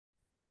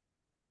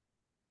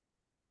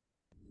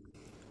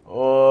Om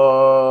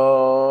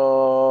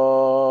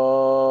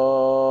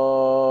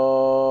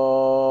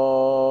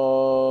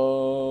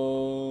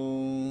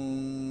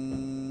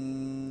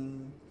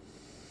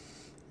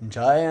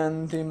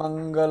Jayanti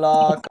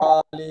Mangala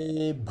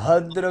Kali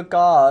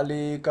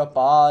Bhadrakali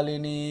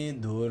Kapalini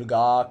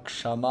Durga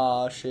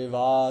Kshama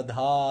Shiva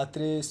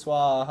Dhatri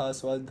Swaha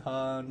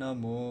Swadha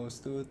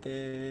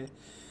Namostute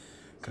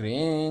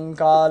Kring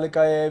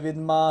Kalikaye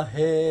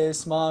Vidmahe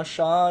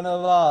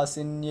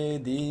Smashanavasinye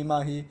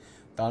Dhimahi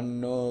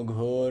Tanno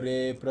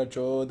Ghore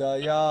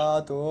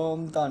Prachodayat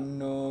Om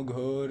Tanno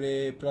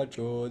Ghore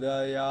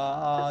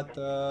Prachodayat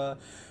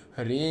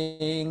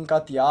Hring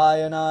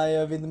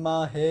Katyayanaya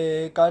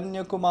Vidmahe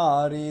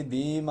Kanyakumari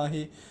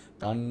Dhimahi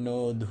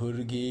Tanno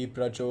Durgi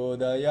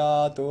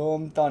Prachodayat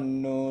Om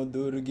Tanno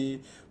Durgi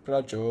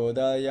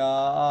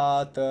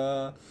Prachodayat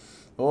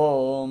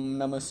Om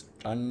Namas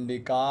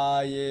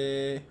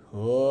Chandikaye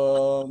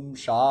Om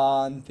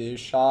Shanti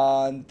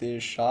Shanti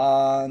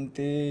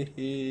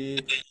Shanti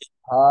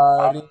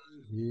Hari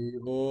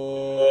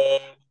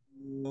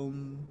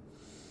Om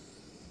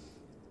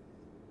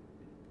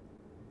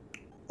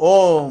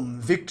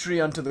Om, victory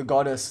unto the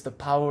goddess, the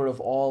power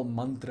of all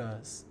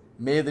mantras.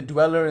 May the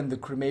dweller in the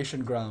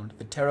cremation ground,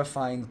 the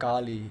terrifying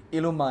Kali,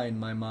 illumine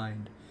my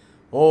mind.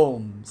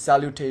 Om,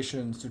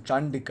 salutations to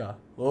Chandika.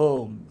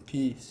 Om,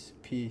 peace,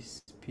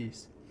 peace,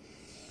 peace.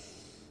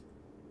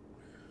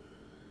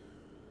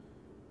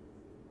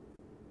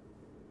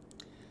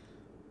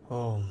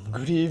 Oh,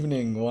 good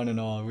evening, one and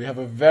all. We have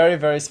a very,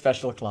 very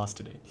special class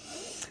today.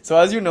 So,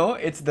 as you know,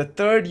 it's the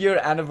third year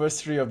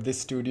anniversary of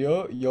this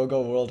studio, Yoga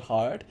World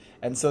Heart.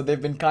 And so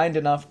they've been kind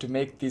enough to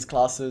make these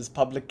classes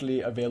publicly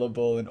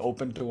available and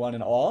open to one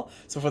and all.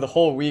 So, for the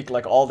whole week,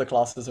 like all the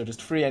classes are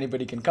just free,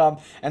 anybody can come.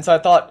 And so I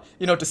thought,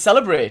 to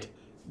celebrate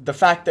the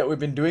fact that we've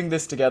been doing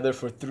this together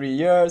for 3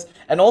 years,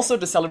 and also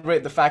to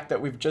celebrate the fact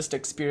that we've just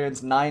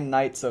experienced 9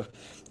 nights of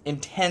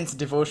intense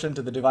devotion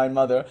to the Divine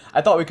Mother,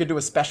 I thought we could do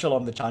a special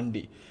on the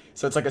Chandi.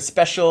 So it's like a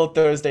special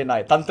Thursday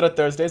night, Tantra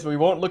Thursdays, but we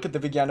won't look at the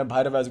Vijnana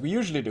Bhairava as we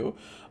usually do.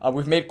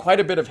 We've made quite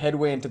a bit of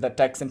headway into that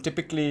text, and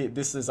typically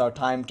this is our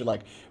time to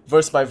like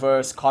verse by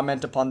verse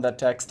comment upon that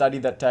text, study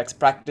that text,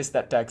 practice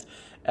that text.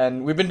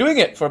 And we've been doing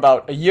it for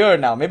about a year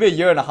now, maybe a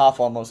year and a half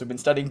almost. We've been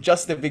studying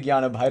just the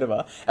Vijnana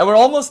Bhairava, and we're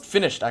almost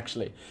finished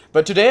actually.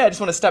 But today I just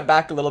want to step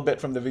back a little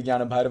bit from the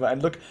Vijnana Bhairava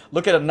and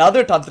look at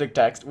another tantric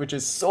text which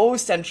is so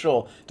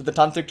central to the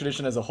tantric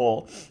tradition as a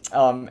whole.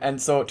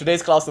 And so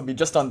today's class will be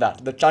just on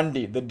that, the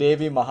Chandi, the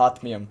Devī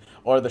Māhātmyam,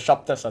 or the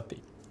Śaktas. Okay,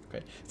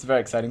 it's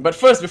very exciting. But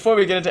first, before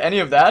we get into any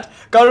of that,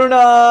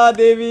 Karuna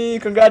Devi,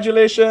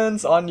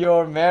 congratulations on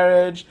your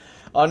marriage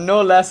on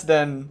no less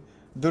than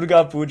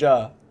Durga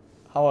Puja.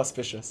 How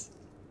auspicious.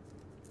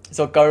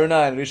 So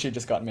Karuna and Rishi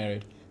just got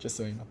married, just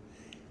so you know.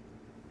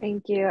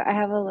 Thank you. I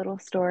have a little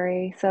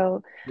story.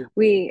 So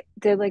we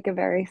did like a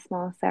very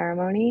small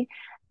ceremony,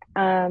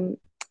 um,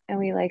 and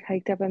we like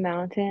hiked up a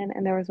mountain,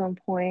 and there was one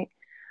point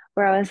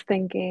where I was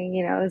thinking,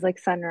 it was like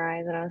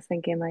sunrise, and I was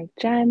thinking like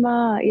Jai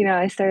Ma,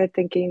 I started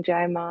thinking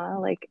Jai Ma,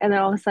 like, and then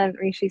all of a sudden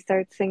Rishi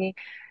starts singing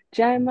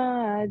Jai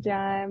Ma,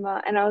 Jai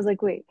Ma, and I was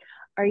like, wait,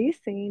 are you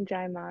singing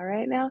Jai Ma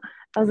right now?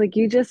 I was like,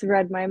 you just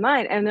read my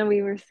mind, and then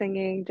we were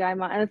singing Jai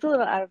Ma, and it's a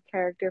little out of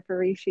character for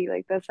Rishi,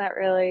 like that's not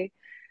really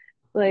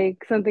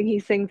like something he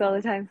sings all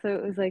the time. So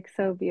it was like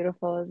so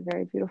beautiful. It was a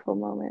very beautiful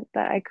moment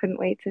that I couldn't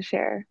wait to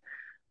share.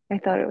 I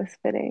thought it was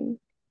fitting.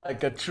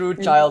 Like a true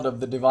And child of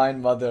the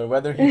Divine Mother,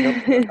 whether he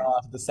knows or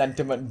not, the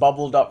sentiment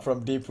bubbled up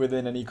from deep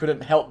within and he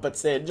couldn't help but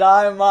say,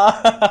 Jai Ma!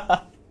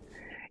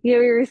 yeah,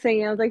 we were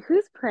singing. I was like,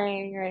 who's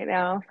praying right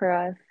now for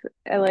us?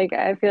 I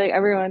feel like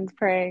everyone's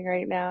praying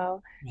right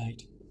now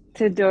Right.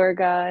 to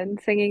Durga and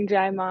singing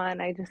Jai Ma,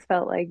 and I just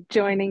felt like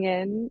joining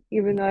in,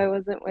 even though I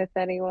wasn't with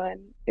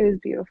anyone. It was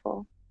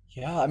beautiful.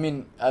 Yeah, I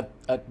mean, at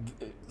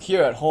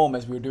here at home,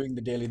 as we were doing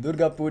the daily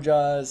Durga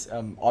pujas,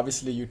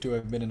 obviously you two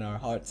have been in our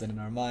hearts and in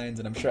our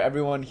minds, and I'm sure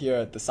everyone here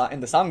at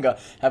in the sangha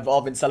have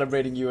all been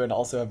celebrating you and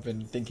also have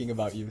been thinking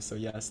about you. So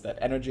yes, that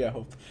energy I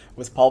hope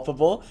was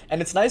palpable, and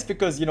it's nice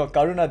because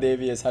Karuna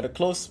Devi has had a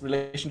close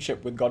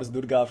relationship with Goddess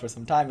Durga for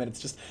some time, and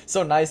it's just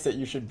so nice that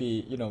you should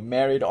be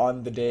married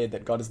on the day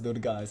that Goddess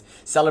Durga is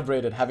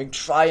celebrated, having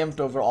triumphed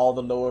over all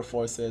the lower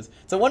forces.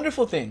 It's a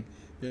wonderful thing.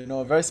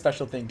 A very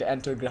special thing to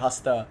enter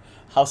grihastha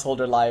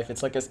householder life.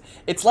 It's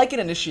like an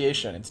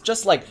initiation. It's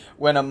just like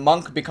when a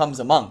monk becomes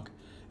a monk.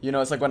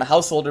 It's like when a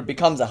householder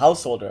becomes a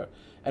householder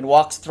and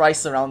walks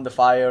thrice around the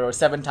fire or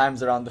 7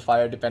 times around the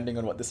fire, depending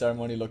on what the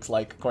ceremony looks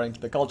like according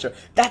to the culture.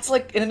 That's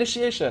like an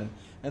initiation.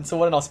 And so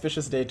what an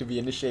auspicious day to be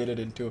initiated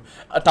into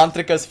a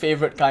tantrika's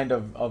favorite kind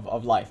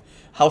of life,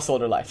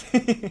 householder life.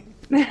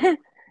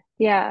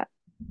 Yeah,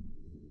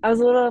 I was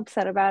a little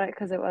upset about it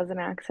because it was an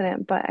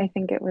accident, but I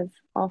think it was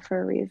all for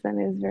a reason.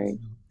 It was very,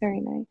 very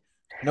nice.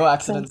 No So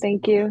accidents in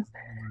thank you. the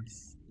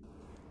universe.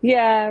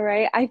 Yeah,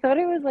 right. I thought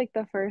it was like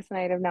the first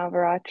night of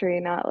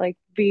Navaratri, not like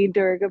the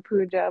Durga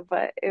Puja,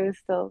 but it was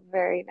still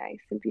very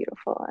nice and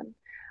beautiful. And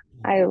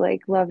I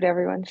like loved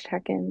everyone's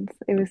check-ins.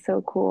 It was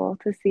so cool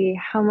to see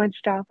how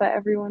much japa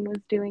everyone was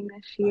doing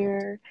this Right.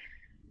 year.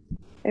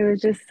 It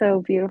was just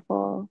so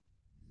beautiful.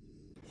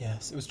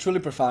 Yes, it was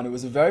truly profound. It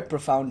was a very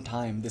profound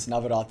time, this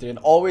Navaratri, and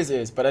always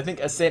is. But I think,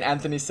 as Saint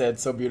Anthony said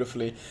so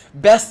beautifully,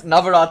 best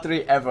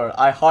Navaratri ever.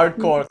 I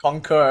hardcore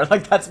concur.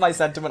 Like, that's my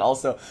sentiment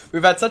also.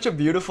 We've had such a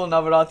beautiful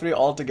Navaratri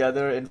all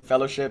together in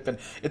fellowship, and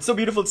it's so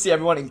beautiful to see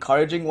everyone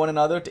encouraging one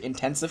another to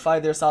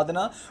intensify their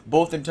sadhana,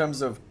 both in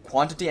terms of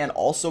quantity and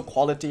also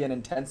quality and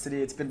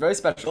intensity. It's been very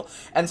special.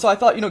 And so I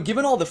thought,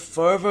 given all the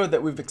fervor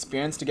that we've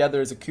experienced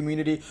together as a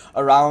community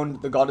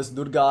around the goddess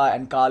Durga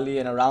and Kali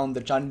and around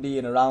the Chandi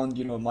and around,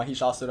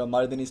 Mahishasura,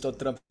 Mardini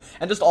Stotram,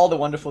 and just all the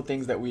wonderful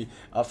things that we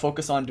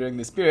focus on during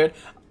this period,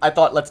 I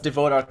thought let's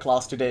devote our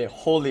class today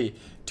wholly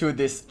to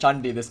this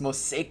Chandi, this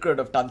most sacred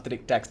of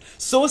tantric texts.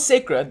 So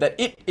sacred that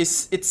it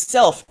is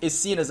itself is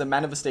seen as a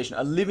manifestation,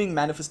 a living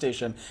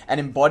manifestation, an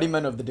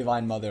embodiment of the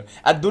Divine Mother.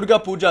 At Durga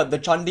Puja, the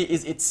Chandi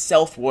is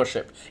itself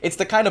worship. It's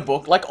the kind of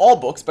book, like all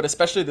books, but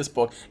especially this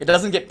book, it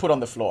doesn't get put on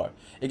the floor.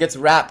 It gets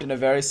wrapped in a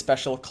very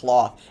special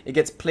cloth. It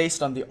gets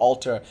placed on the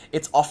altar.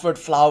 It's offered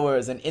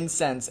flowers and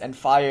incense and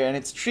fire, and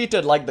it's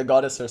treated like the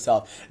goddess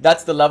herself.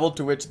 That's the level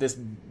to which this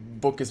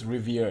book is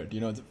revered.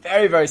 It's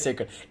very, very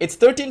sacred. It's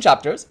 13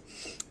 chapters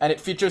and it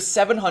features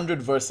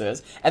 700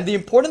 verses. And the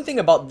important thing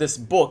about this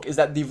book is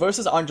that the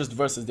verses aren't just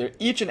verses. They're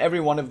each and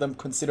every one of them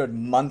considered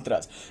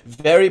mantras,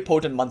 very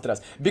potent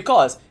mantras,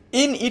 because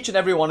in each and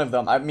every one of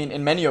them, I mean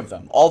in many of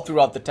them, all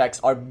throughout the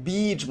text, are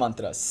beej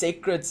mantras,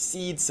 sacred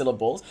seed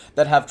syllables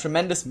that have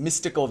tremendous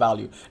mystical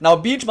value. Now,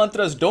 beej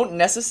mantras don't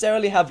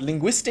necessarily have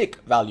linguistic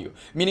value,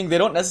 meaning they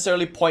don't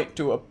necessarily point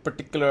to a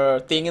particular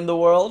thing in the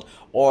world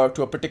or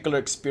to a particular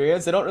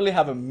experience. They don't really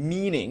have a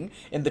meaning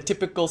in the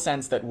typical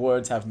sense that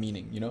words have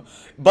meaning.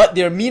 But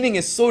their meaning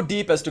is so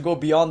deep as to go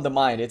beyond the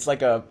mind. It's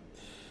like a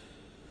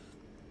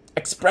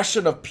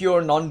expression of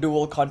pure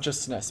non-dual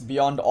consciousness,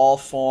 beyond all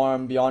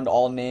form, beyond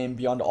all name,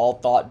 beyond all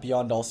thought,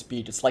 beyond all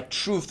speech. It's like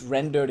truth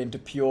rendered into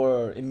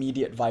pure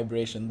immediate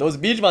vibration. Those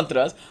beej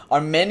mantras are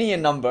many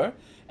in number,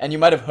 and you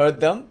might have heard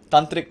them.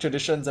 Tantric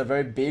traditions are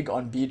very big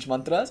on beej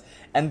mantras,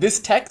 and this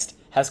text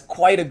has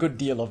quite a good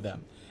deal of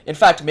them. In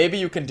fact, maybe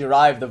you can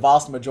derive the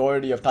vast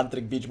majority of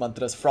tantric beej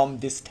mantras from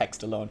this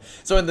text alone.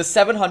 So in the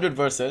 700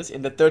 verses,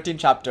 in the 13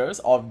 chapters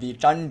of the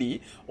Chandi,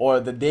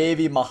 or the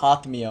Devī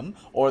Māhātmyam,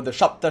 or the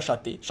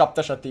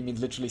Shapta means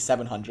literally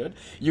 700,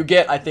 you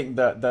get, I think,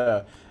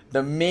 the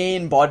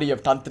main body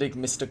of tantric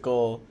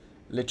mystical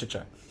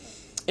literature.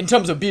 In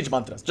terms of beej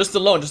mantras, just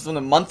alone, just from the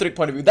mantric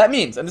point of view, that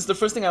means, and this is the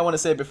first thing I want to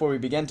say before we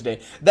begin today,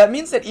 that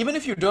means that even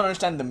if you don't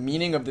understand the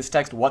meaning of this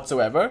text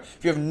whatsoever,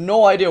 if you have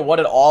no idea what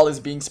at all is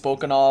being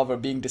spoken of or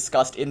being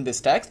discussed in this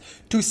text,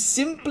 to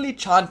simply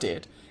chant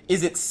it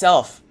is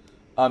itself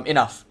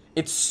enough.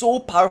 It's so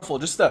powerful,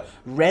 just the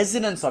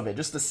resonance of it,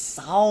 just the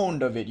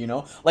sound of it,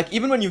 Like,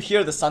 even when you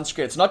hear the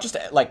Sanskrit, it's not just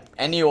like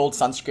any old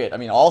Sanskrit. I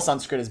mean, all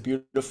Sanskrit is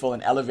beautiful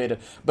and elevated,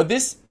 but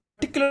this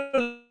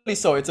particularly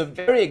so, it's a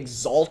very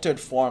exalted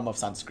form of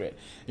Sanskrit.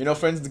 For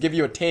instance, to give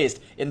you a taste,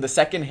 in the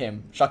second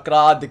hymn,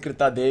 Shakra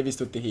Dikrita Devi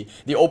Stutihi,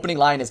 the opening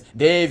line is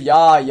Dev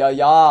ya ya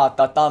ya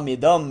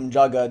tatamidam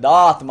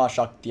jagadatma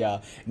shaktya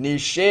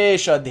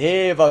nishesha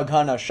deva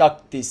ghana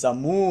shakti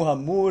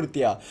samuha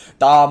murtya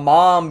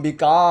tamam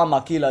bikam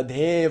akila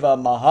deva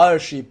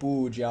maharshi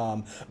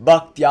pujyam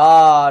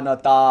bhaktya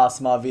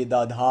natasma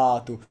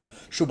vidadhatu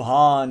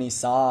shubhani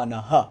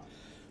sanaha.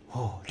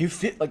 Oh, do you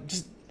feel like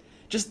just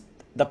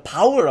the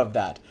power of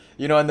that,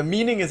 and the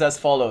meaning is as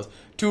follows: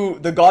 to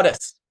the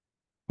goddess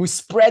who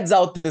spreads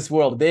out this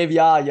world,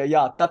 Devya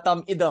Yaya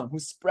Tatam Idam, who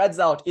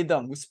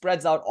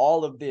spreads out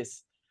all of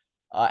this,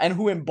 and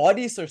who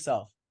embodies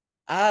herself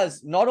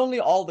as not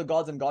only all the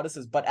gods and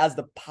goddesses, but as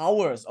the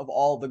powers of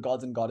all the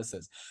gods and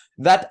goddesses.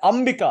 That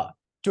Ambika,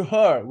 to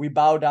her we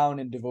bow down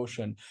in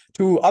devotion.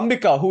 To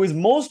Ambika, who is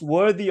most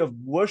worthy of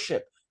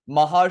worship,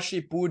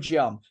 Maharshi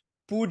Pujyam,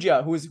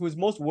 Puja, who is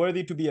most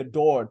worthy to be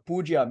adored.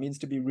 Puja means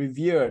to be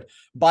revered.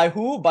 By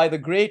who? By the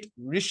great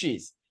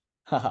rishis.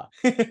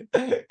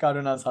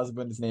 Karuna's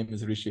husband, his name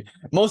is Rishi.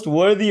 Most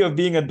worthy of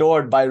being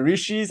adored by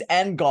rishis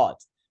and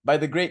gods, by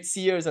the great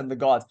seers and the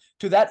gods.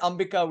 To that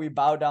Ambika we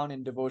bow down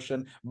in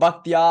devotion.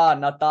 Bhaktya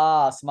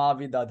nata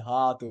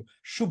smavidadhatu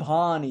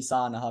shubhani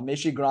sanaha. May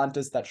she grant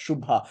us that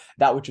shubha,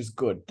 that which is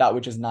good, that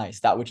which is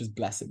nice, that which is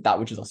blessed, that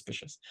which is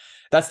auspicious.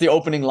 That's the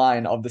opening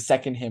line of the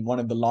second hymn, one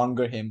of the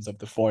longer hymns of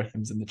the 4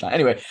 hymns in the chant.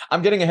 Anyway,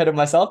 I'm getting ahead of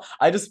myself.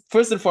 I just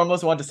first and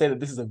foremost want to say that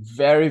this is a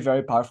very,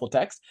 very powerful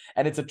text,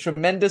 and it's a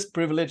tremendous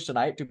privilege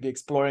tonight to be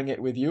exploring it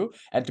with you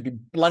and to be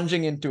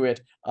plunging into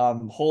it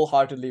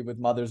wholeheartedly with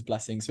Mother's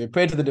blessings. So we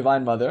pray to the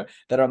Divine Mother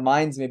that our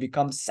minds may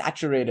become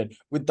saturated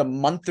with the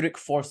mantric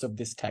force of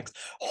this text,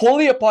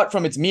 wholly apart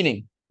from its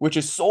meaning, which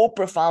is so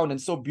profound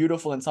and so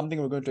beautiful and something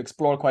we're going to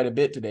explore quite a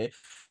bit today.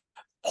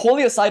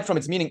 wholly aside from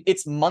its meaning,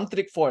 its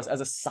mantric force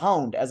as a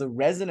sound, as a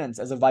resonance,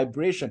 as a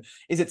vibration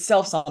is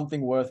itself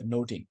something worth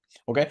noting.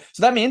 Okay,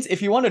 so that means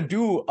if you want to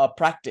do a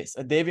practice,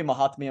 a Devī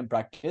Māhātmyam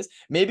practice,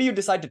 maybe you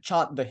decide to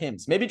chant the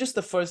hymns, maybe just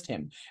the first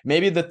hymn,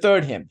 maybe the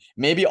third hymn,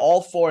 maybe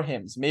all four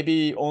hymns,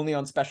 maybe only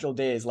on special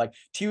days like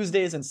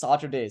Tuesdays and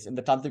Saturdays in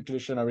the Tantric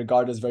tradition are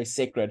regarded as very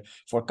sacred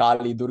for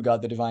Kali, Durga,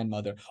 the Divine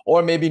Mother.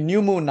 Or maybe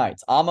new moon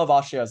nights,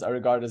 Amavashyas, are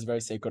regarded as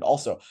very sacred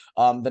also.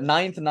 The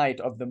ninth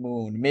night of the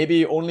moon,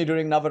 maybe only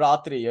during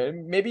Navaratri,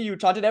 maybe you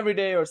chant it every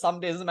day or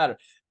some days, doesn't matter.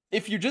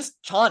 If you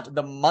just chant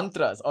the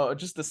mantras or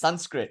just the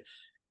Sanskrit,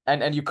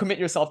 and you commit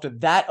yourself to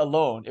that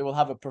alone, it will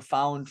have a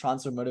profound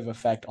transformative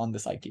effect on the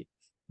psyche.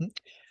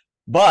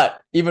 But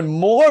even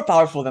more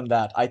powerful than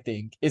that, I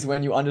think, is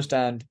when you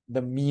understand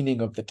the meaning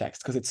of the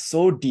text, because it's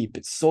so deep,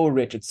 it's so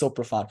rich, it's so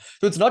profound.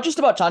 So it's not just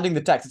about chanting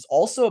the text, it's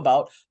also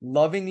about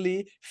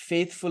lovingly,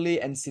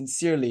 faithfully, and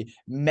sincerely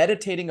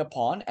meditating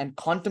upon and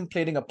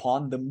contemplating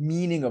upon the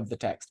meaning of the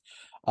text.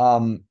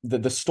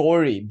 The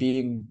story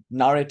being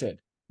narrated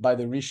by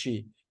the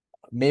rishi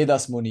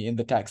Medas Muni in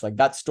the text, like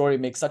that story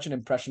makes such an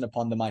impression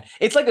upon the mind.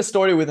 It's like a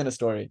story within a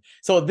story.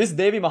 So this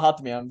Devī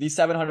Māhātmyam, these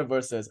 700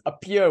 verses,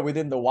 appear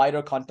within the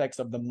wider context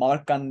of the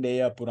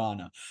Markandeya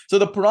Purana. So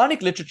the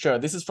Puranic literature,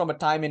 this is from a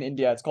time in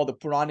India, it's called the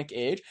Puranic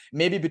age,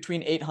 maybe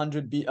between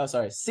 600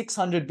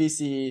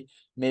 BCE,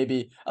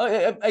 maybe,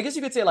 I guess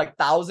you could say like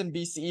 1000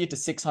 BCE to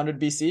 600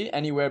 BCE,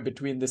 anywhere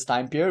between this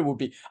time period would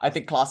be, I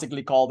think,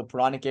 classically called the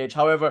Puranic age.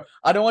 However,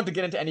 I don't want to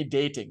get into any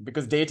dating,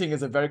 because dating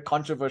is a very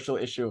controversial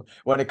issue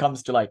when it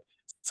comes to like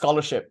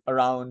scholarship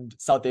around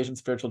South Asian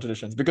spiritual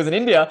traditions, because in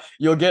India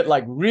you'll get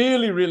like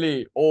really,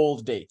 really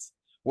old dates,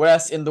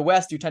 whereas in the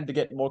West you tend to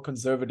get more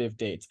conservative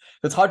dates.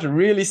 So it's hard to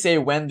really say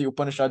when the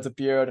Upanishads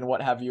appeared and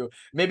what have you.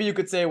 Maybe you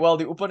could say, well,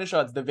 the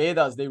Upanishads, the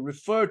Vedas, they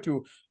refer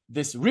to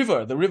this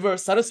river, the river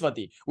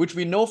Saraswati, which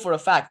we know for a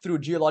fact through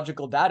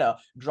geological data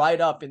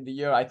dried up in the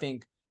year, I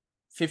think,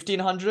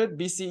 1500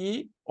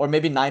 BCE or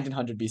maybe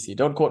 1900 BC.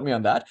 Don't quote me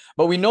on that.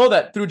 But we know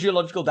that through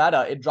geological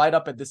data, it dried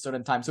up at this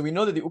certain time. So we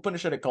know that the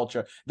Upanishadic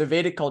culture, the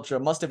Vedic culture,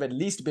 must have at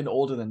least been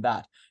older than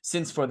that,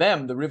 since for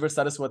them, the river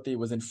Saraswati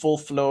was in full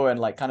flow and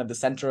like kind of the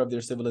center of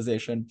their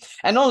civilization.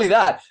 And not only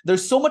that,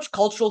 there's so much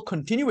cultural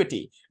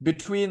continuity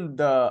between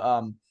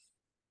the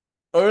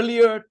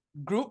earlier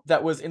group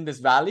that was in this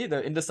valley,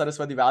 the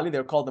Indus-Saraswati Valley.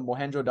 They're called the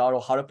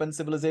Mohenjo-Daro Harappan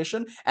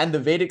civilization, and the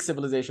Vedic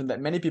civilization, that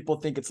many people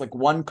think it's like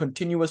one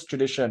continuous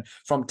tradition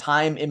from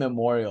time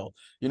immemorial.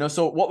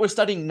 So what we're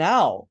studying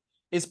now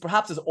is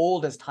perhaps as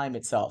old as time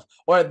itself,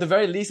 or at the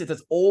very least, it's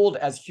as old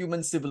as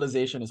human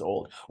civilization is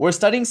old. We're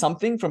studying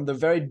something from the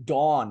very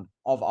dawn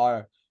of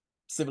our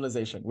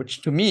civilization,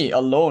 which to me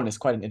alone is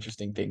quite an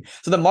interesting thing.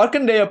 So the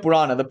Markandeya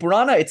Purana, the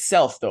Purana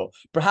itself, though,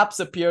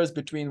 perhaps appears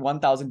between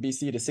 1000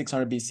 BC to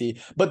 600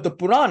 BC, but the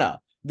Purana,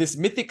 this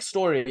mythic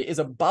story, is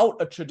about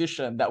a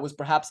tradition that was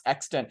perhaps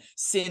extant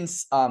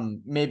since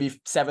maybe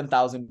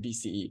 7000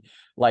 BCE.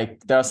 Like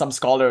there are some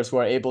scholars who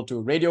are able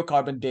to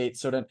radiocarbon date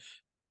certain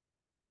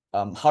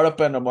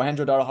Harappan or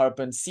Mohenjo-Daro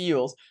Harappan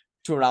seals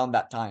to around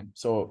that time.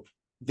 So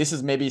this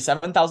is maybe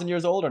 7,000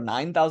 years old or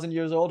 9,000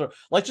 years old, or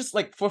let's just,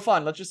 like, for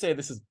fun, let's just say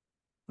this is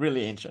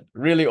really ancient,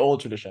 really old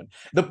tradition.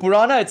 The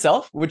Purana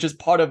itself, which is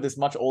part of this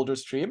much older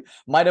stream,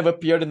 might have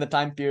appeared in the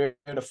time period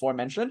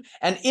aforementioned.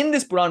 And in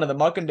this Purana, the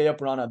Markandeya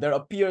Purana, there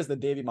appears the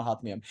Devī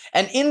Māhātmyam.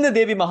 And in the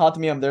Devī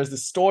Māhātmyam, there's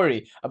this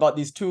story about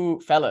these two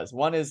fellas.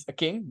 One is a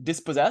king,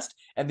 dispossessed,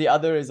 and the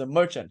other is a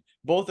merchant.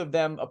 Both of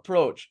them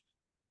approach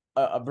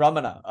a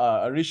brahmana,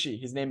 a rishi.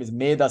 His name is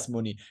Medas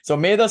Muni. So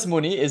Medas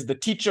Muni is the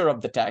teacher of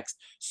the text.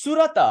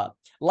 Surata,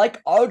 like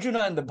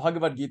Arjuna in the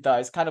Bhagavad Gita,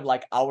 is kind of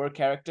like our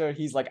character.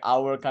 He's like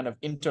our kind of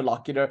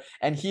interlocutor,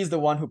 and he's the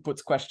one who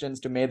puts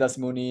questions to Medas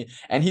Muni,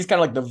 and he's kind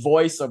of like the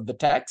voice of the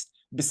text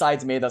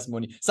besides Medas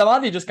Muni.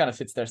 Samadhi just kind of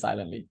sits there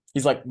silently.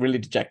 He's like really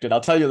dejected. I'll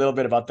tell you a little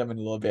bit about them in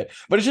a little bit.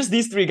 But it's just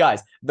these three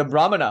guys: the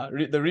brahmana,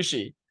 the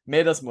rishi,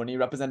 Medas Muni,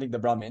 representing the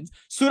Brahmins;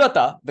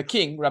 Surata, the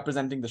king,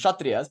 representing the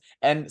Kshatriyas;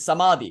 and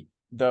Samadhi,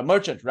 the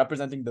merchant,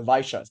 representing the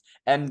Vaishyas.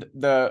 And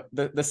the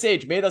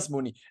sage, Medas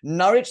Muni,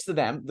 narrates to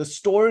them the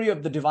story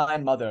of the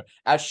Divine Mother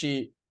as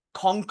she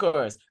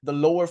conquers the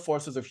lower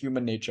forces of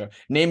human nature,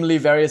 namely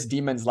various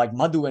demons like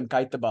Madhu and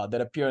Kaitaba that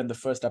appear in the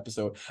first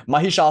episode,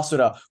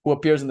 Mahishasura, who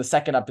appears in the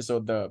second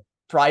episode, the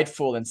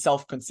prideful and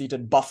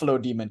self-conceited buffalo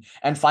demon,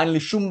 and finally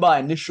Shumba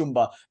and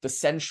Nishumba, the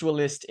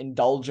sensualist,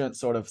 indulgent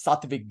sort of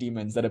sattvic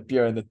demons that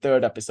appear in the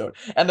third episode.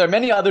 And there are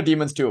many other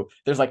demons too.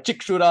 There's like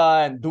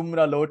Chikshura and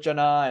Dhumra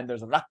Lochana, and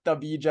there's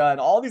Rakta Bija, and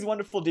all these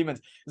wonderful demons.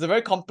 It's a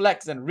very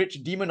complex and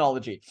rich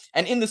demonology.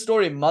 And in the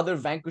story, Mother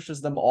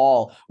vanquishes them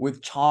all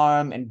with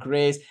charm and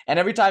grace. And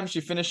every time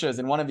she finishes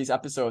in one of these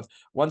episodes,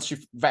 once she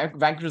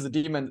vanquishes the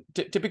demon,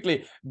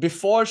 typically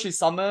before she's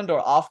summoned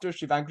or after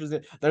she vanquishes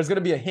it, there's going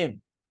to be a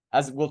hymn,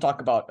 as we'll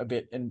talk about a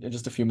bit in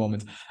just a few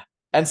moments.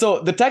 And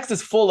so the text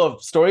is full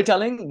of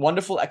storytelling,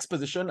 wonderful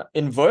exposition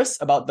in verse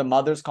about the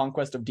mother's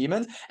conquest of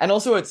demons. And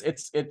also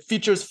it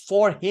features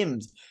 4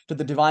 hymns to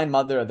the Divine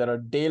Mother that are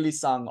daily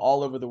sung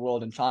all over the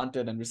world and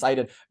chanted and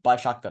recited by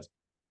Śaktas.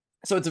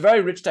 So it's a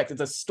very rich text.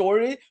 It's a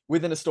story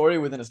within a story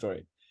within a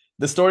story.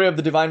 The story of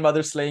the Divine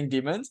Mother slaying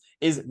demons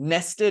is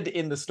nested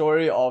in the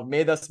story of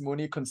Medas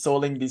Muni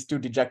consoling these two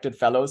dejected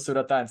fellows,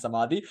 Surata and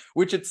Samadhi,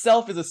 which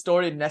itself is a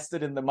story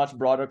nested in the much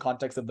broader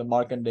context of the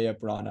Markandeya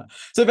Purana.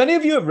 So if any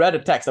of you have read a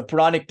text, a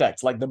Puranic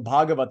text, like the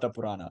Bhagavata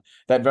Purana,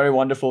 that very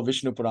wonderful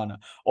Vishnu Purana,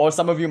 or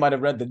some of you might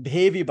have read the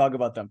Devī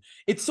Bhagavatam,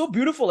 it's so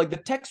beautiful. Like the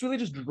text really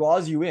just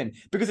draws you in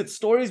because it's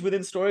stories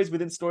within stories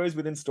within stories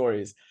within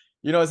stories.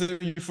 You know, so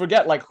you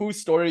forget like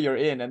whose story you're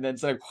in, and then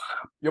it's like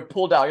you're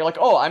pulled out. You're like,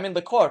 oh, I'm in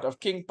the court of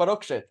King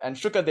Parokshit, and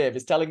Shukadev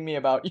is telling me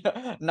about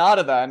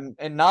Narada,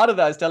 and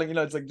Narada is telling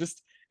it's like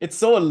just it's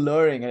so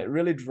alluring, and it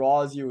really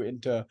draws you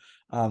into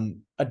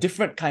a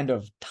different kind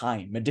of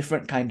time, a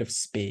different kind of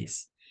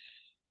space.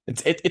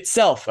 It's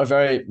itself a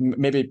very,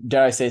 maybe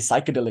dare I say,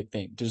 psychedelic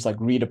thing to just like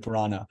read a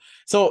Purana.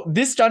 So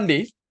this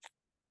Chandi,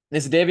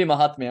 this Devī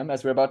Māhātmyam,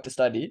 as we're about to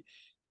study,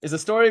 is a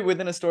story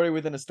within a story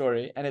within a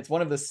story, and it's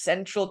one of the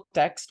central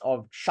texts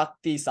of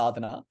Shakti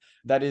sadhana,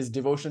 that is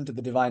devotion to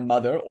the Divine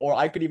Mother, or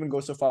I could even go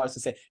so far as to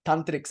say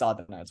tantric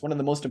sadhana. It's one of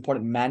the most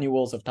important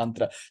manuals of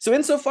Tantra. So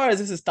insofar as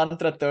this is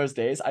Tantra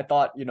Thursdays, I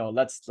thought,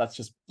 let's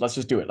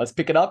just do it. Let's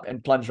pick it up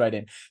and plunge right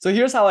in. So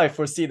here's how I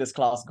foresee this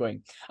class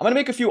going. I'm going to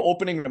make a few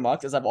opening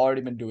remarks, as I've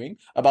already been doing,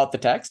 about the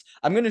text.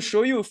 I'm going to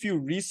show you a few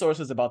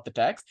resources about the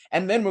text,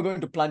 and then we're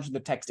going to plunge in the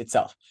text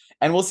itself.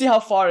 And we'll see how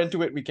far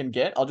into it we can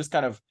get. I'll just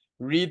kind of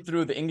read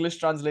through the English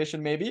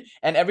translation maybe,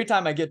 and every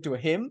time I get to a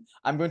hymn,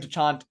 I'm going to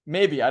chant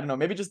maybe, I don't know,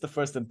 maybe just the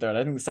first and third.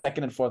 I think the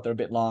second and fourth are a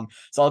bit long,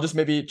 so I'll just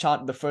maybe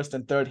chant the first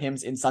and third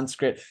hymns in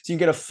Sanskrit, so you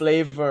can get a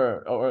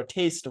flavor or a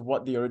taste of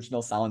what the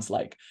original sounds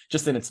like,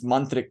 just in its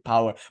mantric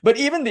power. But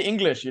even the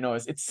English,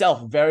 is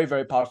itself very,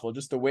 very powerful,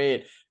 just the way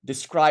it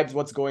describes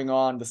what's going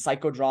on, the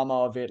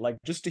psychodrama of it, like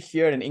just to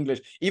hear it in English,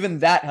 even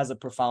that has a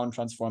profound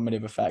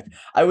transformative effect.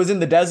 I was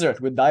in the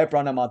desert with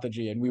Dayaprana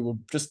Mataji, and we were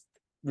just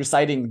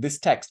reciting this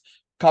text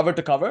cover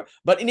to cover,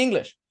 but in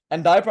English.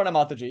 And Dayaprana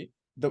Mataji,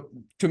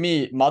 to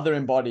me, mother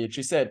embodied,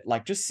 she said,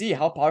 like, just see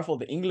how powerful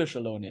the English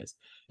alone is.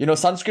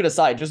 Sanskrit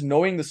aside, just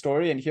knowing the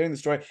story and hearing the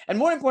story, and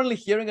more importantly,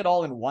 hearing it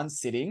all in one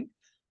sitting.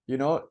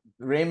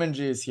 Raymond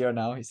Ji is here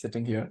now. He's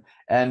sitting here.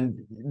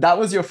 And that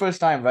was your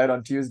first time, right,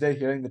 on Tuesday,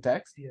 hearing the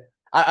text? Yeah.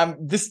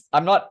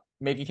 I'm not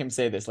making him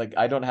say this. Like,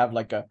 I don't have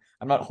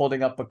I'm not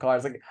holding up a card.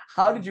 It's like,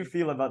 how did you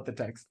feel about the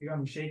text?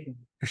 I'm shaking.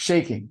 You're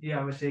shaking? Yeah,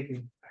 I was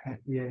shaking.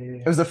 Yeah.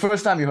 It was the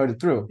first time you heard it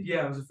through?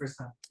 Yeah, it was the first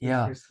time.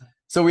 Yeah.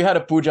 So we had a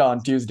puja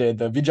on Tuesday,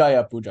 the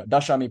Vijaya puja,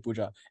 Dashami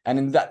puja. And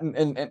in that,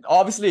 and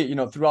obviously,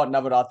 throughout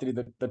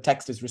Navaratri, the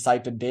text is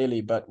recited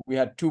daily, but we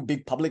had two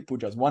big public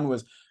pujas. One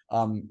was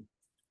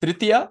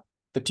Tritiya,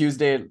 the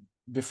Tuesday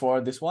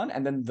before this one,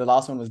 and then the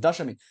last one was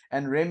Dashami.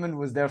 And Raymond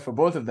was there for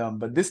both of them,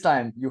 but this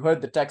time you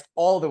heard the text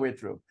all the way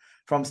through,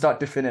 from start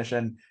to finish,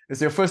 and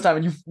it's your first time,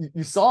 and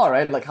you saw,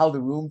 right, like how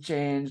the room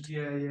changed.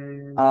 Yeah.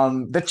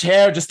 The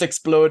chair just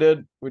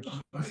exploded, which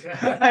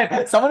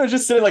someone was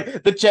just saying,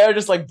 like, the chair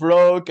just like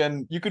broke,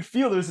 and you could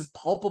feel there was this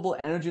palpable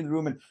energy in the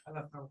room, and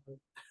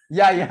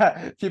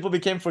people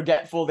became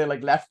forgetful. They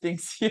like left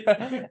things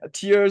here.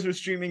 Tears were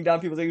streaming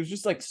down people's, like, it was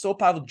just like so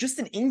powerful, just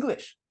in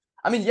English.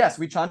 I mean, yes,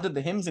 we chanted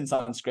the hymns in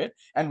Sanskrit,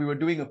 and we were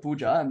doing a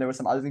puja, and there were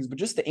some other things, but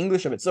just the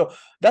English of it. So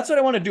that's what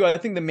I want to do. I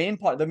think the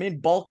main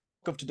bulk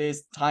of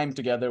today's time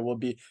together will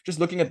be just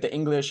looking at the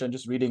English and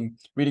just reading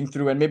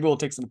through, and maybe we'll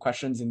take some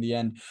questions in the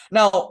end.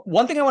 Now,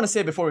 one thing I want to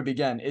say before we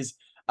begin is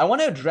I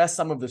want to address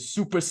some of the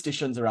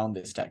superstitions around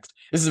this text.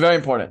 This is very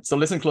important. So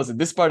listen closely.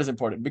 This part is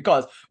important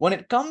because when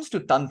it comes to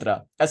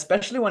Tantra,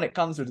 especially when it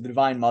comes to the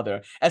Divine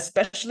Mother,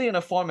 especially in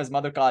a form as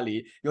Mother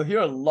Kali, you'll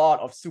hear a lot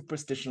of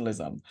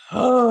superstitionalism.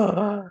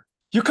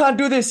 You can't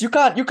do this. You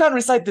can't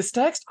recite this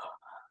text.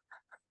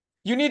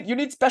 You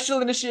need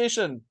special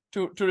initiation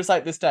to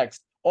recite this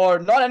text. Or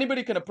not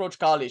anybody can approach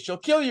Kali. She'll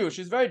kill you.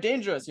 She's very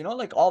dangerous,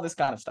 like all this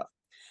kind of stuff.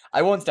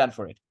 I won't stand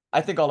for it.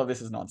 I think all of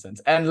this is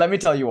nonsense. And let me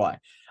tell you why.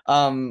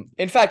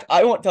 In fact,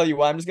 I won't tell you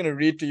why. I'm just going to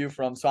read to you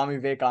from Swami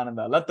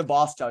Vivekananda. Let the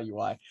boss tell you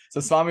why. So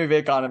Swami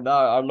Vivekananda,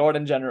 our Lord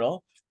and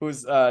General,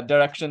 whose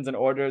directions and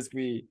orders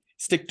we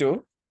stick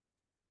to,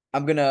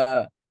 I'm going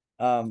to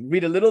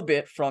read a little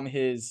bit from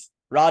his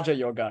Raja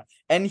Yoga.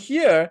 And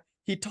here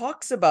he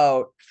talks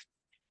about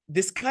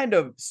this kind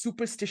of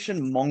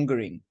superstition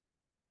mongering.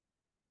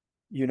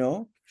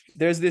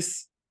 There's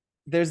this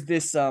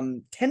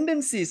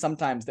tendency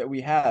sometimes that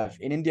we have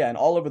in India and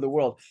all over the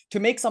world to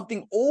make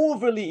something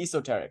overly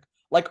esoteric,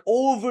 like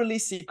overly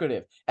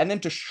secretive, and then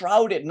to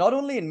shroud it not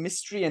only in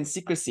mystery and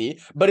secrecy,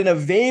 but in a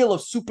veil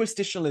of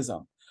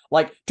superstitionalism,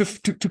 like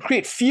to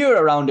create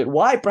fear around it.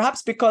 Why?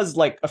 Perhaps because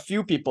like a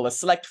few people, a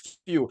select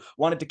few,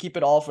 wanted to keep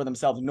it all for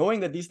themselves,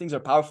 knowing that these things are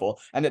powerful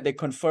and that they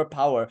confer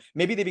power.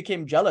 Maybe they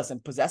became jealous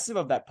and possessive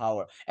of that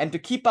power, and to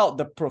keep out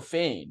the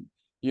profane,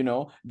 You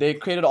know, they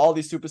created all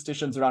these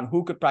superstitions around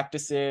who could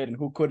practice it and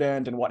who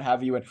couldn't and what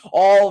have you, and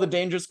all the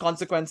dangerous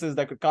consequences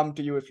that could come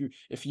to you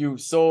if you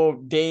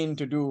so deign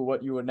to do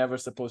what you were never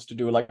supposed to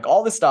do, like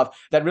all this stuff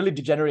that really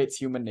degenerates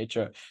human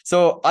nature.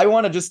 So I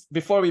want to just,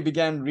 before we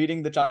begin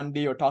reading the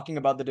Chandi or talking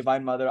about the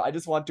Divine Mother, I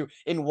just want to,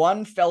 in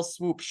one fell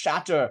swoop,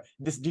 shatter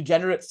this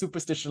degenerate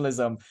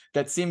superstitionalism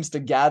that seems to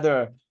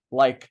gather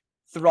like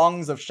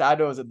throngs of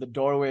shadows at the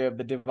doorway of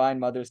the Divine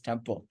Mother's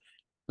temple.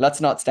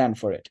 Let's not stand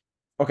for it.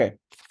 Okay.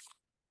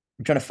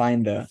 I'm trying to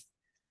find the,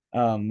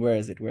 where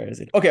is it?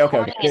 Okay.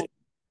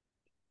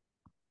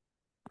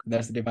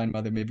 There's the Divine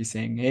Mother maybe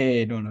saying,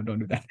 hey, no, don't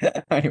do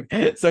that.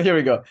 Anyway, so here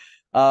we go.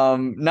 Now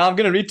I'm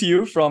going to read to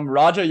you from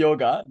Raja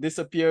Yoga. This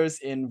appears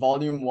in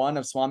volume 1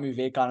 of Swami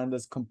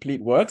Vivekananda's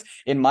complete works.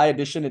 In my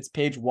edition, it's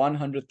page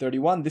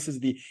 131. This is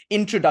the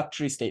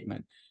introductory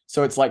statement.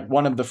 So it's like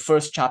one of the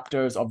first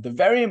chapters of the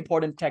very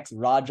important text,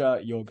 Raja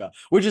Yoga,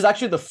 which is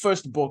actually the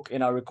first book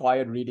in our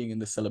required reading in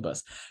the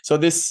syllabus. So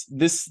this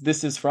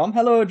is from,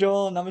 hello,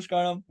 Joel,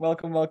 namaskaram,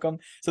 welcome.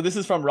 So this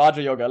is from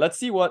Raja Yoga. Let's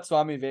see what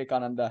Swami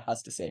Vivekananda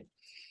has to say.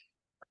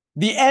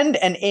 The end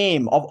and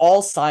aim of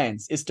all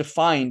science is to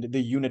find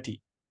the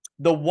unity,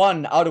 the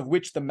one out of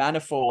which the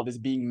manifold is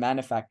being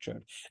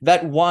manufactured,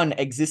 that one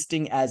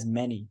existing as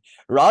many.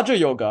 Raja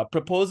Yoga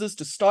proposes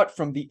to start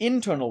from the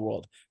internal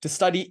world, to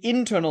study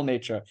internal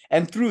nature,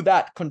 and through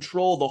that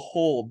control the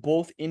whole,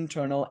 both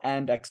internal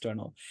and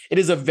external. It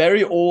is a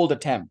very old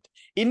attempt.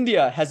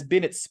 India has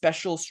been its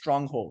special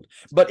stronghold,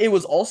 but it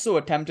was also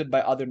attempted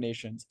by other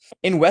nations.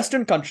 In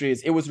Western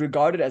countries, it was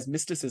regarded as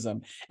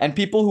mysticism, and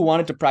people who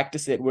wanted to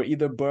practice it were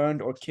either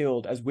burned or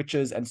killed as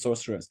witches and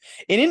sorcerers.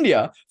 In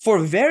India, for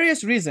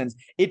various reasons,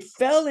 it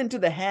fell into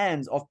the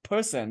hands of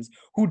persons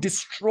who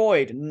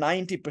destroyed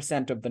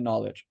 90% of the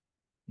knowledge.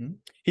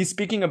 He's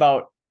speaking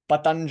about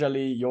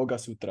Patanjali Yoga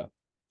Sutra,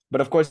 but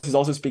of course, he's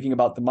also speaking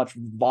about the much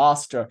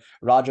vaster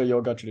Raja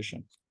Yoga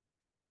tradition.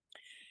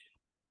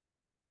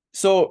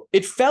 So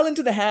it fell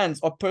into the hands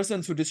of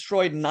persons who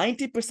destroyed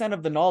 90%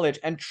 of the knowledge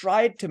and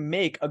tried to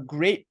make a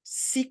great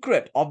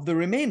secret of the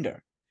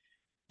remainder.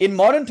 In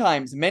modern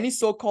times, many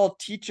so-called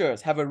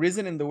teachers have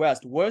arisen in the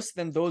West worse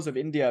than those of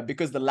India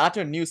because the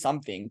latter knew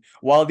something,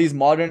 while these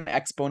modern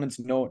exponents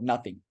know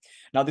nothing.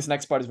 Now, this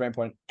next part is very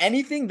important.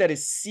 Anything that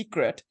is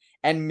secret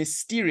and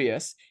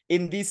mysterious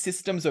in these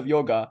systems of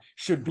yoga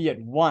should be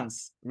at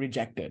once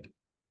rejected.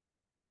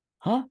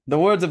 The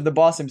words of the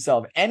boss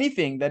himself.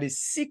 Anything that is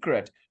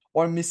secret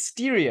or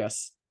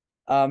mysterious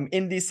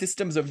in these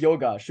systems of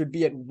yoga should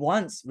be at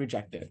once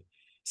rejected.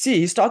 See,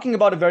 he's talking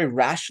about a very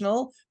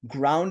rational,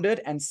 grounded,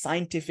 and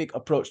scientific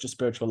approach to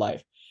spiritual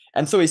life.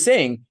 And so he's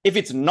saying, if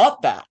it's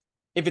not that,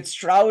 if it's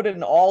shrouded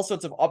in all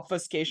sorts of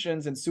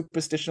obfuscations and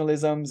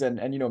superstitionalisms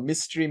and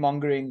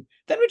mystery-mongering,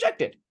 then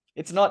reject it.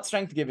 It's not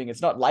strength-giving.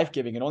 It's not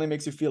life-giving. It only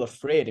makes you feel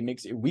afraid.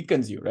 It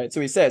weakens you, right?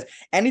 So he says,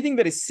 anything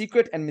that is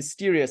secret and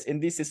mysterious in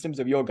these systems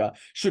of yoga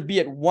should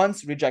be at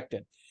once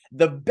rejected.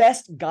 The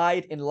best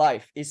guide in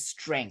life is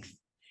strength.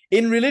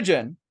 In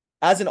religion,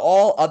 as in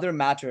all other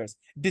matters,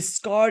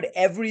 discard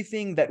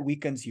everything that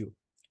weakens you.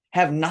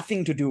 Have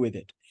nothing to do with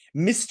it.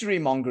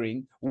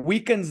 Mystery-mongering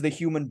weakens the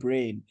human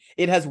brain.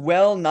 It has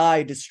well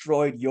nigh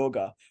destroyed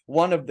yoga,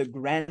 one of the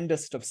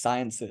grandest of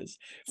sciences.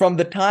 From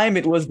the time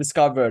it was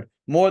discovered,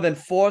 more than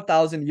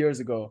 4,000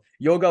 years ago,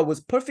 yoga was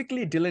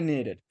perfectly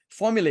delineated,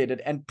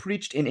 formulated, and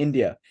preached in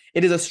India.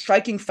 It is a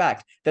striking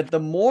fact that the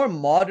more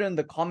modern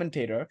the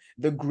commentator,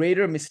 the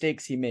greater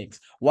mistakes he makes,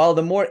 while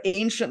the more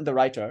ancient the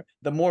writer,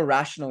 the more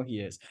rational he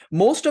is.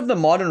 Most of the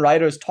modern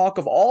writers talk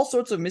of all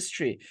sorts of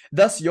mystery.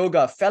 Thus,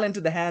 yoga fell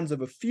into the hands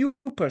of a few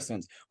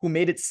persons who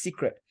made it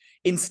secret,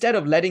 instead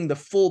of letting the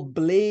full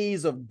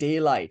blaze of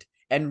daylight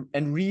and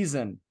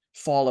reason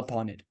fall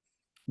upon it.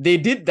 They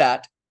did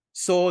that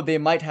so they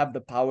might have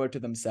the power to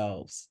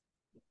themselves.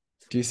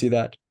 Do you see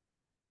that?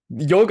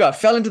 Yoga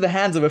fell into the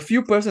hands of a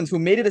few persons who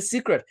made it a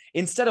secret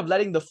instead of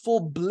letting the full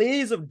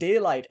blaze of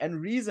daylight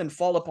and reason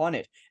fall upon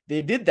it.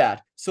 They did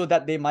that so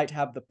that they might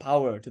have the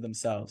power to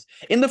themselves.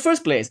 In the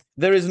first place,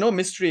 there is no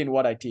mystery in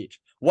what I teach.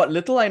 What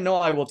little I know,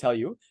 I will tell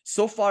you.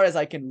 So far as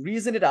I can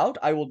reason it out,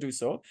 I will do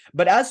so.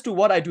 But as to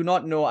what I do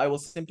not know, I will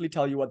simply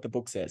tell you what the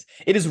book says.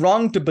 It is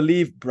wrong to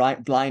believe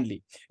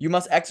blindly. You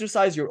must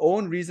exercise your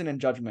own reason and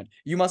judgment.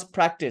 You must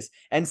practice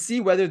and see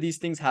whether these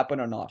things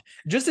happen or not.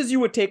 Just as you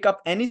would take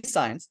up any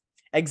science,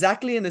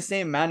 exactly in the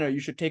same manner, you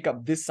should take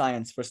up this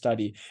science for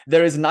study.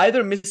 There is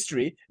neither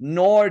mystery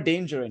nor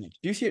danger in it.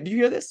 Do you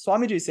hear this?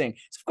 Swamiji is saying,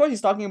 of course,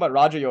 he's talking about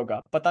Raja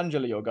Yoga,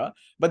 Patanjali Yoga,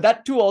 but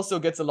that too also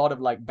gets a lot of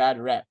like bad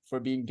rep for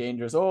being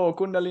dangerous. Oh,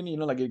 Kundalini,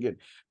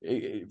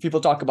 people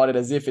talk about it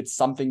as if it's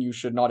something you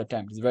should not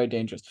attempt. It's very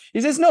dangerous.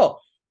 He says, no,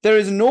 there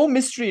is no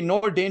mystery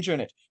nor danger in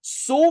it.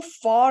 So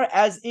far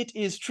as it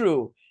is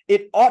true,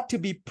 it ought to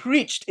be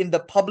preached in the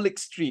public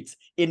streets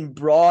in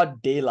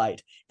broad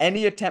daylight.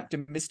 Any attempt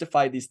to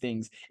mystify these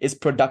things is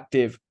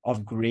productive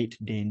of great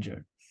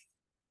danger.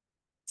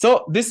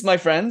 So this, my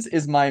friends,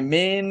 is my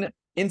main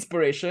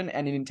inspiration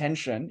and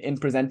intention in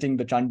presenting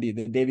the Chandi,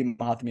 the Devī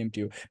Māhātmyam to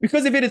you.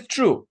 Because if it is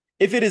true,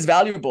 If it is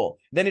valuable,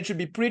 then it should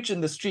be preached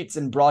in the streets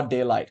in broad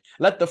daylight.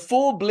 Let the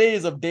full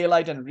blaze of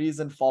daylight and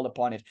reason fall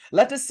upon it.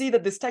 Let us see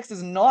that this text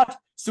is not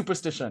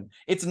superstition.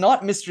 It's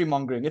not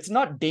mystery-mongering. It's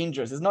not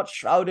dangerous. It's not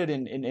shrouded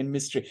in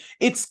mystery.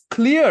 It's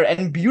clear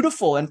and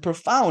beautiful and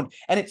profound,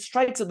 and it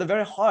strikes at the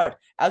very heart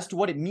as to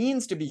what it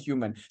means to be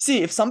human.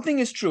 See, if something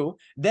is true,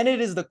 then it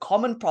is the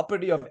common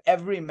property of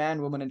every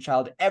man, woman, and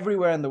child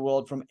everywhere in the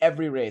world from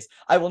every race.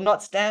 I will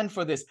not stand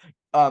for this,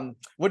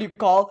 what do you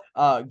call,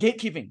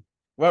 gatekeeping,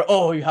 where,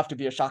 oh, you have to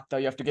be a Śakta,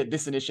 you have to get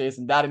this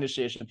initiation, that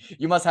initiation.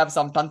 You must have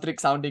some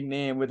tantric sounding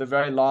name with a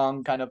very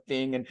long kind of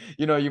thing. And,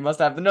 you must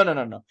have no, no,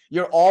 no, no.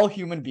 You're all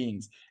human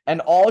beings. And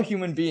all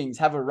human beings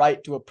have a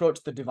right to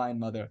approach the Divine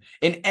Mother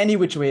in any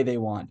which way they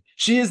want.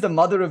 She is the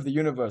mother of the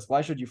universe.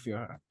 Why should you fear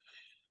her?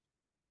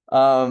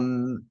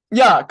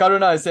 Yeah,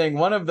 Karuna is saying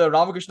one of the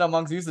Ramakrishna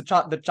monks used to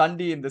chant the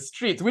Chandi in the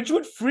streets, which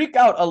would freak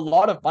out a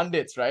lot of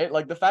Pandits, right?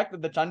 Like the fact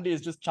that the Chandi is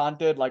just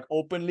chanted like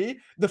openly,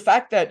 the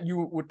fact that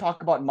you would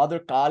talk about Mother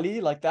Kali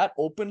like that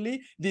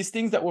openly, these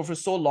things that were for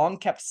so long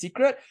kept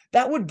secret,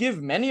 that would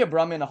give many a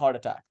Brahmin a heart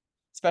attack,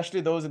 especially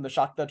those in the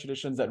Śakta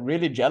traditions that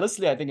really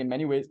jealously, I think in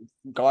many ways,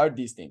 guard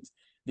these things.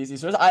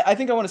 I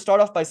think I want to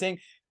start off by saying,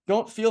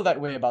 don't feel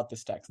that way about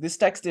this text. This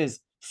text is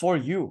for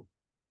you.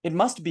 It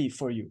must be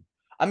for you.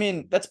 I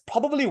mean, that's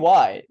probably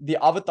why the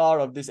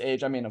avatar of this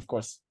age, I mean, of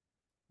course,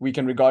 we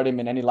can regard him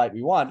in any light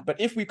we want, but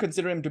if we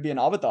consider him to be an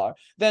avatar,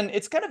 then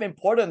it's kind of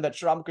important that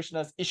Sri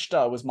Ramakrishna's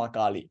Ishta was Ma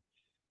Kali,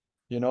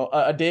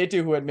 a deity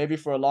who had maybe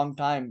for a long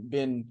time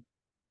been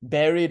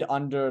buried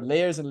under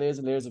layers and layers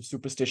and layers of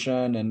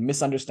superstition and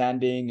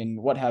misunderstanding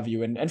and what have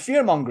you, and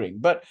fear-mongering.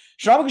 But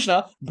Sri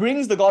Ramakrishna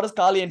brings the goddess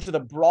Kali into the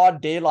broad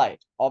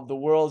daylight of the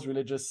world's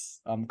religious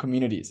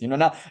communities.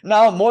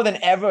 Now more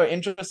than ever,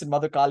 interest in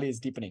Mother Kali is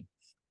deepening.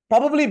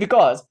 Probably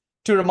because,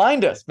 to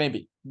remind us,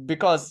 maybe,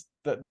 because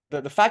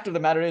the fact of the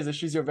matter is that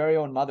she's your very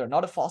own mother,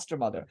 not a foster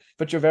mother,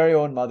 but your very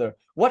own mother.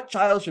 What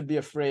child should be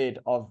afraid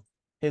of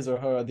his or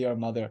her, their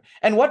mother?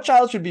 And what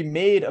child should be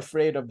made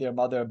afraid of their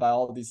mother by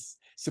all these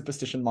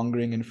superstition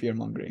mongering and fear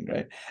mongering,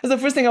 right? That's the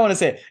first thing I want to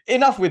say.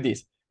 Enough with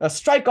these.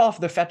 Strike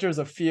off the fetters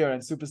of fear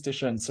and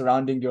superstition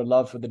surrounding your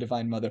love for the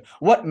Divine Mother.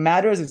 What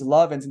matters is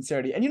love and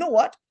sincerity. And you know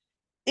what?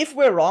 If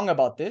we're wrong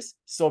about this,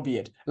 so be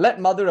it.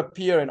 Let Mother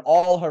appear in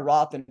all her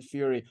wrath and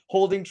fury,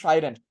 holding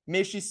trident.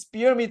 May she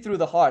spear me through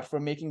the heart for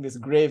making this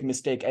grave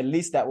mistake. At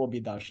least that will be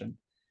darshan.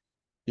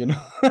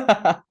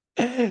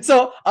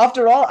 So,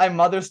 after all, I'm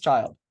Mother's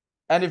child.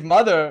 And if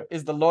Mother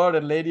is the Lord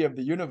and Lady of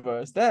the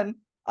universe, then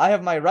I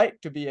have my right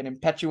to be an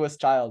impetuous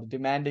child,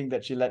 demanding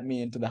that she let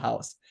me into the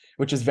house,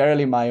 which is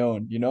verily my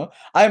own,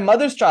 I'm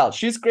Mother's child.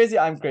 She's crazy,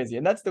 I'm crazy.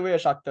 And that's the way a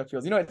Śakta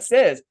feels. It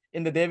says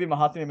in the Devī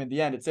Māhātmyam in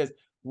the end, it says,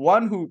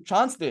 one who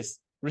chants this,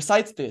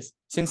 recites this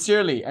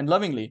sincerely and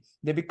lovingly,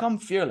 they become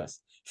fearless.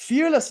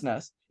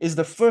 Fearlessness is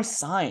the first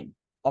sign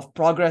of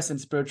progress in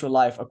spiritual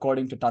life,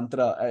 according to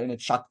Tantra in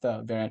its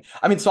Śakta variant.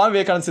 I mean, Swami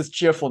Vivekananda says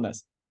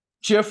cheerfulness.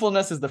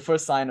 Cheerfulness is the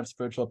first sign of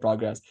spiritual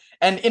progress.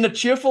 And in a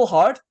cheerful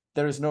heart,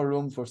 there is no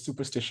room for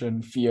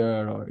superstition,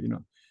 fear, or,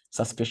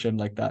 suspicion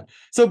like that.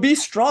 So be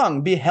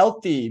strong, be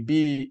healthy,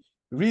 be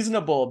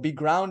reasonable, be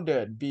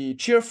grounded, be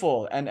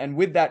cheerful, and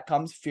with that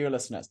comes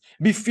fearlessness.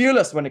 Be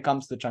fearless when it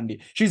comes to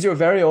Chandi. She's your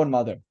very own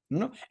mother.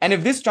 And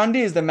if this Chandi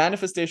is the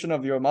manifestation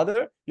of your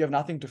mother, you have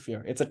nothing to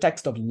fear. It's a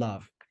text of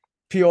love,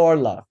 pure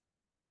love.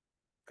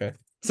 Okay,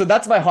 so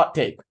that's my hot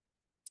take.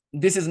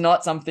 This is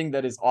not something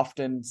that is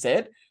often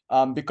said,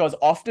 because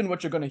often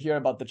what you're going to hear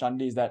about the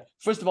Chandi is that,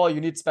 first of all,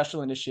 you need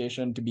special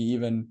initiation to be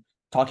even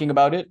talking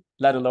about it,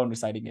 let alone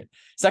reciting it.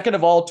 Second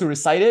of all, to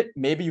recite it,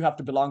 maybe you have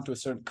to belong to a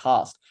certain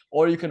caste,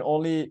 or you can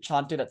only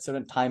chant it at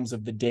certain times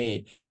of the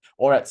day,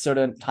 or at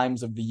certain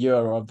times of the year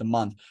or of the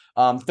month.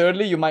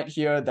 Thirdly, you might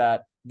hear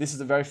that this is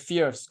a very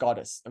fierce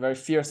goddess, a very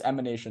fierce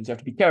emanation. So you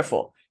have to be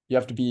careful. You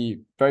have to be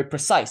very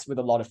precise with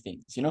a lot of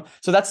things,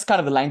 So that's kind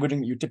of the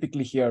languaging that you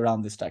typically hear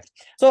around this text.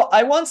 So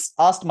I once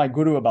asked my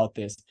guru about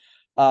this.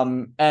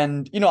 And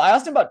I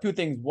asked him about two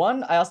things.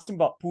 One, I asked him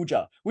about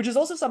puja, which is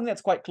also something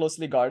that's quite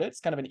closely guarded. It's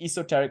kind of an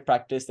esoteric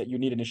practice that you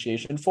need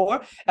initiation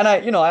for. And I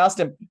asked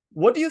him,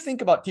 what do you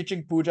think about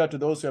teaching puja to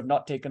those who have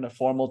not taken a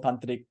formal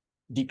tantric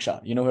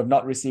diksha, who have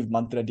not received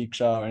mantra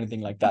diksha or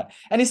anything like that?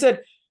 And he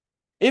said,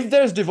 if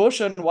there's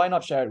devotion, why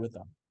not share it with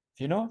them?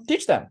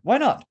 Teach them. Why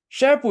not?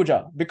 Share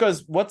puja,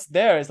 because what's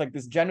there is like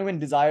this genuine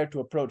desire to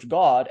approach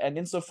God. And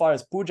insofar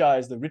as puja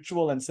is the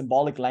ritual and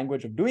symbolic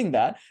language of doing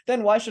that,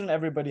 then why shouldn't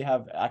everybody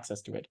have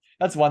access to it?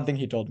 That's one thing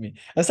he told me.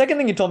 The second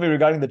thing he told me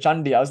regarding the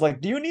Chandi, I was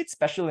like, do you need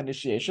special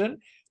initiation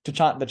to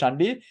chant the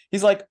Chandi?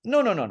 He's like,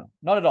 no,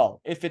 not at all.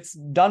 If it's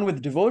done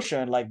with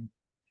devotion, like,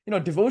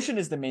 devotion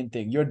is the main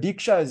thing. Your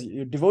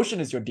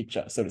devotion is your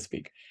diksha, so to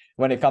speak,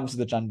 when it comes to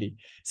the Chandi.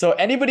 So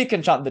anybody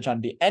can chant the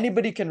Chandi.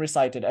 Anybody can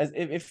recite it as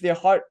if their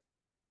heart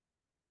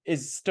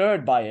is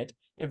stirred by it,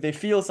 if they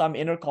feel some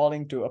inner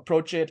calling to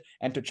approach it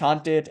and to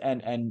chant it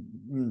and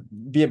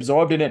be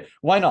absorbed in it,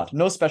 why not?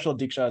 No special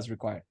diksha is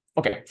required.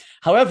 Okay.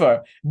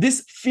 However,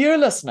 this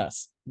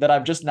fearlessness that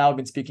I've just now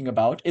been speaking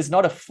about is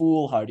not a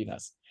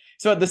foolhardiness.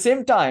 So at the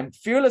same time,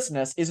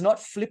 fearlessness is not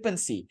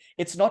flippancy.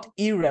 It's not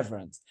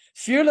irreverence.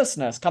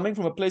 Fearlessness, coming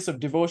from a place of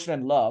devotion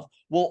and love,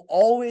 will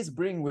always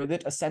bring with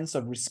it a sense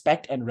of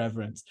respect and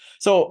reverence.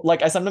 So,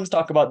 like I sometimes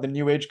talk about the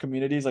New Age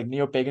communities, like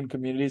neo-pagan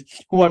communities,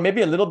 who are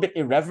maybe a little bit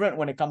irreverent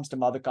when it comes to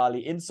Mother Kali,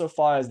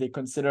 insofar as they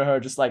consider her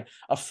just like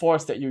a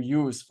force that you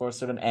use for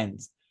certain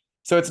ends.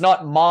 So it's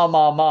not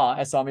ma,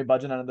 as Swami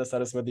Bhajanananda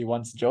Saraswati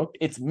once joked.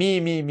 It's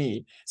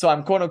me. So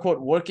I'm quote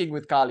unquote working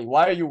with Kali.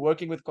 Why are you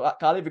working with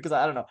Kali? Because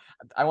I don't know.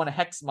 I want to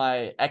hex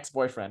my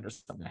ex-boyfriend or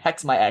something.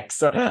 Hex my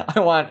ex. Or I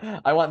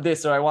want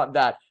this or I want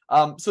that.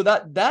 So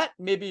that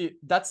maybe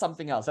that's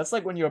something else. That's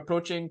like when you're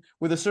approaching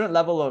with a certain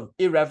level of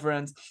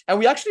irreverence. And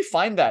we actually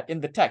find that in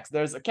the text.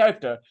 There's a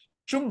character,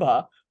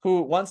 Chumbha,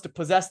 who wants to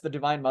possess the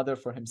Divine Mother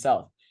for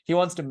himself. He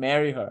wants to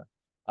marry her.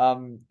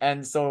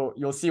 And so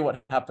you'll see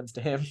what happens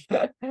to him.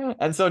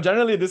 And so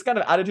generally this kind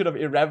of attitude of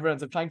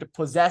irreverence, of trying to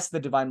possess the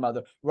Divine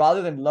Mother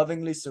rather than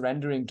lovingly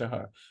surrendering to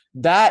her,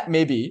 that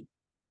maybe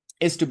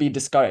is to be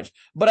discouraged.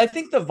 But I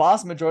think the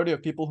vast majority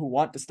of people who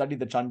want to study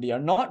the Chandi are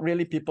not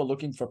really people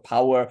looking for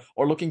power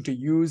or looking to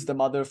use the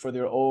mother for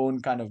their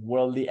own kind of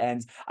worldly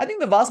ends. I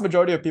think the vast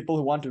majority of people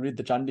who want to read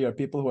the Chandi are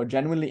people who are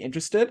genuinely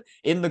interested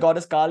in the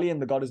goddess Kali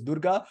and the goddess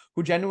Durga,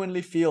 who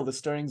genuinely feel the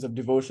stirrings of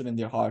devotion in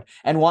their heart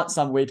and want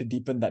some way to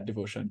deepen that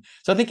devotion.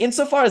 So I think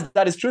insofar as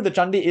that is true, the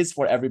Chandi is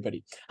for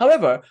everybody.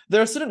 However,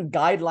 there are certain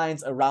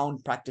guidelines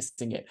around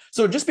practicing it.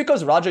 So just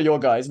because Raja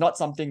Yoga is not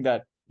something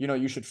that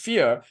you should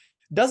fear,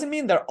 doesn't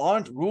mean there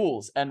aren't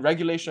rules and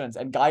regulations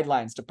and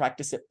guidelines to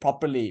practice it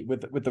properly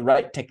with the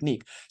right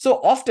technique.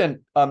 So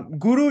often,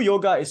 guru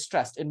yoga is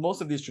stressed in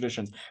most of these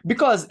traditions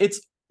because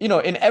it's,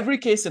 in every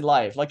case in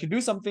life, like to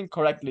do something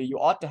correctly, you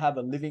ought to have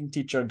a living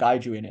teacher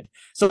guide you in it.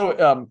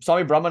 So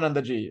Swami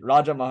Brahmanandaji,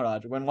 Raja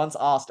Maharaj, when once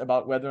asked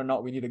about whether or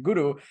not we need a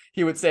guru,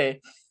 he would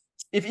say,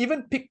 if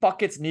even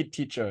pickpockets need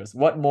teachers,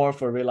 what more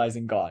for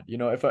realizing God?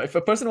 If a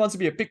person wants to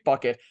be a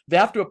pickpocket, they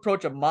have to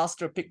approach a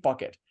master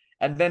pickpocket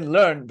and then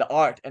learn the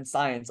art and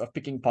science of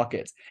picking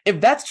pockets. If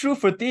that's true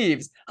for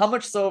thieves, how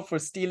much so for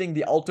stealing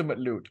the ultimate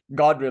loot,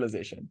 God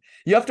realization?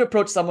 You have to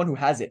approach someone who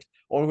has it,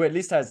 or who at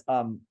least has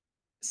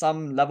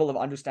some level of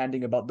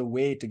understanding about the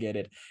way to get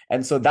it.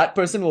 And so that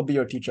person will be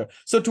your teacher.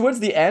 So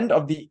towards the end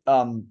of the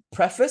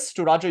preface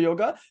to Raja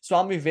Yoga,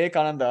 Swami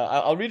Vivekananda,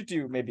 I'll read it to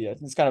you maybe,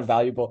 it's kind of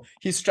valuable.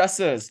 He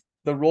stresses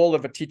the role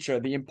of a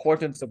teacher, the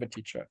importance of a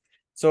teacher.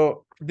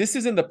 So this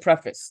is in the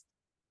preface.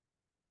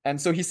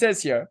 And so he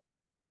says here,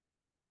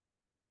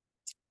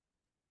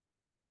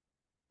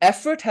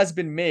 effort has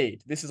been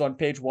made, this is on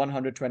page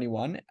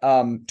 121,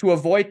 to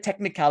avoid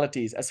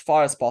technicalities as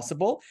far as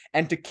possible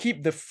and to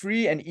keep the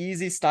free and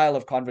easy style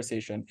of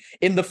conversation.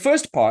 In the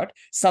first part,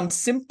 some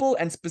simple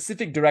and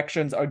specific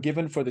directions are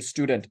given for the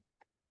student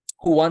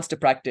who wants to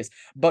practice,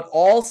 but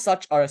all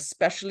such are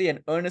especially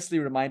and earnestly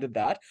reminded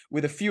that,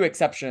 with a few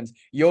exceptions,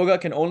 yoga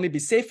can only be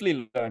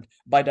safely learned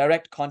by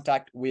direct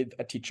contact with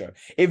a teacher.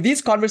 If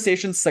these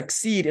conversations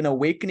succeed in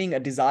awakening a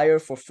desire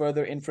for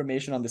further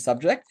information on the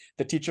subject,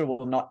 the teacher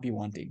will not be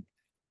wanting.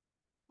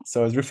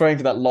 So it's referring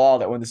to that law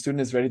that when the student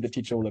is ready, the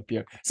teacher will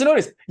appear. So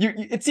notice,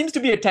 it seems to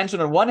be a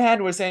tension. On one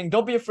hand, we're saying,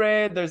 don't be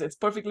afraid. It's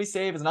perfectly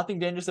safe. There's nothing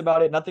dangerous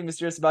about it, nothing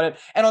mysterious about it.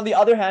 And on the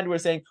other hand, we're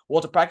saying,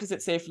 well, to practice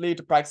it safely,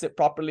 to practice it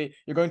properly,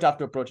 you're going to have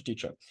to approach a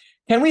teacher.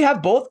 Can we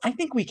have both? I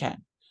think we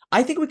can.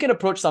 I think we can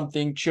approach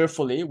something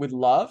cheerfully with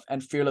love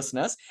and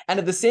fearlessness, and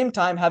at the same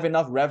time have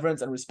enough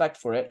reverence and respect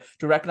for it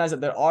to recognize that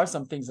there are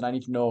some things that I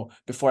need to know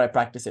before I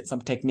practice it,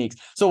 some techniques.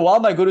 So while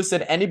my guru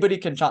said anybody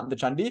can chant the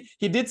Chandi,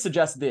 he did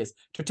suggest this: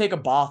 to take a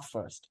bath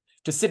first,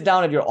 to sit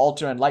down at your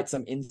altar and light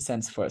some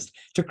incense first,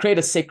 to create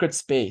a sacred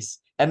space,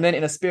 and then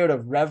in a spirit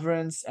of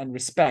reverence and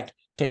respect,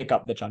 take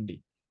up the Chandi.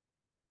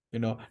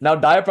 Now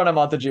Dayaprana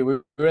Mataji, we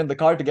were in the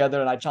car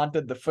together and I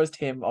chanted the first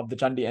hymn of the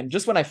Chandi, and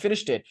just when I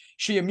finished it,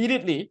 she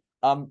immediately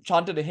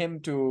chanted a hymn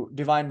to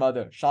Divine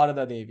Mother,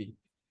 Sharada Devi.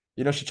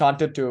 She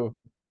chanted to,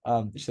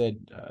 she said,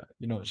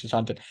 she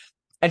chanted.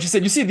 And she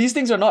said, you see, these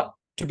things are not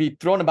to be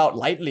thrown about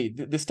lightly.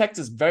 This text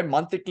is very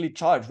manthrically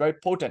charged, very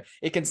potent.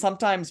 It can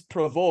sometimes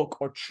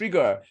provoke or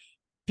trigger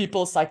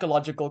people's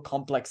psychological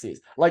complexes.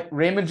 Like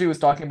Raymondji was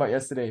talking about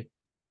yesterday,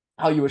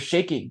 how you were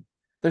shaking.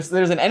 There's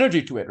an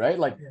energy to it, right?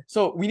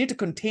 So we need to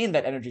contain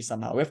that energy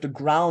somehow. We have to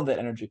ground that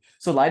energy.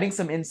 So lighting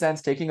some incense,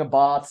 taking a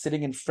bath,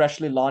 sitting in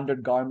freshly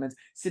laundered garments,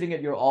 sitting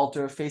at your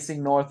altar,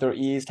 facing north or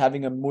east,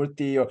 having a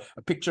murti or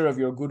a picture of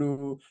your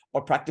guru,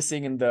 or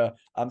practicing in the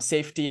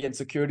safety and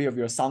security of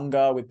your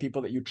sangha with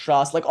people that you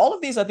trust. Like all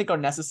of these, I think, are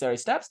necessary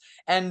steps.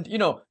 And,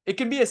 it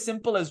can be as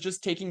simple as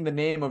just taking the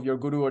name of your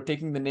guru or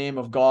taking the name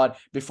of God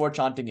before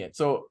chanting it.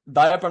 So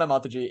Dayaprana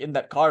Mataji, in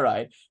that car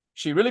ride,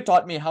 she really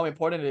taught me how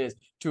important it is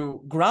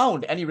to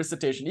ground any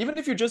recitation. Even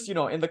if you just,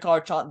 in the car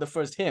chant the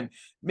first hymn,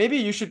 maybe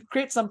you should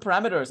create some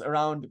parameters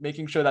around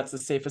making sure that's the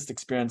safest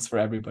experience for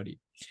everybody.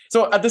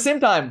 So at the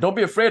same time, don't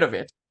be afraid of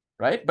it,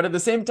 right? But at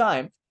the same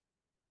time,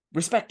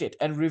 respect it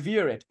and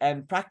revere it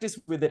and practice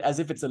with it as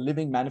if it's a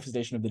living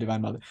manifestation of the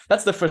Divine Mother.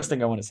 That's the first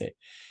thing I want to say.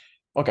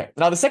 Okay,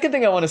 now the second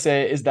thing I want to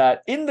say is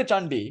that in the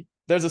Chandi,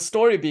 there's a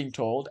story being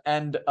told,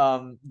 and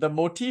the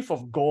motif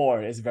of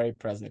gore is very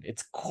present.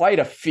 It's quite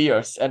a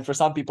fierce and for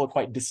some people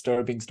quite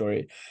disturbing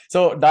story.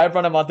 So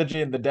Dayaprana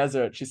Mataji in the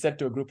desert, she said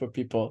to a group of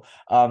people,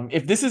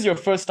 if this is your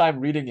first time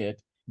reading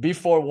it, be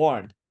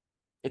forewarned,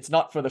 it's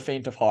not for the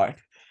faint of heart.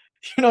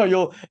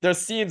 There's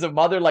scenes of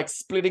mother like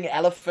splitting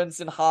elephants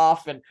in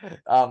half and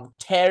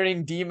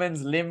tearing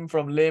demons limb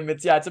from limb.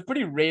 It's a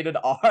pretty rated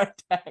R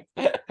text.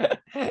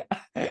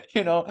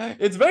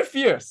 It's very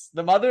fierce.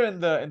 The mother in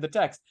the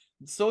text,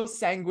 so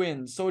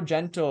sanguine, so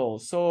gentle,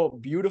 so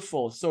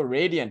beautiful, so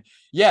radiant.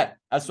 Yet,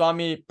 as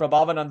Swami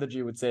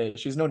Prabhavanandaji would say,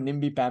 she's no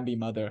nimby-pamby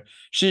mother.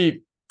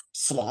 She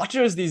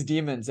slaughters these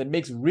demons and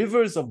makes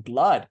rivers of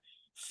blood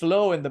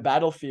flow in the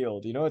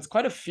battlefield. It's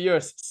quite a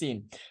fierce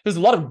scene. There's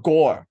a lot of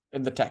gore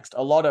in the text,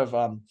 a lot of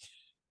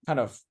kind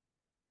of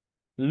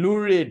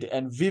lurid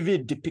and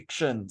vivid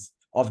depictions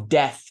of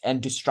death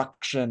and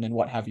destruction and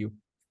what have you.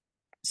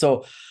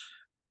 So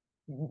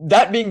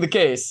that being the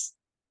case,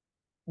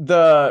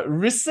 the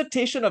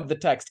recitation of the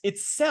text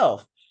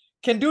itself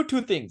can do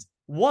two things.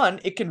 One,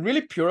 it can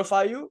really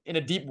purify you in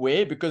a deep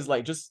way, because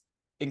like just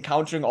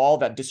encountering all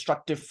that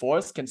destructive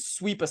force can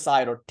sweep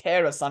aside or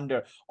tear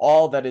asunder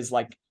all that is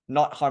like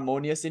not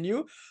harmonious in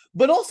you.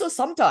 But also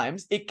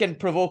sometimes it can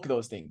provoke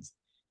those things.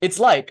 It's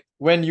like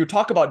when you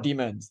talk about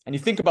demons and you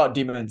think about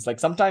demons, like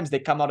sometimes they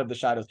come out of the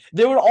shadows.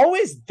 They were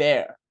always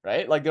there,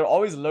 right? Like they're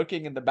always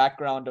lurking in the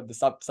background of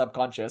the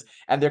subconscious,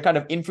 and they're kind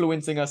of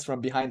influencing us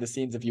from behind the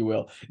scenes, if you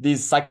will.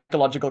 These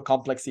psychological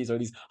complexities or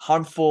these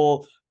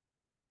harmful,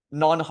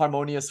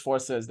 non-harmonious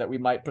forces that we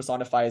might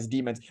personify as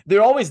demons,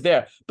 they're always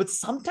there. But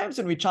sometimes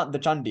when we chant the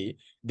Chandi,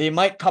 they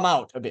might come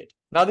out a bit.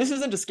 Now, this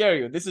isn't to scare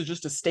you. This is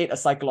just to state a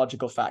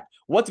psychological fact.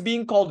 What's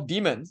being called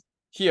demons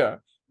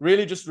here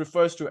really just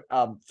refers to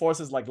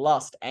forces like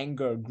lust,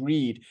 anger,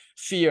 greed,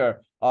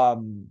 fear,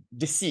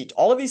 deceit.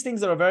 All of these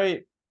things that are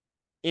very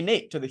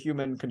innate to the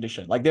human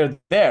condition. Like they're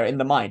there in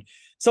the mind.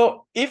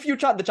 So if you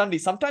chant the Chandi,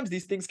 sometimes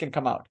these things can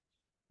come out.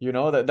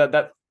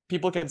 That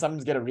people can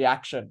sometimes get a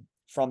reaction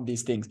from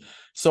these things.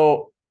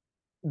 So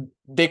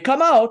they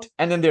come out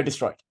and then they're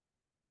destroyed.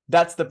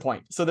 That's the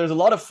point. So there's a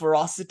lot of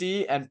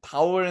ferocity and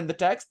power in the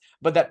text,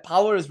 but that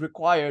power is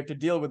required to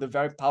deal with a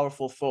very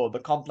powerful foe, the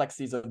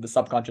complexities of the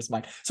subconscious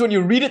mind. So when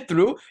you read it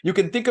through, you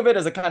can think of it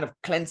as a kind of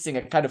cleansing,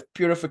 a kind of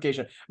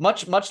purification,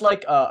 much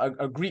like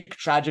a Greek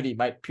tragedy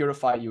might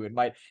purify you. It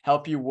might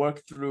help you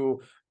work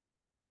through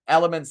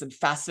elements and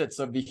facets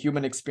of the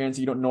human experience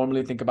you don't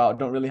normally think about,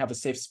 don't really have a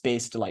safe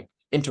space to like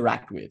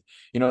interact with.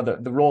 The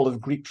role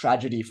of Greek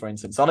tragedy, for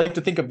instance. So I like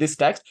to think of this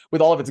text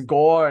with all of its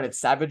gore and its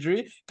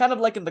savagery, kind of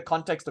like in the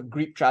context of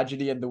Greek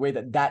tragedy and the way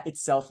that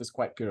itself is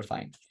quite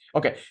purifying.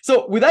 Okay,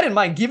 so with that in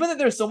mind, given that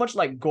there's so much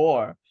like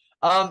gore,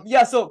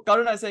 so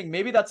Karuna is saying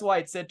maybe that's why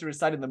it's said to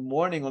recite in the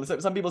morning. Or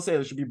some people say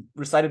it should be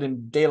recited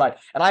in daylight.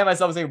 And I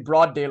myself say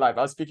broad daylight.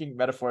 I was speaking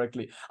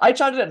metaphorically. I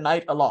chant it at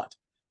night a lot,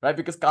 right?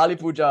 Because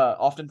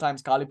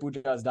oftentimes Kali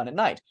Puja is done at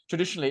night.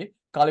 Traditionally,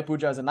 Kali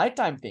Puja is a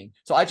nighttime thing.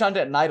 So I chant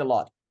it at night a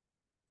lot.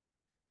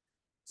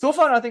 So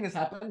far, nothing has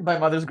happened by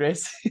Mother's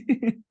grace.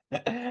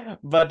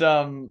 But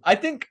I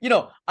think,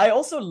 I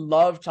also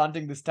love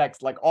chanting this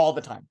text like all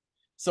the time.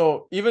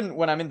 So even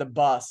when I'm in the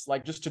bus,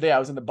 like just today, I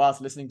was in the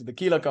bus listening to the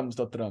Kilakam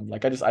Stotram.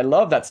 Like I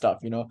love that stuff,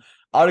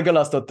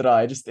 Argala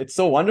Stotra. It's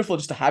so wonderful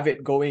just to have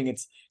it going.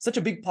 It's such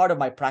a big part of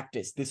my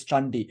practice, this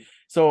Chandi.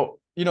 So,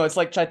 it's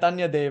like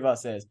Chaitanya Deva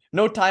says,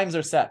 no times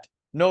are set,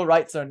 no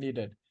rites are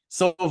needed.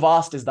 So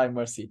vast is thy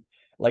mercy.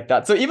 Like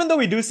that. So even though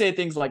we do say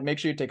things like make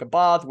sure you take a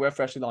bath, wear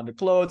freshly laundered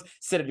clothes,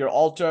 sit at your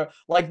altar,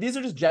 like these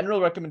are just general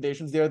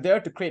recommendations. They're there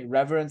to create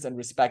reverence and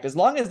respect. As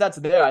long as that's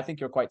there, I think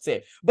you're quite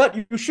safe. But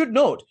you should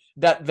note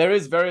that there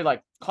is very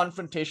like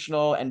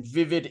confrontational and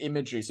vivid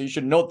imagery. So you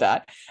should note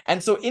that.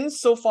 And so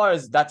insofar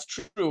as that's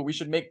true, we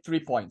should make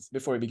 3 points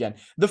before we begin.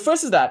 The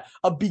first is that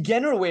a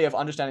beginner way of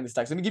understanding this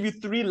text, let me give you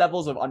 3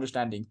 levels of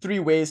understanding, 3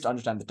 ways to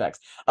understand the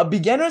text. A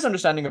beginner's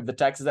understanding of the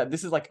text is that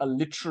this is like a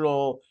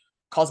literal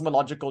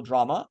cosmological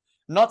drama.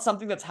 Not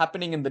something that's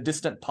happening in the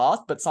distant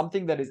past, but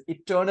something that is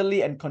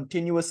eternally and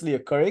continuously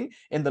occurring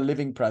in the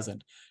living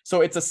present.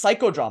 So it's a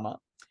psychodrama,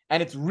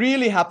 and it's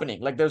really happening.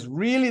 Like there's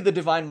really the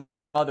Divine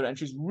Mother, and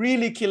she's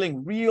really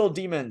killing real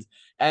demons.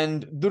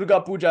 And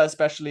Durga Puja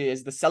especially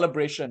is the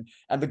celebration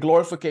and the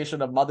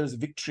glorification of Mother's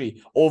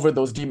victory over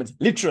those demons,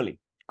 literally.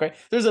 Okay,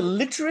 there's a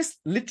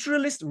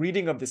literalist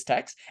reading of this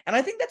text, and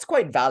I think that's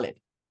quite valid.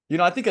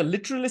 I think a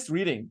literalist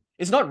reading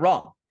is not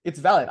wrong. It's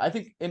valid. I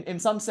think in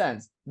some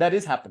sense that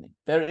is happening.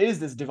 There is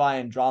this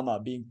divine drama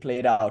being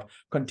played out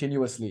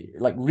continuously,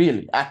 like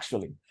really,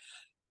 actually.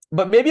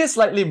 But maybe a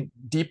slightly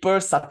deeper,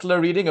 subtler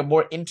reading, a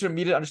more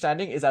intermediate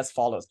understanding is as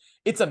follows.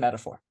 It's a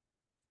metaphor,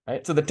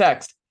 right? So the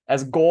text,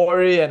 as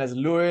gory and as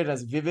lurid,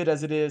 as vivid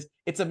as it is,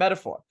 it's a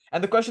metaphor.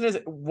 And the question is,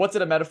 what's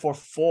it a metaphor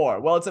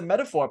for? Well, it's a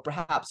metaphor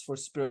perhaps for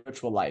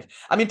spiritual life.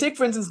 I mean, take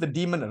for instance the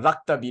demon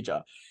Rakta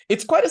Bija.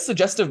 It's quite a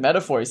suggestive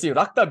metaphor. You see,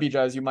 Rakta Bija,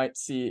 as you might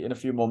see in a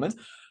few moments,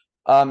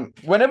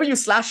 Whenever you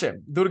slash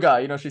him,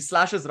 Durga, she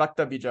slashes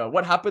Rakta Bija.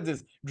 What happens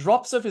is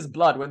drops of his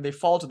blood, when they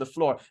fall to the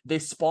floor, they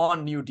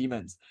spawn new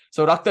demons.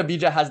 So Rakta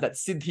Bija has that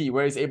siddhi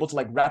where he's able to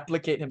like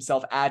replicate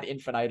himself ad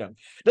infinitum.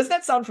 Does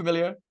that sound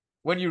familiar?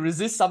 When you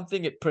resist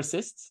something, it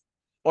persists.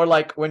 Or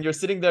like when you're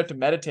sitting there to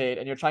meditate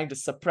and you're trying to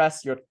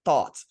suppress your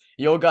thoughts.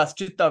 Yoga's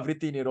chitta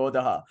vritti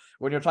nirodha.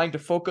 When you're trying to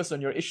focus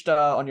on your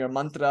ishta, on your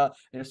mantra, and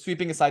you're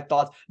sweeping aside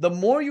thoughts, the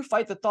more you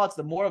fight the thoughts,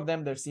 the more of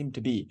them there seem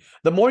to be.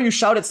 The more you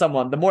shout at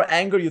someone, the more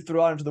anger you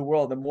throw out into the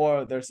world, the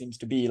more there seems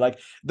to be.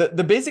 Like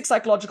the basic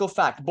psychological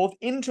fact, both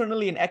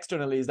internally and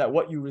externally, is that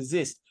what you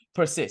resist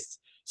persists.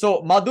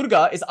 So Ma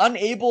Durga is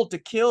unable to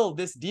kill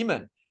this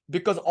demon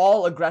because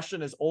all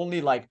aggression is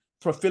only like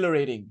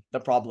proliferating the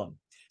problem.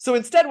 So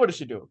instead, what does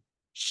she do?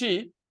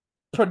 She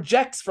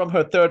projects from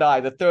her third eye,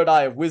 the third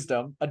eye of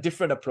wisdom, a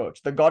different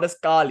approach. The goddess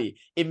Kali,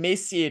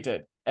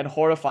 emaciated and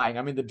horrifying.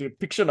 I mean, the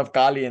depiction of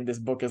Kali in this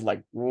book is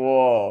like,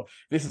 whoa,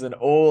 this is an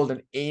old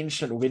and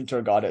ancient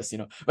winter goddess,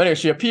 But anyway,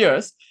 she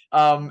appears.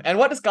 And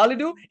what does Kali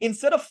do?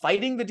 Instead of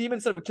fighting the demon,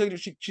 instead of killing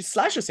him, she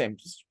slashes him.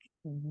 Just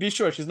be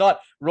sure she's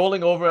not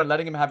rolling over and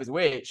letting him have his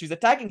way. She's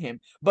attacking him,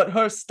 but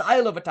her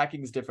style of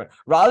attacking is different.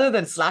 Rather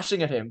than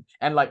slashing at him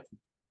and like,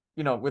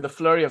 with a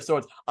flurry of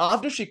swords,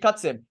 after she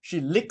cuts him, she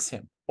licks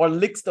him or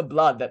licks the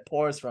blood that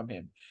pours from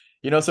him.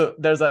 So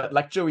there's a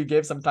lecture we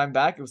gave some time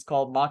back. It was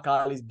called Ma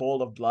Kali's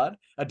Bowl of Blood,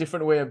 a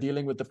different way of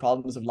dealing with the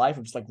problems of life,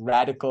 which is like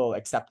radical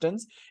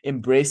acceptance,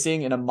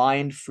 embracing in a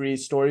mind-free,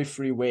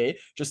 story-free way,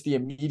 just the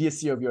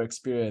immediacy of your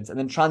experience, and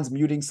then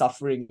transmuting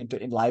suffering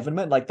into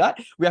enlivenment like that.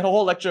 We had a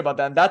whole lecture about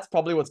that, and that's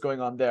probably what's going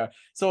on there.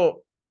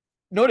 So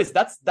notice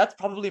that's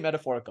probably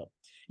metaphorical.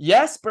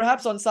 Yes,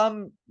 perhaps on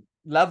some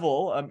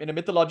level, in a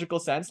mythological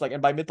sense,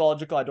 and by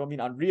mythological I don't mean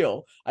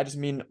unreal, I just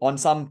mean on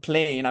some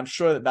plane, I'm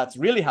sure that's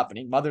really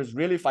happening. Mother's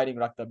really fighting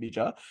Rakta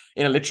Bija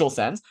in a literal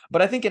sense.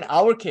 But I think in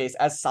our case,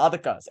 as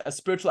sadhakas, as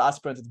spiritual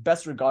aspirants, it's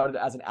best regarded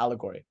as an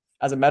allegory,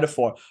 as a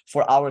metaphor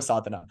for our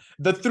sadhana.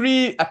 The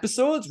 3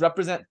 episodes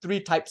represent 3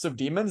 types of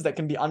demons that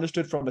can be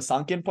understood from a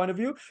Sankhyan point of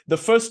view. The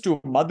first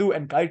 2, Madhu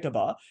and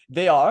Kaitaba,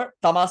 they are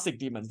tamasic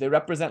demons. They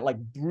represent like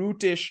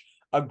brutish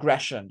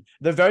aggression,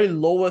 the very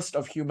lowest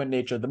of human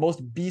nature, the most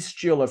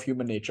bestial of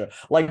human nature,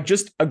 like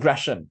just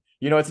aggression.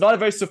 It's not a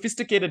very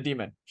sophisticated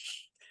demon.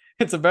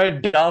 It's a very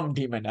dumb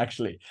demon,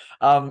 actually.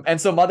 And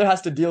so mother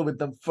has to deal with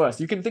them first.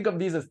 You can think of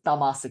these as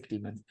tamasic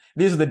demons.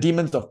 These are the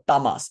demons of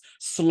tamas,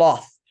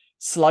 sloth,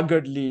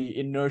 sluggardly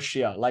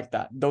inertia, like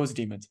that, those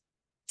demons.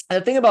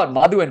 And the thing about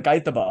Madhu and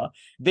Kaitaba,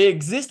 they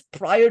exist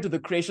prior to the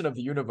creation of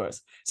the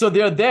universe. So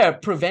they're there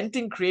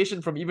preventing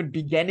creation from even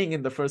beginning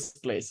in the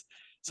first place.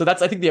 So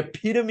that's, I think, the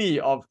epitome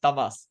of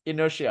tamas,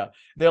 inertia.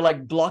 They're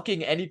like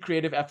blocking any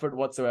creative effort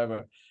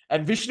whatsoever.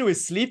 And Vishnu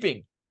is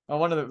sleeping on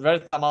one of the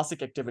very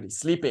tamasic activities,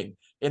 sleeping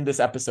in this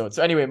episode.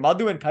 So anyway,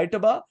 Madhu and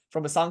Kaitaba,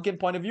 from a Sankhyan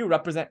point of view,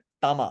 represent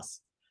tamas,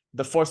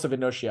 the force of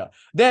inertia.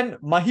 Then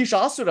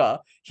Mahishasura,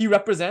 he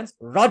represents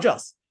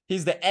rajas.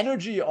 He's the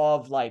energy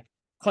of like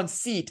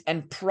conceit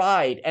and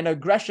pride and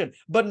aggression,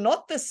 but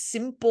not the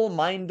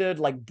simple-minded,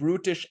 like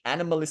brutish,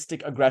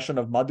 animalistic aggression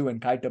of Madhu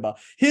and Kaitaba.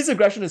 His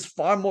aggression is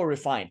far more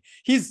refined.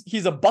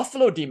 He's a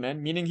buffalo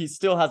demon, meaning he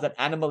still has that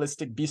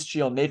animalistic,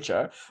 bestial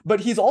nature, but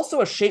he's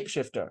also a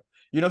shapeshifter.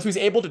 So he's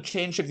able to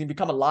change shapes. He can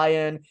become a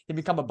lion, he can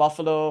become a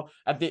buffalo.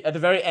 At the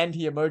very end,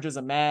 he emerges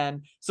a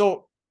man.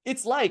 So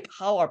it's like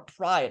how our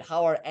pride,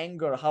 how our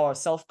anger, how our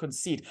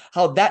self-conceit,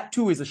 how that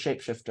too is a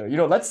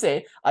shapeshifter. Let's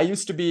say I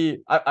used to be,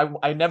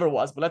 I never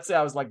was, but let's say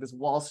I was like this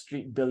Wall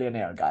Street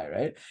billionaire guy,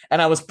 right?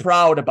 And I was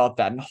proud about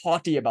that and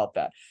haughty about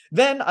that.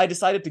 Then I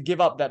decided to give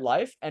up that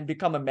life and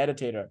become a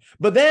meditator.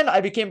 But then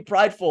I became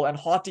prideful and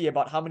haughty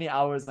about how many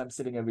hours I'm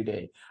sitting every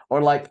day, or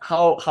like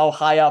how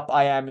high up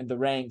I am in the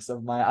ranks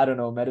of my, I don't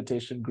know,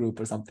 meditation group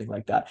or something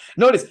like that.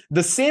 Notice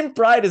the same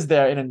pride is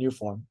there in a new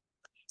form.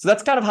 So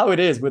that's kind of how it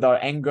is with our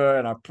anger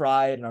and our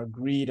pride and our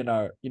greed and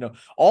our,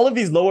 all of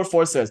these lower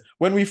forces.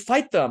 When we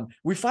fight them,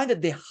 we find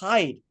that they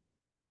hide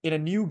in a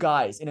new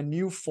guise, in a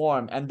new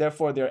form, and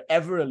therefore they're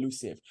ever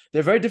elusive.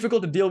 They're very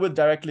difficult to deal with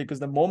directly because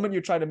the moment you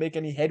try to make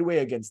any headway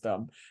against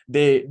them,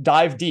 they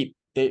dive deep.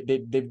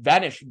 They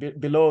vanish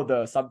below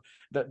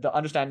the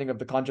understanding of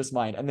the conscious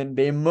mind, and then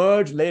they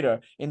emerge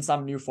later in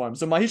some new form.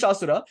 So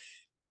Mahishasura,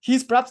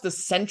 he's perhaps the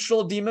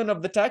central demon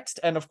of the text.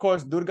 And of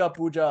course, Durga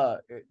Puja,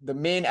 the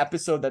main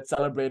episode that's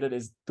celebrated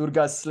is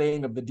Durga's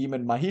slaying of the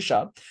demon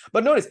Mahisha.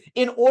 But notice,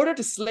 in order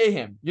to slay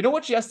him, you know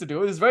what she has to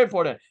do? It is very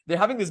important. They're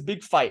having this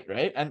big fight,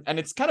 right? And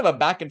it's kind of a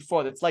back and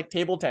forth. It's like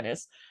table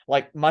tennis.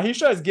 Like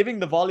Mahisha is giving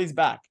the volleys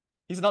back.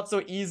 He's not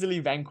so easily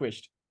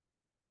vanquished,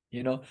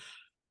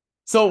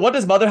 So what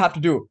does mother have to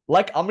do?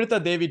 Like Amrita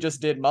Devi just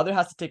did, mother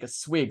has to take a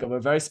swig of a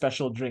very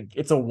special drink.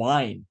 It's a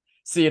wine.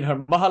 See, in her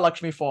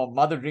Mahalakshmi form,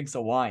 mother drinks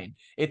a wine.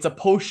 It's a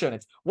potion.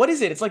 What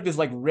is it? It's like this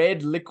like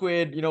red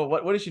liquid,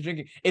 what is she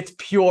drinking? It's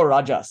pure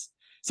rajas.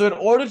 So in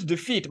order to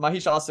defeat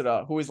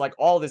Mahishasura, who is like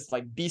all this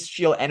like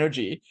bestial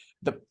energy,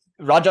 the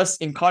rajas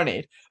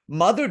incarnate,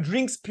 mother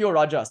drinks pure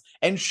rajas,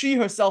 and she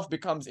herself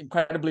becomes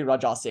incredibly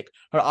rajasic.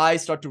 Her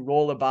eyes start to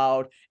roll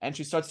about, and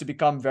she starts to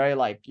become very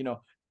like,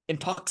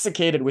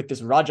 intoxicated with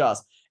this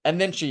rajas,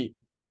 and then she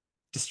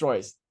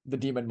destroys the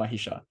demon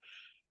Mahisha.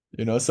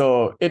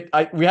 So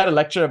we had a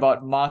lecture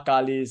about Ma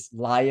Kali's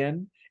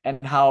lion and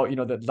how,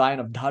 the lion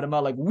of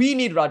Dharma, like we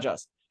need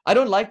rajas. I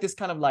don't like this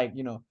kind of like,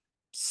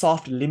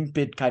 soft,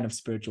 limpid kind of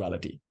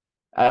spirituality.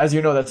 As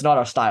you know, that's not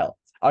our style.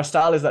 Our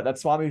style is that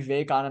Swami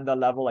Vivekananda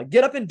level, like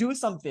get up and do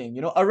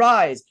something,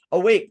 arise,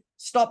 awake,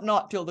 stop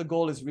not till the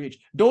goal is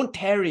reached. Don't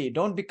tarry,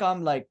 don't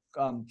become like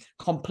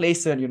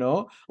complacent,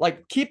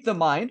 like keep the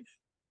mind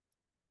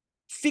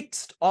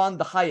fixed on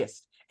the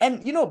highest.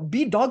 And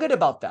be dogged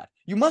about that.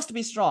 You must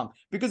be strong,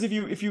 because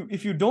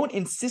if you don't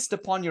insist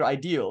upon your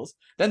ideals,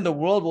 then the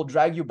world will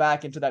drag you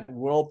back into that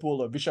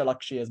whirlpool of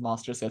Vishalakshi, as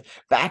Master says,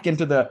 back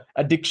into the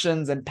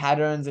addictions and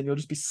patterns, and you'll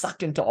just be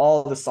sucked into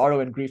all the sorrow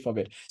and grief of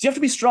it. So you have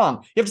to be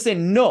strong. You have to say,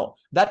 no,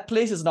 that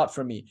place is not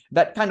for me.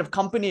 That kind of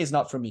company is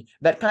not for me.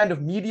 That kind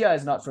of media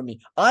is not for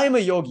me. I'm a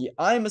yogi.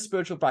 I'm a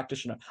spiritual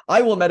practitioner.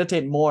 I will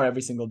meditate more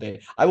every single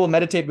day. I will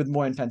meditate with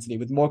more intensity,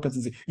 with more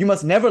consistency. You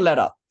must never let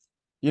up.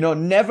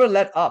 Never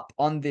let up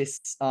on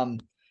this.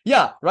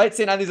 Yeah, right.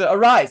 Saint Anthony said,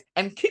 arise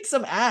and kick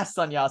some ass,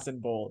 Sannyasin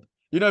bold.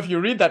 If you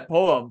read that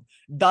poem,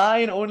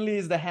 thine only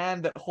is the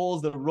hand that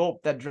holds the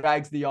rope that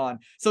drags thee on.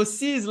 So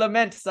cease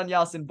lament,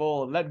 Sannyasin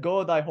bold. Let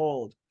go thy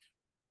hold.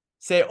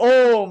 Say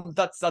Om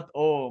Tat Sat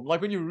Om.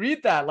 Like when you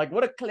read that, like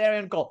what a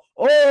clarion call.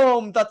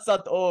 Om Tat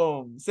Sat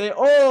Om. Say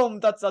Om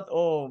Tat Sat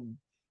Om.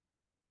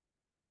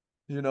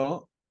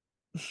 The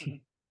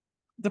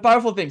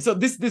powerful thing. So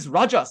this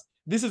rajas,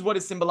 this is what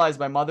is symbolized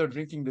by mother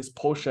drinking this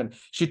potion.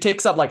 She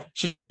takes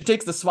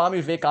the Swami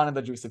Vivekananda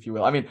juice, if you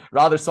will. I mean,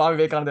 rather Swami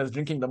Vivekananda is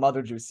drinking the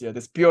mother juice here,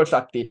 this pure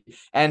Shakti,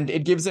 and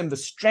it gives him the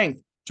strength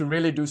to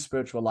really do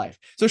spiritual life.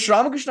 So Sri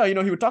Ramakrishna,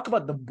 he would talk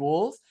about the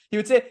bulls. He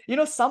would say,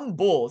 some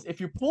bulls,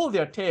 if you pull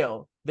their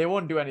tail, they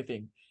won't do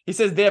anything. He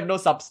says they have no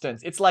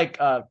substance. It's like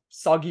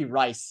soggy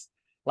rice,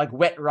 like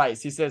wet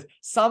rice. He says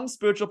some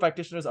spiritual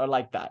practitioners are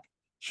like that.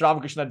 Sri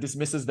Ramakrishna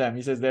dismisses them.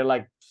 He says they're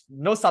like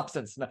no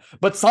substance.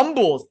 But some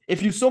bulls,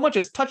 if you so much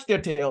as touch their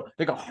tail,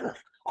 they go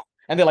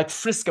and they like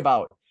frisk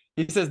about.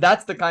 He says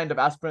that's the kind of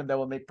aspirant that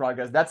will make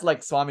progress. That's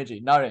like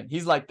Swamiji, Naren.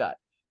 He's like that.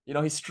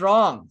 He's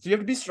strong. So you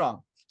have to be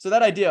strong. So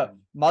that idea,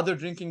 mother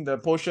drinking the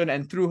potion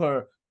and through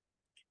her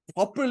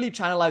properly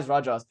channelized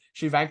rajas,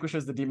 she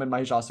vanquishes the demon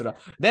Mahishasura.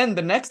 Then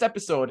the next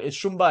episode is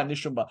Shumba and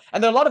Nishumbha.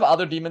 And there are a lot of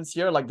other demons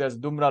here, like there's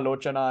Dumra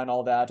Lochana and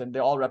all that, and they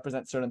all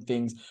represent certain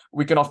things.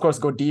 We can, of course,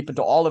 go deep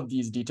into all of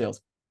these details.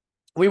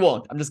 We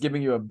won't. I'm just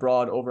giving you a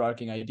broad,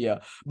 overarching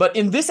idea. But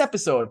in this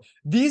episode,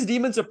 these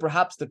demons are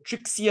perhaps the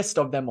trixiest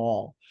of them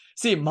all.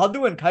 See,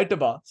 Madhu and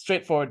Kaitaba,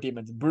 straightforward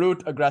demons,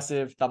 brute,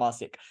 aggressive,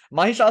 tamasic.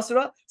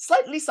 Mahishasura,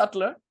 slightly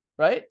subtler,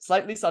 right?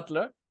 Slightly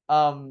subtler,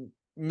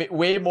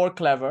 way more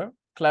cleverer,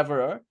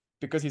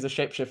 because he's a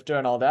shapeshifter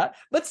and all that.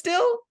 But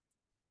still,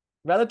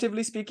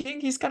 relatively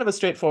speaking, he's kind of a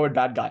straightforward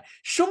bad guy.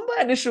 Shumba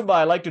and Nishumba,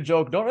 I like to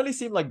joke, don't really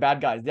seem like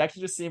bad guys. They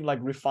actually just seem like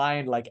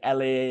refined, like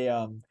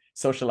LA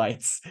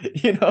socialites.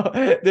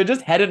 They're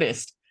just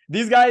hedonist.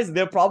 These guys,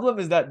 their problem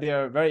is that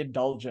they're very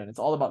indulgent. It's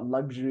all about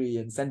luxury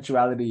and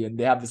sensuality, and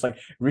they have this like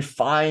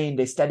refined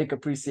aesthetic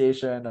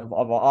appreciation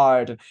of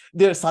art.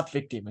 They're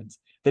sattvic demons,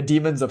 the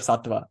demons of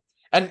sattva.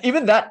 And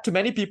even that, to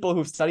many people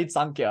who've studied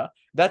Sankhya,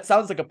 that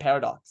sounds like a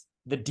paradox.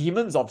 The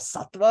demons of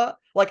sattva?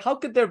 Like, how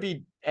could there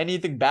be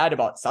anything bad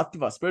about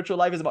sattva? Spiritual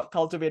life is about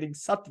cultivating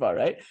sattva,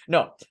 right?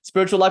 No,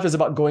 spiritual life is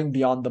about going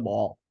beyond them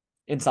all,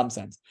 in some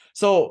sense.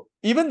 So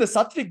even the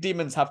sattvic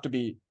demons have to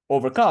be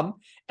overcome,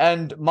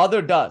 and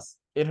Mother does.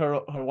 In her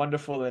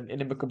wonderful and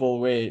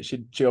inimicable way,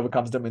 she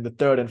overcomes them in the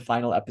third and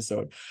final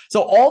episode.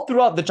 So all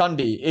throughout the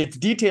Chandi, it's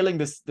detailing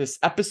this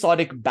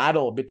episodic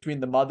battle between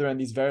the mother and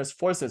these various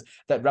forces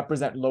that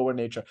represent lower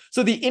nature.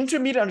 So the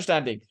intermediate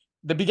understanding,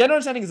 the beginner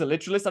understanding is a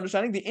literalist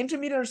understanding. The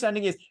intermediate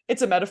understanding is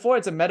it's a metaphor.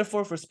 It's a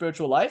metaphor for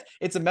spiritual life.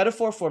 It's a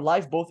metaphor for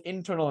life, both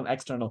internal and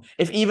external,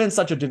 if even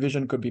such a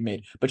division could be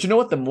made. But you know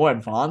what the more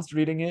advanced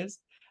reading is?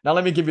 Now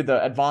let me give you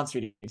the advanced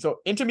reading. So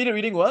intermediate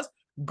reading was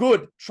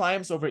good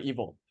triumphs over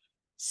evil.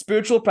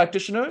 Spiritual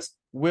practitioners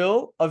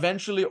will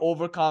eventually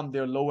overcome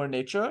their lower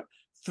nature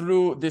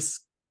through this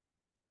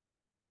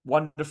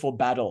wonderful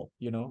battle,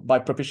 by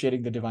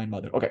propitiating the Divine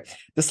Mother. Okay.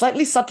 The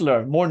slightly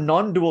subtler, more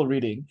non-dual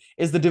reading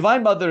is the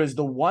Divine Mother is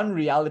the one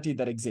reality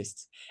that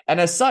exists. And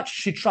as such,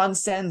 she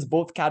transcends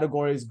both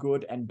categories,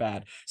 good and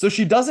bad. So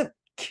she doesn't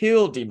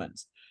kill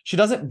demons. She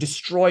doesn't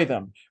destroy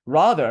them.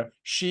 Rather,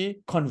 she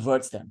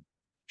converts them.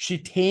 She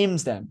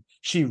tames them.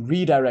 She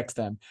redirects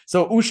them.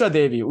 So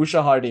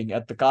Usha Harding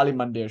at the Kali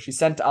Mandir, she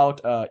sent out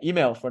an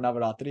email for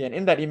Navaratri. And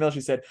in that email, she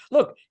said,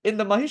 look, in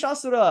the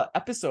Mahishasura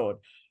episode,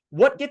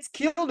 what gets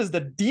killed is the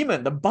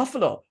demon, the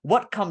buffalo.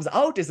 What comes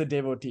out is a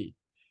devotee.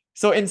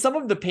 So in some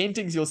of the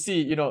paintings, you'll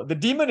see, the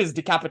demon is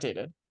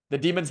decapitated. The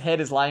demon's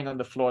head is lying on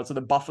the floor. So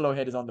the buffalo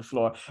head is on the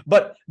floor.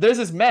 But there's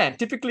this man,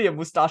 typically a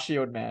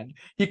mustachioed man.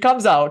 He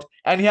comes out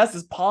and he has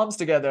his palms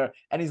together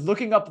and he's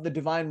looking up at the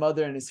Divine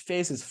Mother and his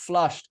face is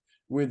flushed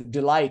with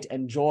delight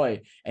and joy,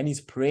 and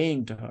he's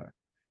praying to her.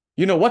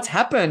 What's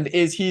happened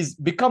is he's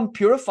become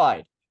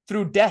purified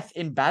through death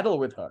in battle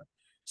with her.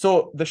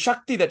 So the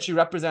Shakti that she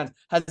represents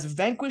has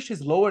vanquished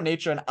his lower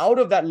nature, and out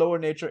of that lower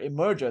nature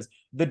emerges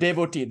the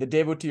devotee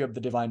of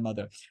the Divine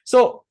Mother.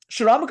 So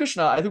Sri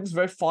Ramakrishna, I think, was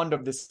very fond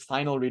of this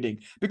final reading,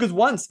 because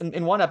once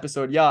in one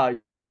episode, yeah,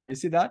 you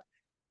see that?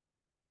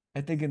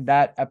 I think in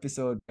that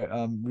episode,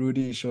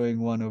 Rudy is showing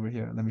one over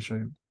here. Let me show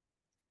you.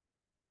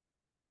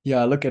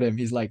 Yeah, look at him.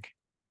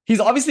 He's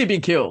obviously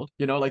being killed,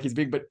 like he's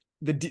being, but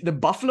the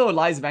buffalo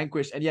lies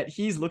vanquished, and yet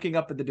he's looking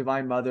up at the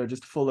Divine Mother,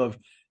 just full of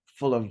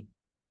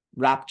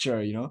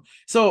rapture,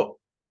 So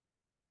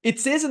it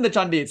says in the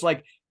Chandi, it's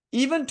like,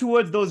 even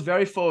towards those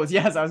very foes,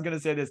 yes, I was going to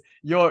say this,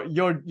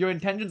 your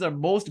intentions are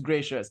most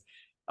gracious,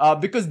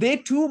 because they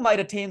too might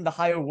attain the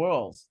higher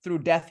worlds through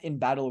death in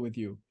battle with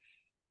you.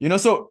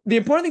 So the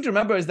important thing to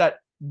remember is that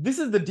this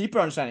is the deeper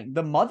understanding.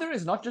 The mother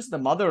is not just the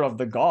mother of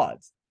the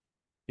gods,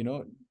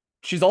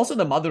 she's also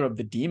the mother of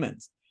the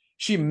demons.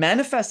 She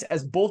manifests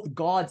as both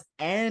gods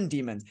and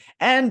demons.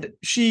 And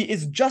she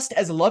is just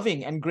as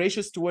loving and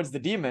gracious towards the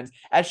demons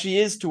as she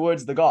is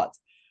towards the gods.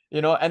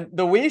 And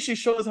the way she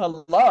shows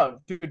her love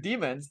to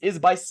demons is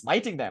by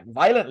smiting them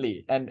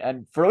violently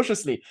and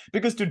ferociously,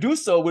 because to do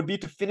so would be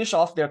to finish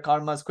off their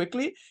karmas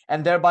quickly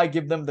and thereby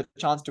give them the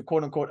chance to,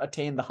 quote unquote,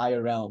 attain the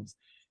higher realms,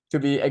 to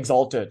be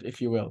exalted,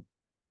 if you will.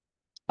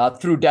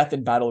 Through death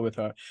in battle with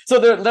her. So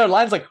there are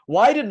lines like,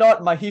 why did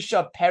not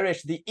Mahisha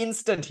perish the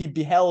instant he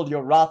beheld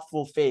your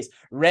wrathful face,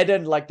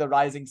 reddened like the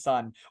rising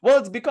sun? Well,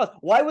 it's because,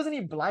 why wasn't he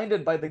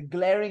blinded by the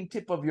glaring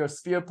tip of your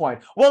spear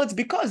point? Well, it's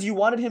because you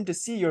wanted him to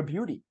see your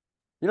beauty.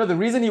 The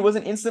reason he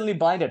wasn't instantly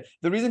blinded,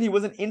 the reason he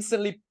wasn't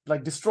instantly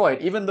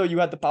destroyed, even though you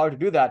had the power to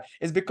do that,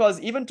 is because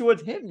even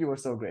towards him, you were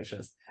so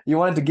gracious. You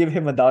wanted to give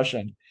him a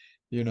darshan,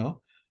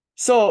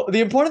 So the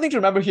important thing to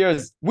remember here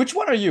is, which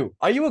one are you?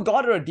 Are you a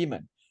god or a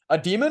demon? A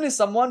demon is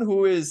someone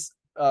who is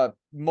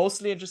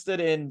mostly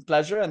interested in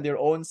pleasure and their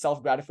own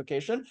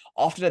self-gratification,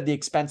 often at the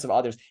expense of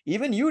others.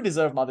 Even you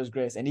deserve Mother's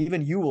grace, and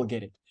even you will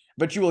get it.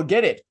 But you will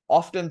get it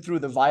often through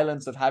the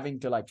violence of having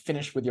to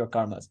finish with your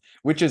karmas,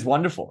 which is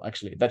wonderful,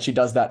 actually, that she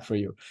does that for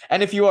you.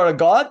 And if you are a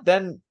god,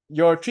 then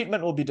your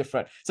treatment will be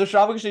different. So Sri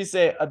Ramakrishna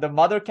say the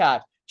mother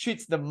cat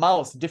treats the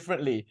mouse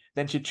differently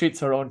than she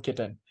treats her own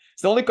kitten.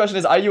 So the only question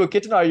is, are you a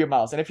kitten or are you a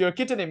mouse? And if you're a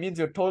kitten, it means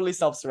you're totally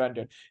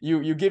self-surrendered.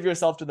 You give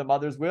yourself to the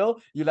mother's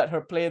will, you let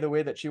her play the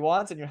way that she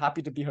wants, and you're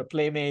happy to be her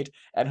playmate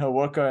and her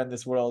worker in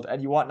this world,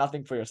 and you want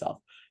nothing for yourself.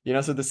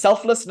 So the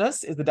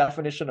selflessness is the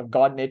definition of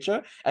God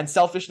nature, and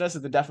selfishness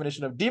is the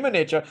definition of demon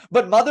nature,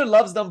 but mother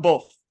loves them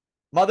both.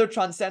 Mother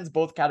transcends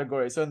both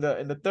categories. So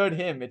in the third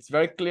hymn, it's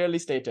very clearly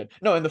stated.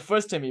 No, in the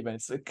first hymn even,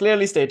 it's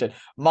clearly stated,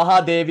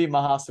 Devī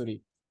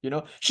Māhātmyam.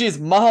 She is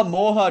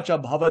Mahamoha cha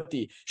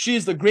bhavati. She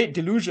is the great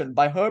delusion.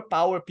 By her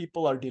power,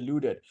 people are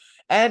deluded.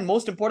 And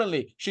most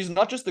importantly, she's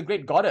not just the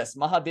great goddess,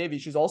 Mahadevi,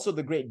 she's also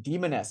the great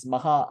demoness,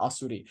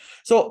 Maha-Asuri.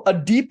 So a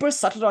deeper,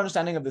 subtle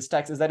understanding of this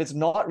text is that it's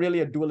not really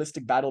a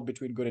dualistic battle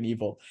between good and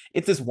evil.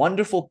 It's this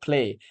wonderful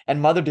play,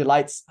 and Mother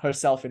delights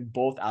herself in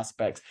both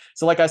aspects.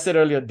 So like I said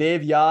earlier,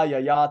 Devya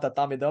yaya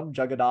tatamidam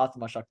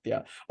jagadatma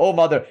shaktya. Oh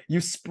Mother, you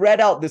spread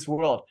out this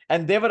world.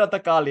 And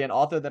Devarata Kali, an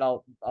author that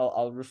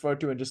I'll refer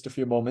to in just a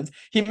few moments,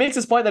 he makes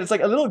this point that it's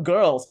like a little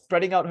girl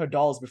spreading out her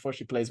dolls before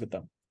she plays with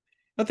them.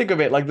 Now think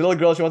of it, like the little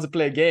girl, she wants to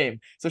play a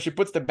game, so she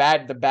puts the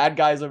bad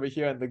guys over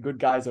here and the good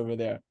guys over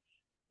there.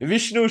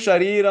 Vishnu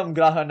shariram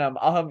grahanam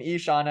aham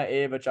ishana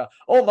evacha.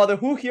 Oh Mother,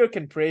 who here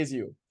can praise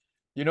you?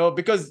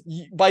 Because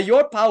by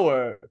your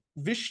power,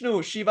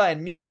 Vishnu, Shiva,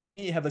 and me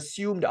have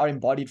assumed our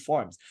embodied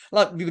forms.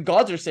 Like the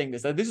gods are saying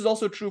this, that this is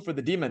also true for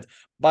the demons.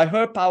 By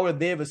her power,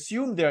 they have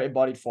assumed their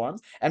embodied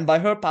forms, and by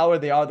her power,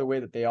 they are the way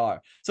that they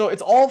are. So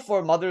it's all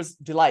for Mother's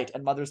delight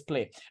and Mother's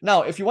play.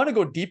 Now, if you want to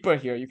go deeper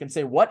here, you can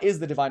say, what is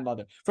the Divine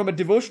Mother? From a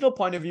devotional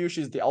point of view,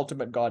 she's the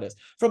ultimate goddess.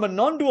 From a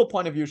non-dual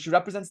point of view, she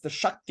represents the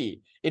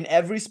Shakti in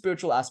every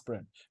spiritual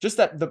aspirant. Just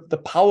that the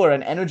power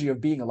and energy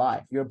of being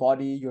alive, your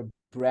body, your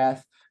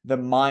breath, the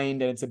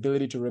mind and its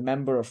ability to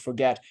remember or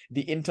forget,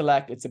 the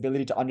intellect, its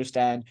ability to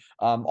understand,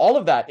 all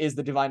of that is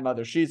the Divine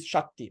Mother. She's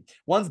Shakti.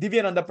 Once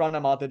Divyananda Prana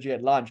Mataji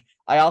at lunch,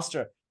 I asked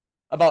her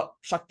about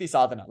Shakti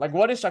sadhana. Like,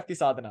 what is Shakti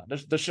sadhana?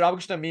 Does Shri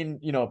Ramakrishna mean,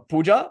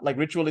 puja, like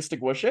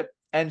ritualistic worship?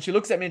 And she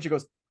looks at me and she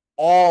goes,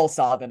 all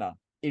sadhana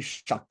is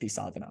Shakti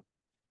sadhana.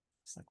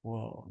 It's like,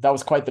 whoa, that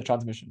was quite the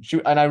transmission.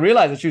 And I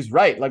realized that she was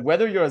right. Like,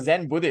 whether you're a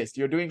Zen Buddhist,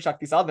 you're doing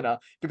Shakti sadhana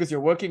because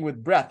you're working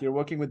with breath, you're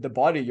working with the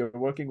body, you're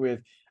working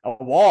with a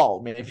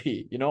wall,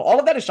 maybe, all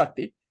of that is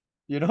Shakti.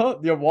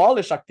 Your wall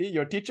is Shakti,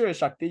 your teacher is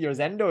Shakti, your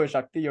Zendo is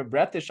Shakti, your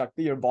breath is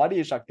Shakti, your body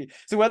is Shakti.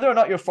 So whether or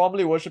not you're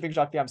formally worshipping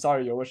Shakti, I'm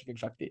sorry, you're worshipping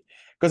Shakti.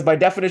 Because by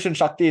definition,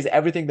 Shakti is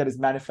everything that is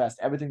manifest,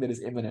 everything that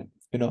is immanent,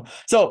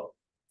 So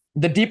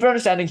the deeper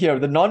understanding here,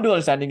 the non-dual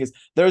understanding is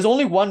there is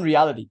only one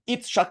reality.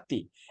 It's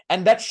Shakti.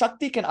 And that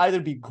Shakti can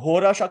either be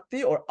Ghora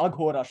Shakti or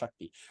Aghora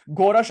Shakti.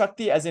 Ghora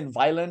Shakti as in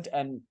violent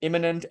and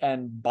immanent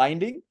and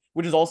binding,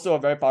 which is also a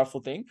very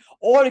powerful thing,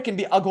 or it can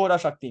be Aghora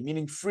Shakti,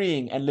 meaning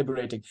freeing and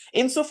liberating.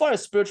 Insofar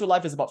as spiritual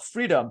life is about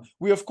freedom,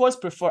 we of course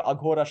prefer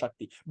Aghora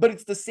Shakti, but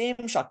it's the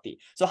same Shakti.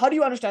 So how do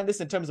you understand this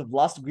in terms of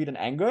lust, greed, and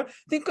anger?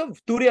 Think of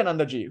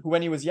Turiyanandaji, who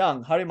when he was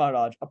young, Hari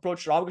Maharaj,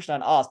 approached Ramakrishna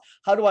and asked,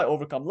 how do I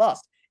overcome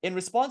lust? In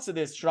response to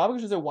this,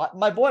 Ramakrishna said,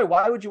 my boy,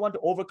 why would you want to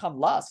overcome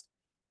lust?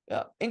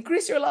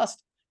 Increase your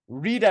lust,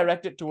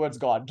 redirect it towards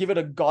God, give it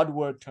a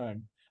Godward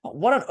turn.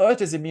 What on earth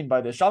does it mean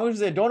by this?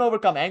 Ramakrishna said, don't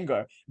overcome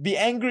anger. Be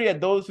angry at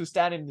those who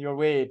stand in your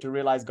way to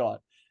realize God.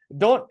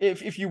 Don't,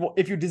 if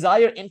you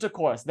desire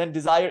intercourse, then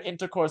desire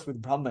intercourse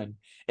with Brahman.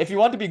 If you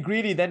want to be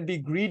greedy, then be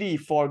greedy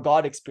for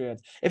God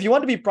experience. If you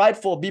want to be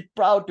prideful, be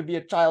proud to be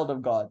a child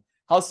of God.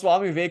 How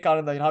Swami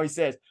Vivekananda, how he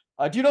says,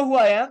 do you know who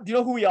I am? Do you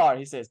know who we are?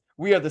 He says,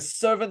 we are the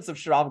servants of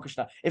Sri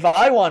Ramakrishna. If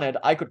I wanted,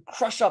 I could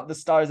crush up the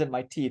stars in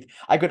my teeth.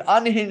 I could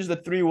unhinge the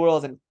three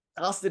worlds and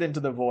cast it into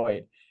the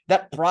void.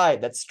 That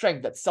pride, that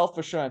strength, that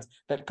self-assurance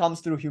that comes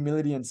through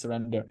humility and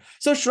surrender.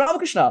 So Sri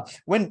Ramakrishna,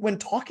 when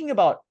talking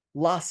about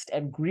lust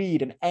and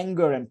greed and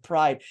anger and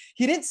pride,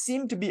 he didn't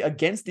seem to be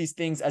against these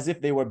things as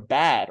if they were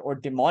bad or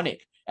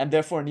demonic and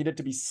therefore needed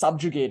to be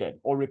subjugated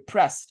or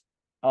repressed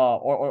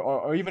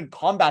or even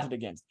combated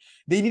against.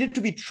 They needed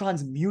to be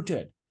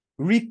transmuted,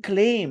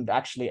 reclaimed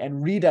actually,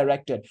 and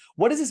redirected.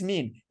 What does this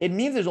mean? It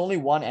means there's only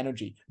one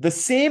energy. The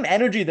same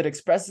energy that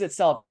expresses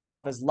itself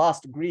as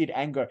lust, greed,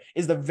 anger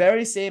is the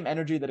very same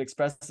energy that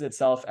expresses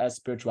itself as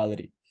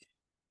spirituality.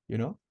 You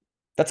know,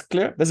 that's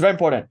clear. That's very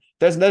important.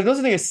 There's no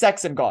such thing as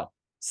sex and God,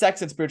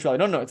 sex and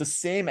spirituality. No, it's the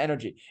same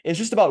energy. It's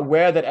just about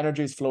where that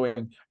energy is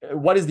flowing.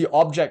 What is the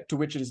object to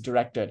which it is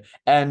directed,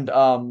 and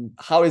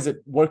how is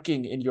it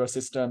working in your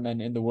system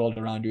and in the world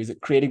around you? Is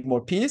it creating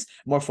more peace,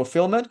 more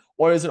fulfillment,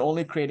 or is it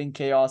only creating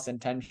chaos and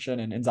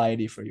tension and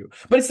anxiety for you?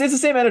 But it's the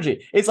same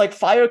energy. It's like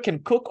fire can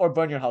cook or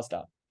burn your house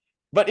down.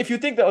 But if you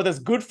think that, oh, there's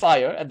good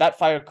fire and that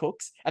fire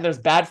cooks, and there's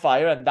bad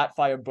fire and that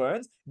fire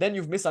burns, then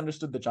you've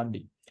misunderstood the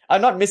Chandi.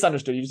 I'm not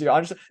misunderstood. You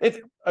understand.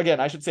 Again,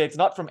 I should say it's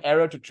not from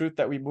error to truth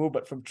that we move,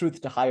 but from truth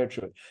to higher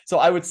truth. So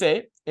I would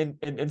say,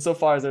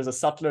 insofar as there's a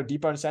subtler,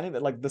 deeper understanding,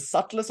 that like the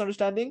subtlest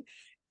understanding,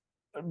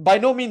 by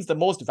no means the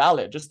most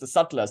valid, just the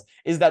subtlest,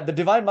 is that the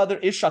Divine Mother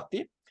is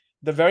Shakti,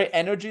 the very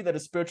energy that a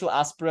spiritual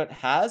aspirant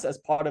has as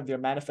part of their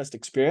manifest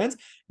experience.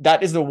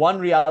 That is the one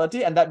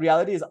reality, and that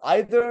reality is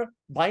either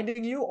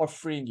binding you or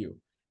freeing you.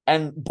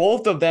 And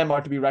both of them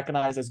are to be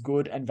recognized as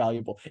good and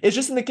valuable. It's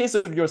just in the case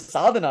of your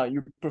sadhana,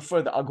 you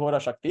prefer the Aghora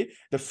Shakti,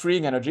 the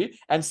freeing energy.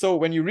 And so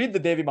when you read the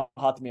Devī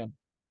Māhātmyam,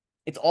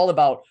 it's all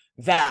about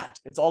that.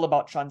 It's all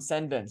about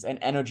transcendence and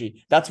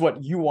energy. That's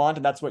what you want,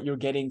 and that's what you're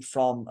getting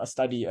from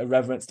a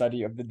reverent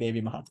study of the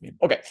Devī Māhātmyam.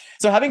 Okay,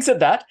 so having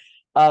said that,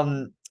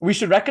 we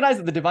should recognize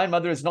that the Divine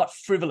Mother is not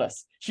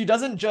frivolous. She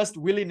doesn't just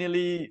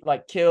willy-nilly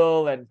like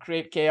kill and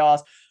create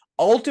chaos.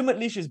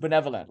 Ultimately, she's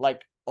benevolent.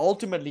 Like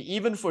ultimately,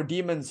 even for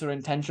demons, her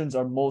intentions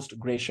are most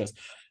gracious.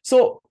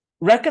 So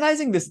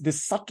recognizing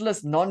this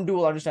subtlest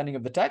non-dual understanding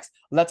of the text,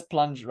 let's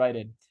plunge right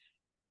in.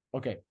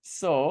 Okay,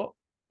 so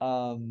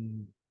I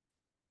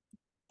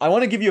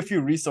want to give you a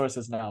few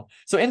resources now.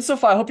 So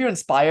insofar, I hope you're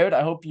inspired.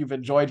 I hope you've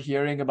enjoyed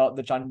hearing about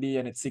the Chandi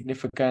and its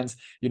significance.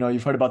 You know,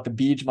 you've heard about the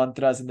beej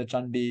mantras in the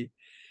Chandi.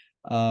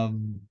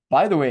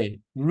 By the way,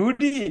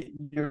 Rudy,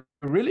 you're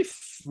really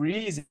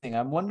freezing.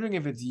 I'm wondering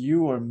if it's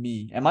you or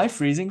me. Am I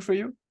freezing for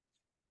you?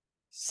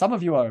 Some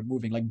of you are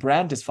moving. Like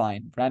Brant is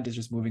fine. Brant is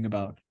just moving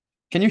about.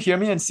 Can you hear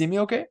me and see me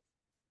okay?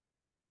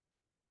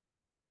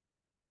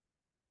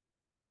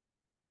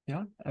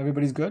 Yeah,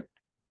 everybody's good?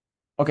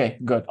 Okay,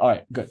 good. All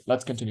right, good.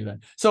 Let's continue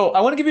then. So I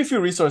want to give you a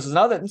few resources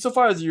now that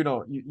insofar as you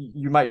know,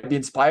 you might be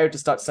inspired to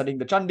start studying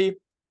the Chandi.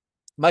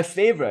 My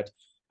favorite,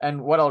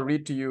 and what I'll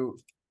read to you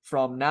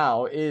from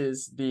now,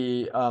 is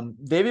the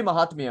Devī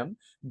Māhātmyam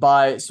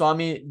by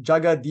Swami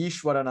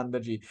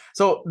Jagadishwaranandaji.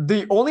 So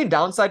the only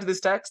downside to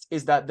this text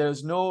is that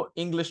there's no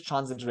English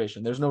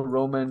transliteration. There's no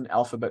Roman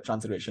alphabet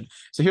transliteration.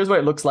 So here's what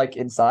it looks like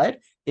inside.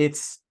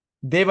 It's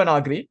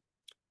Devanagari.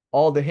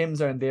 All the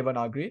hymns are in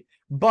Devanagari,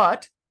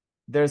 but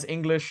there's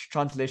English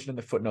translation in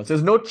the footnotes.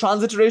 There's no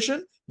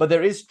transliteration, but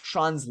there is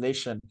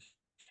translation.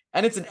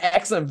 And it's an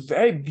excellent,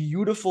 very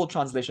beautiful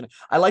translation.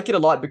 I like it a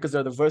lot because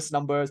there are the verse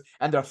numbers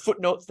and there are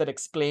footnotes that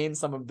explain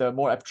some of the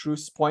more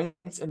abstruse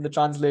points in the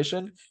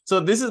translation.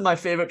 So this is my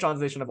favorite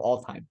translation of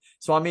all time.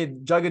 Swami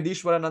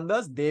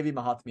Jagadishwarananda's Devī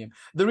Māhātmyam.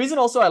 The reason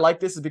also I like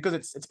this is because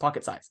it's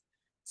pocket size.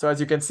 So as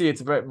you can see,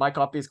 my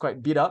copy is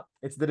quite beat up.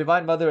 It's the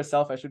Divine Mother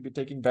herself. I should be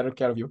taking better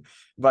care of you,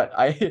 but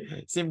I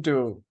seem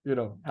to,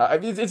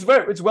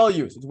 it's well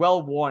used. It's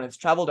well worn. It's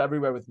traveled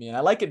everywhere with me, and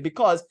I like it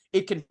because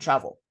it can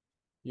travel.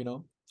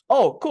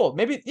 Oh, cool.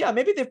 Maybe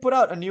they've put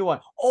out a new one.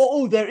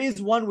 Oh, there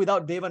is one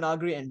without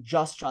Devanagari and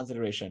just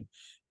transliteration,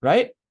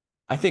 right?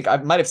 I think I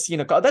might have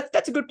seen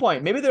that's a good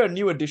point. Maybe there are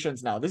new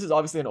editions now. This is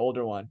obviously an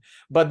older one,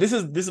 but this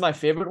is my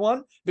favorite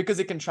one because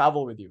it can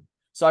travel with you.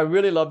 So I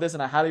really love this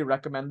and I highly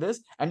recommend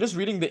this. And just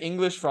reading the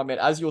English from it,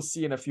 as you'll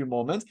see in a few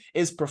moments,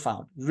 is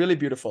profound. Really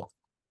beautiful.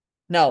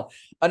 Now,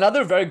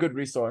 another very good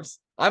resource.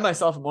 I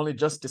myself am only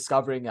just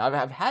discovering.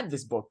 I've had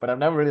this book, but I've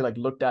never really like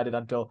looked at it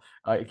until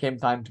it came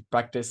time to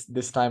practice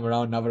this time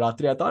around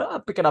Navaratri. I thought I'll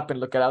pick it up and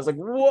look at it. I was like,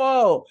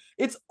 whoa,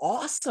 it's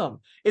awesome.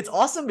 It's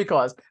awesome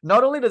because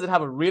not only does it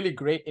have a really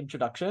great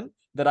introduction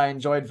that I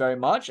enjoyed very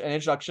much, an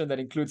introduction that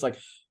includes like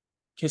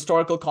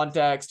historical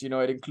context,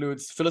 it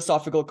includes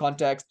philosophical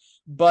context,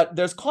 but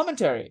there's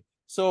commentary.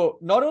 So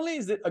not only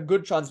is it a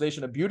good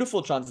translation, a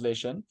beautiful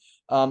translation,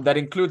 that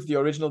includes the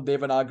original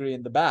Devanagari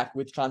in the back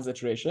with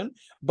transliteration,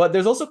 but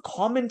there's also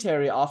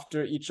commentary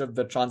after each of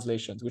the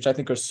translations, which I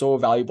think are so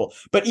valuable.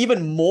 But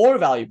even more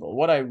valuable,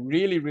 what I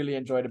really, really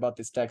enjoyed about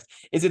this text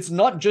is it's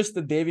not just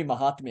the Devī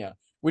Māhātmya,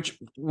 which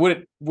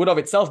would of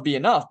itself be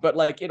enough, but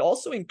like it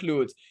also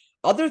includes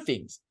other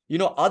things,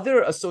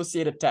 other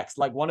associated texts,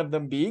 like one of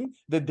them being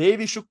the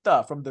Devi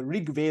Śakta from the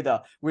Rig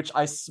Veda, which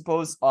I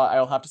suppose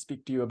I'll have to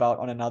speak to you about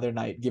on another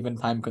night, given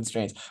time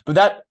constraints. But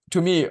that,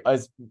 to me,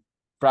 is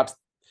perhaps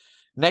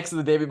next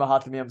to the Devī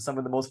Māhātmyam, some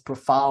of the most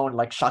profound,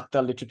 like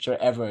Śakta literature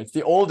ever. It's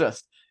the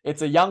oldest.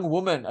 It's a young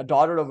woman, a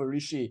daughter of a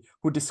rishi,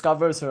 who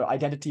discovers her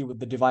identity with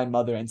the Divine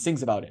Mother and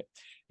sings about it.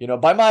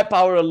 By my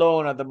power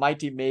alone are the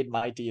mighty made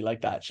mighty,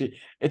 like that.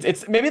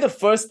 It's maybe the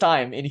first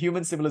time in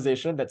human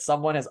civilization that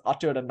someone has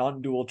uttered a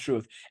non-dual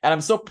truth. And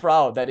I'm so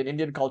proud that in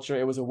Indian culture,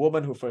 it was a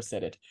woman who first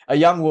said it, a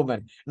young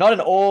woman, not an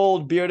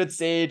old bearded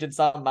sage in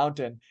some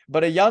mountain,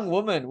 but a young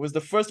woman was the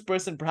first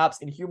person perhaps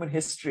in human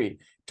history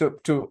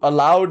to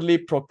loudly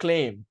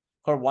proclaim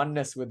her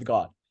oneness with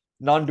God,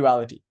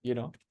 non-duality, I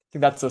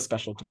think that's so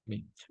special to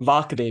me.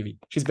 Vak Devi.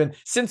 She's been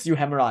since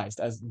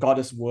euhemerized as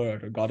goddess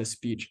word or goddess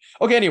speech.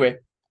 Okay, anyway,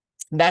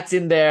 that's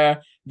in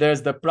there.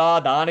 There's the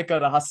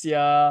Pradhanika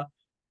Rahasya,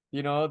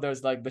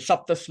 there's like the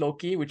Shapta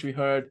Shloki, which we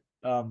heard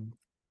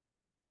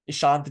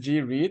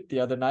Ishantji read the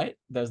other night.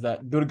 There's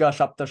that Durga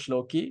Shapta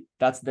Shloki,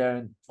 that's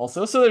there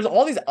also. So there's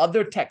all these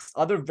other texts,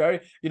 other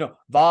very,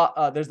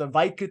 there's the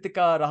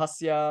Vaikritika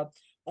Rahasya,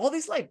 all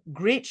these like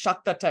great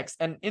Shakta texts.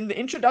 And in the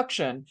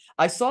introduction,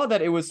 I saw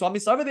that it was Swami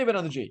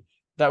Sarvadevanandaji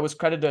that was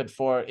credited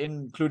for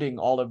including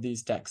all of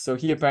these texts. So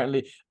he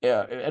apparently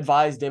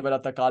advised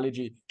Devadatta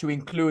Kaliji to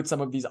include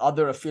some of these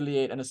other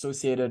affiliate and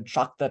associated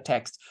Śakta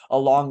texts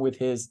along with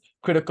his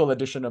critical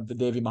edition of the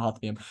Devī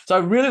Māhātmyam. So I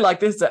really like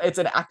this. It's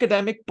an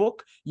academic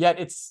book, yet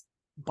it's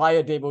by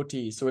a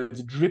devotee. So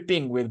it's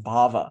dripping with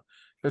bhava.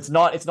 It's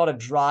not a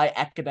dry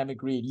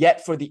academic read,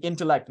 yet for the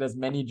intellect, there's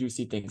many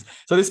juicy things.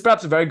 So this is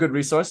perhaps a very good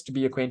resource to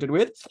be acquainted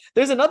with.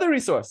 There's another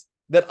resource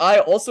that I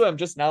also am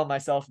just now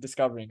myself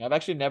discovering. I've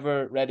actually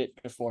never read it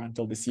before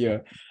until this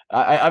year.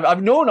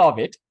 I've known of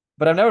it,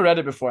 but I've never read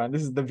it before. And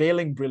this is The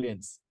Veiling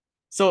Brilliance.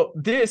 So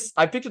this,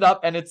 I picked it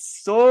up and it's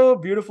so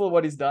beautiful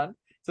what he's done.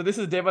 So this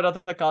is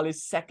Devadatta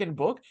Kali's second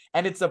book.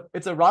 And it's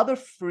a rather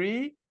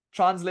free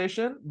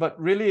translation, but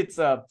really it's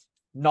a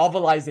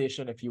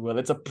novelization, if you will.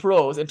 It's a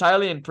prose,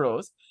 entirely in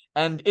prose.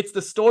 And it's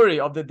the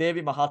story of the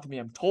Devī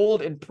Māhātmyam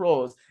told in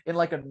prose in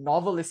like a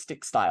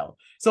novelistic style.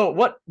 So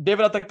what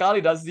Devadatta Kali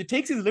does is he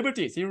takes his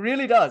liberties. He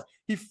really does.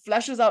 He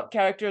fleshes out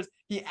characters.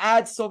 He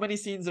adds so many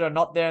scenes that are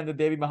not there in the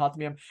Devī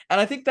Māhātmyam.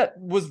 And I think that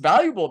was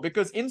valuable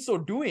because in so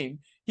doing,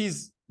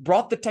 he's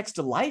brought the text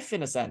to life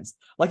in a sense.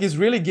 Like he's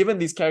really given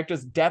these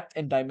characters depth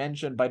and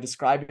dimension by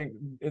describing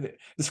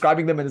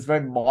them in this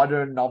very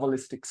modern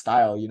novelistic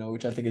style,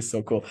 which I think is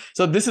so cool.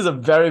 So this is a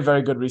very,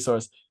 very good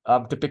resource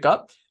to pick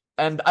up.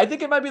 And I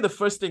think it might be the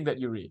first thing that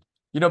you read,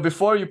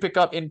 before you pick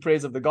up In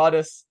Praise of the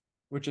Goddess,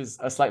 which is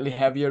a slightly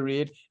heavier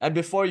read. And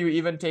before you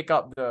even take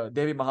up the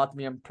Devī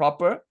Māhātmyam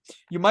proper,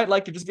 you might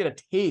like to just get a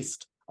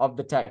taste of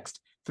the text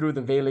through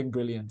The Veiling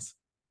Brilliance.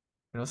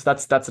 So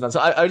that's enough. So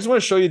I just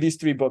want to show you these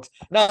three books.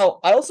 Now,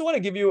 I also want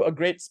to give you a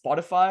great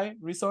Spotify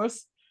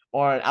resource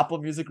or an Apple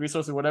Music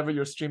resource or whatever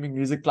your streaming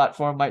music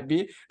platform might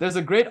be. There's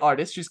a great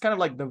artist. She's kind of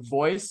like the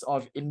voice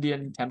of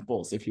Indian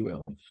temples, if you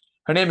will.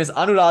 Her name is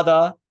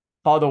Anuradha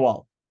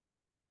Paudawal.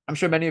 I'm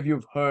sure many of you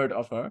have heard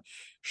of her.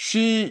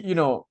 She,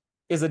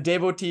 is a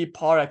devotee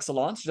par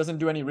excellence. She doesn't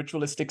do any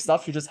ritualistic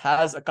stuff. She just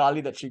has a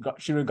Kali that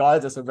she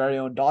regards as her very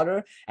own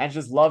daughter, and she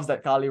just loves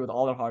that Kali with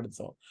all her heart and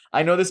soul.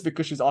 I know this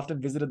because she's often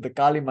visited the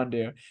Kali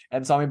Mandir,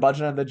 and Swami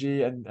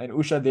Bhajanandaji and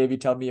Usha Devi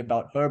tell me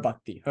about her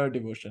bhakti, her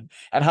devotion,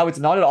 and how it's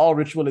not at all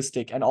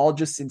ritualistic and all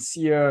just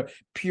sincere,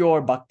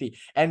 pure bhakti.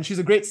 And she's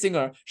a great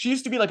singer. She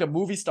used to be like a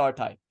movie star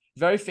type,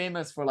 very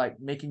famous for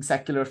like making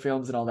secular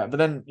films and all that. But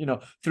then,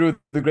 through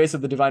the grace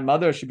of the Divine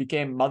Mother, she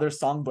became Mother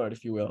Songbird,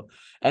 if you will.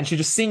 And she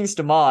just sings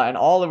to Ma, and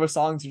all of her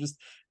songs are just,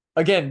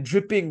 again,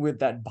 dripping with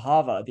that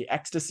bhava, the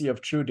ecstasy of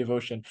true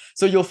devotion.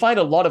 So you'll find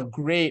a lot of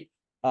great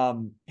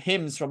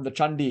hymns from the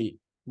Chandi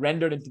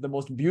rendered into the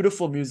most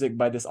beautiful music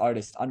by this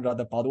artist,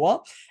 Anuradha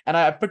Paudawal. And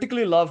I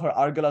particularly love her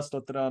Argala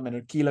Stotram and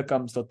her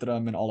Kilakam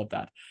Stotram and all of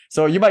that.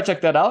 So you might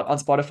check that out on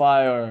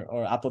Spotify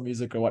or Apple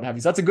Music or what have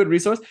you. So that's a good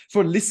resource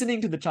for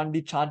listening to the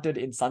Chandi chanted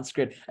in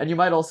Sanskrit. And you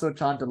might also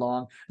chant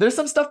along. There's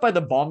some stuff by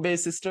the Bombay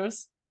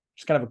Sisters,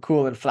 which is kind of a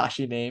cool and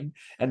flashy name.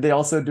 And they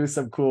also do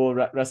some cool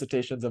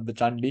recitations of the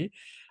Chandi.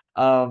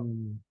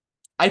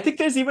 I think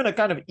there's even a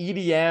kind of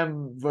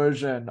EDM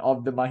version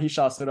of the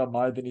Mahishasura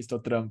Mardini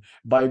Stotram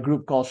by a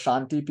group called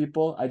Shanti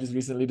people. I just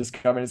recently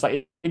discovered it's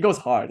like it goes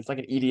hard. It's like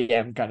an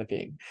EDM kind of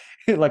thing,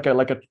 like a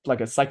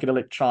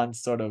psychedelic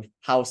trance sort of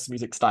house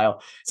music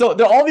style. So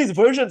there are all these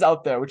versions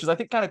out there, which is I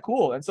think kind of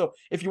cool. And so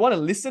if you want to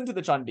listen to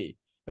the Chandi,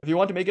 if you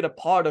want to make it a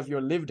part of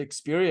your lived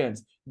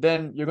experience,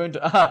 then you're going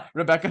to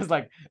Rebecca's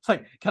like,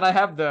 can I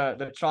have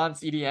the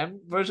trance EDM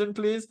version,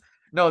 please?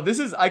 No,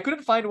 I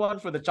couldn't find one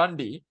for the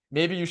Chandi.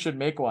 Maybe you should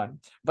make one.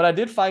 But I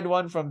did find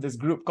one from this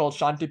group called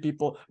Shanti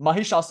people,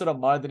 Mahishasura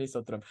Mardini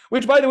Sutram,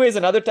 which by the way is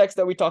another text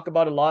that we talk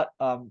about a lot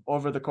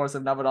over the course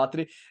of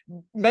Navaratri.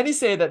 Many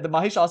say that the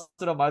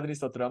Mahishasura Mardini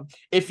Sutram,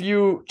 if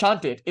you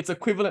chant it, it's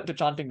equivalent to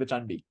chanting the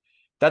Chandi.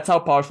 That's how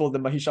powerful the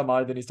Mahisha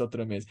Mardini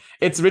Stotram is.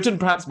 It's written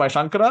perhaps by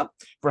Shankara.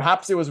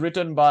 Perhaps it was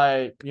written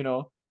by,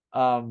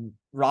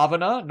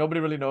 Ravana. Nobody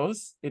really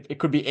knows. It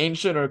could be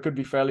ancient or it could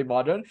be fairly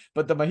modern.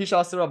 But the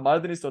Mahishasura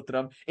Mardini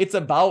Stotram, it's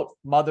about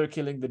mother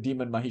killing the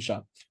demon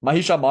Mahisha.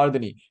 Mahisha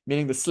Mardini,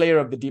 meaning the slayer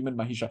of the demon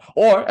Mahisha.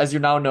 Or, as you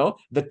now know,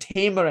 the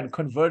tamer and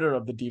converter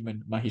of the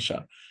demon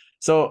Mahisha.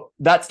 So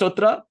that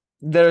stotra,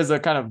 there is a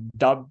kind of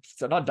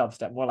not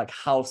dubstep, more like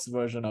house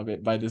version of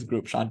it by this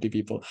group, Shanti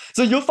people.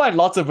 So you'll find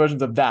lots of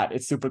versions of that.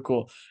 It's super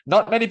cool.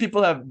 Not many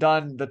people have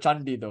done the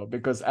Chandi though,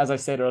 because as I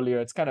said earlier,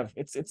 it's kind of,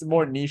 it's a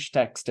more niche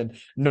text and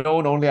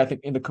known only, I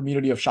think, in the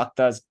community of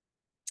Śaktas.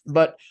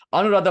 But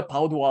Anuradha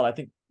Paudwal, I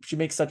think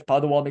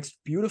Paudwal makes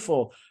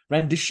beautiful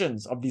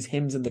renditions of these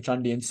hymns in the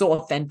Chandi and so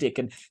authentic.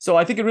 And so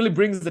I think it really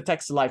brings the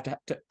text to life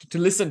to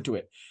listen to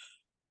it.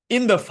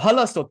 In the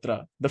Phala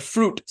Stotra, the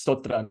fruit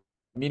stotra,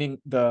 meaning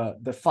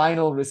the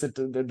final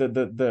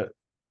the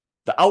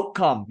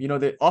outcome,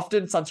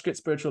 often Sanskrit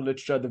spiritual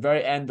literature, at the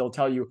very end, they'll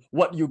tell you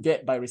what you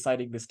get by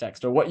reciting this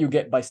text or what you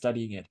get by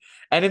studying it.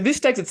 And in this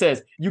text, it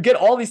says, you get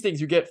all these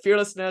things. You get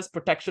fearlessness,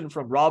 protection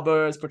from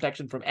robbers,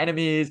 protection from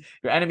enemies.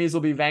 Your enemies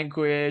will be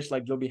vanquished.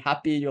 Like you'll be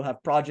happy. You'll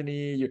have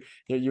progeny.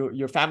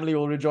 Your family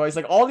will rejoice.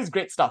 Like all these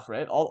great stuff,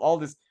 right? All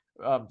this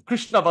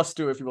Krishna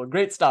Vastu, if you will,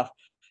 great stuff.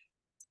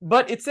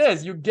 But it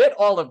says you get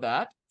all of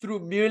that through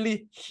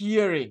merely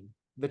hearing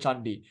the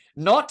Chandi,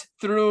 not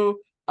through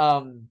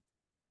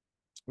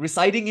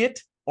reciting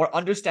it or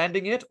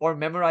understanding it or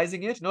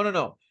memorizing it.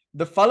 No.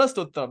 The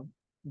Phalastottam,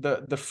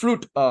 the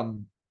fruit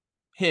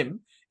hymn,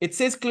 it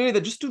says clearly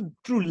that just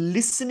through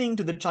listening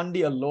to the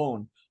Chandi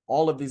alone,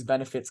 all of these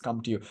benefits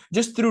come to you.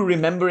 Just through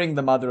remembering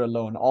the mother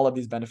alone, all of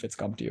these benefits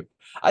come to you.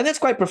 And that's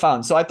quite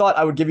profound. So I thought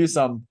I would give you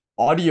some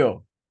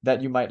audio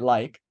that you might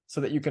like, so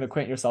that you can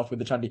acquaint yourself with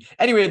the Chandi.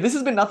 Anyway, this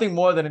has been nothing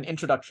more than an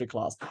introductory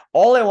class.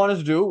 All I wanted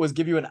to do was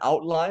give you an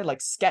outline, like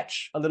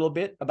sketch a little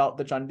bit about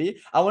the Chandi.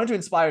 I wanted to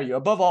inspire you.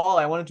 Above all,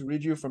 I wanted to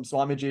read you from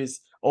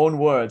Swamiji's own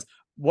words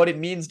what it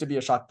means to be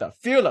a Śakta.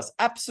 Fearless,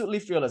 absolutely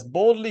fearless.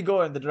 Boldly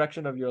go in the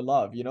direction of your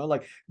love,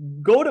 like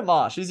go to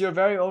Ma. She's your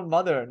very own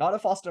mother, not a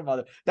foster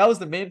mother. That was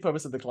the main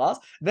purpose of the class.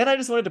 Then I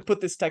just wanted to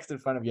put this text in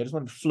front of you. I just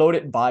wanted to float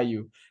it by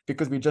you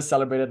because we just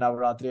celebrated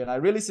Navaratri. And I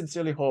really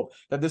sincerely hope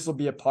that this will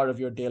be a part of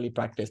your daily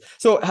practice.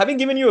 So having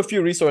given you a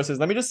few resources,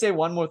 let me just say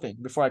one more thing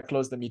before I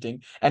close the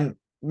meeting and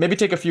maybe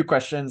take a few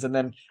questions and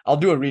then I'll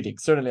do a reading.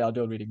 Certainly I'll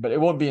do a reading, but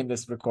it won't be in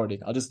this recording.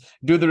 I'll just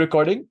do the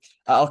recording.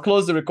 I'll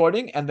close the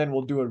recording and then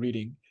we'll do a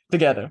reading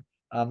together.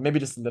 Maybe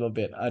just a little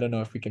bit. I don't know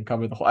if we can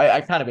cover the whole.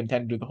 I kind of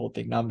intend to do the whole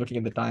thing. Now I'm looking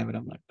at the time and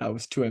I'm like, that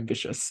was too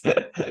ambitious.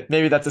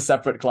 Maybe that's a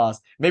separate class.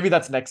 Maybe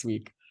that's next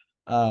week.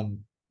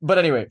 But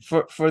anyway,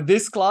 for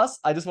this class,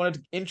 I just wanted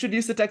to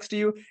introduce the text to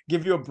you,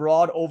 give you a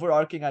broad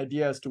overarching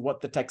idea as to what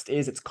the text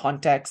is, its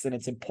context and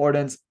its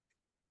importance.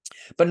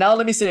 But now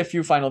let me say a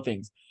few final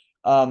things.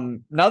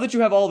 Now that you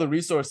have all the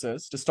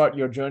resources to start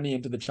your journey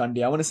into the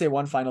Chandi, I want to say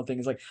one final thing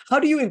is like, how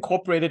do you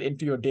incorporate it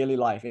into your daily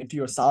life, into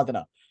your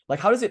sadhana?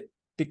 Like, how does it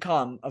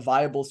become a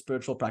viable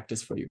spiritual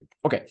practice for you?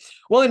 Okay,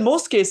 well, in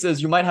most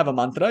cases, you might have a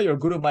mantra. Your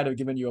guru might have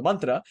given you a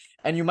mantra,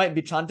 and you might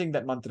be chanting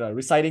that mantra,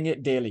 reciting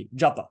it daily,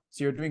 japa.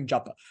 So you're doing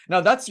japa.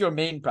 Now, that's your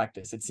main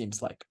practice, it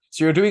seems like.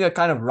 So you're doing a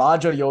kind of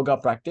Raja Yoga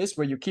practice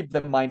where you keep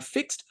the mind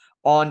fixed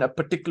on a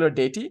particular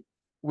deity,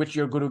 which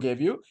your guru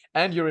gave you,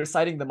 and you're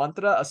reciting the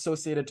mantra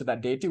associated to that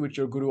deity, which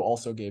your guru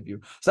also gave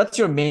you. So that's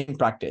your main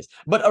practice.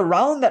 But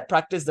around that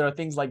practice, there are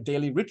things like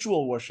daily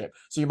ritual worship.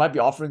 So you might be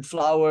offering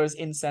flowers,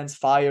 incense,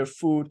 fire,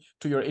 food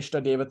to your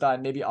Ishta Devata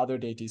and maybe other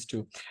deities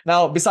too.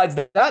 Now, besides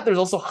that, there's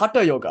also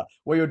Hatha Yoga,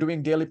 where you're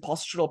doing daily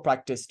postural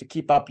practice to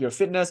keep up your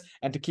fitness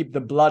and to keep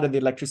the blood and the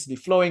electricity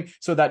flowing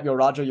so that your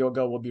Raja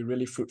Yoga will be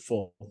really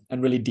fruitful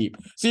and really deep.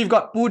 So you've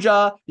got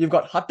puja, you've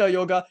got Hatha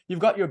Yoga, you've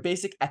got your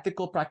basic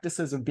ethical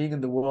practices of being in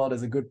the world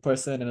as a good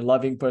person and a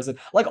loving person.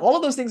 Like all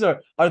of those things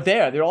are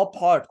there. They're all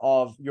part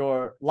of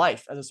your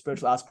life as a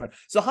spiritual aspirant.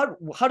 So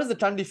how does the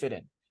Chandi fit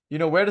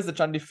in? Where does the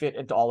Chandi fit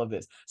into all of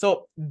this?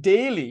 So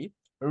daily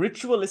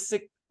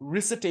ritualistic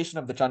recitation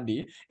of the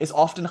Chandi is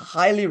often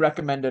highly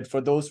recommended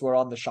for those who are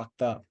on the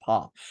Śakta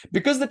path.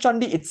 Because the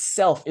Chandi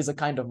itself is a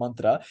kind of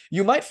mantra,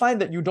 you might find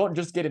that you don't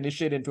just get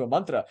initiated into a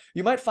mantra.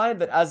 You might find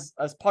that as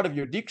part of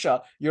your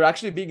Diksha, you're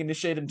actually being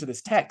initiated into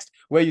this text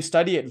where you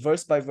study it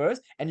verse by verse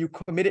and you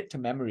commit it to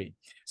memory.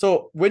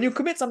 So when you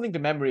commit something to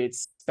memory,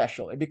 it's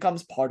special. It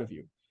becomes part of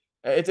you.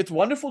 It's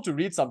wonderful to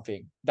read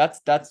something.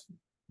 That's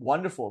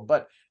wonderful.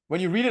 But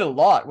when you read it a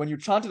lot, when you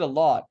chant it a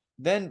lot,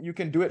 then you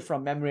can do it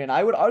from memory. And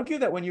I would argue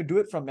that when you do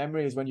it from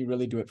memory is when you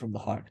really do it from the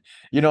heart.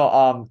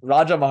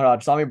 Raja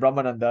Maharaj, Swami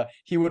Brahmananda,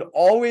 he would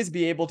always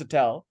be able to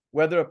tell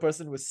whether a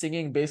person was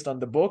singing based on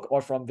the book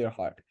or from their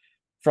heart,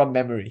 from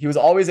memory. He was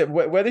always,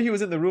 whether he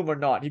was in the room or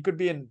not, he could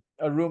be in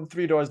a room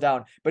 3 doors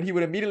down, but he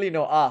would immediately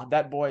know,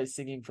 that boy is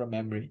singing from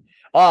memory.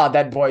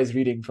 That boy is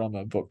reading from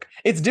a book.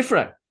 It's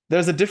different.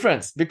 There's a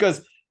difference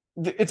because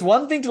it's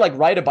one thing to like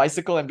ride a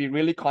bicycle and be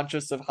really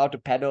conscious of how to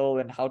pedal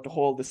and how to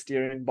hold the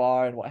steering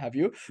bar and what have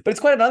you. But it's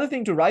quite another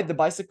thing to ride the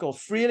bicycle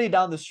freely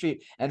down the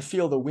street and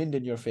feel the wind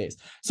in your face.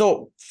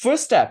 So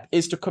first step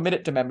is to commit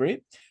it to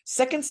memory.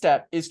 Second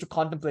step is to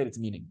contemplate its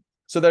meaning.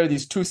 So there are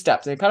these 2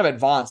 steps, and they're kind of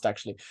advanced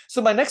actually.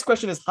 So my next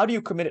question is, how do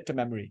you commit it to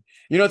memory?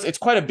 It's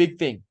quite a big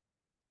thing.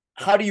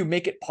 How do you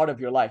make it part of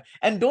your life?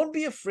 And don't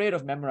be afraid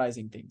of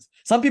memorizing things.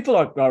 Some people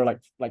are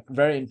like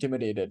very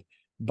intimidated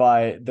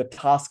by the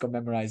task of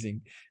memorizing,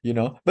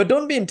 but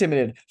don't be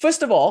intimidated.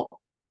 First of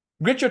all,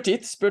 grit your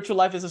teeth. Spiritual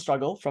life is a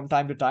struggle from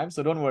time to time,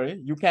 so don't worry.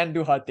 You can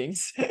do hard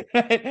things,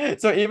 right?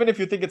 So even if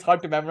you think it's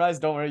hard to memorize,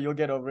 don't worry, you'll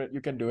get over it.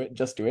 You can do it.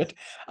 Just do it.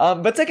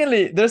 But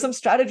secondly, there's some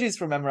strategies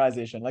for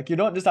memorization. Like you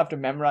don't just have to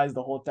memorize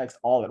the whole text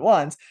all at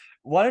once.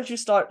 Why don't you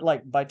start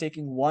by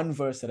taking 1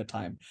 verse at a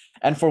time,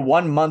 and for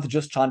 1 month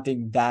just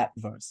chanting that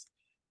verse?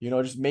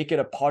 Just make it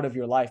a part of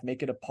your life,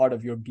 make it a part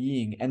of your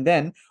being. And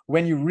then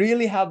when you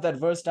really have that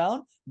verse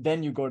down,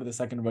 then you go to the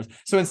second verse.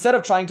 So instead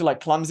of trying to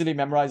clumsily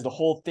memorize the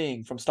whole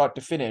thing from start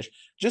to finish,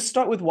 just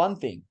start with one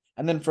thing.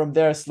 And then from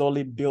there,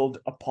 slowly build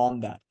upon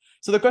that.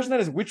 So the question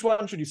then is, which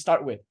one should you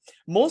start with?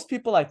 Most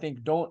people, I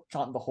think, don't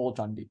chant the whole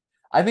Chandi.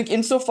 I think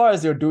insofar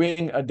as you're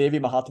doing a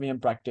Devī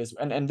Māhātmyam practice,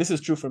 and this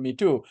is true for me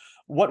too,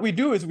 what we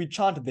do is we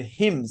chant the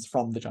hymns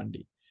from the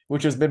Chandi,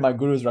 which has been my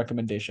guru's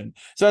recommendation.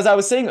 So as I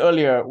was saying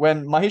earlier,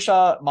 when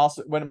Mahishasura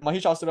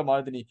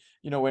Mardini,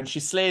 when she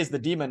slays the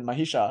demon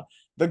Mahisha,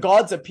 the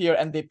gods appear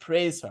and they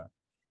praise her.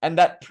 And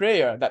that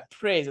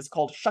praise is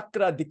called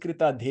Shakra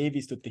Dikrita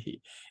Devi Stutihi.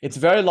 It's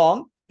very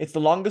long. It's the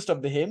longest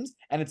of the hymns,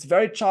 and it's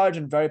very charged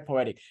and very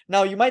poetic.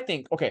 Now you might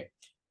think, okay,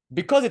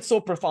 because it's so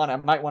profound, I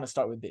might want to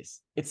start with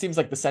this. It seems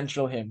like the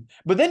central hymn.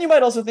 But then you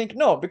might also think,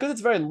 no, because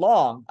it's very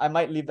long, I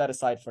might leave that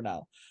aside for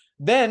now.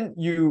 Then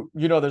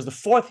there's the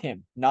 4th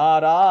hymn,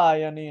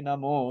 Narayani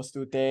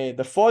Namostute.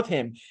 The 4th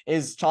hymn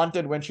is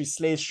chanted when she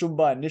slays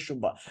Shumba and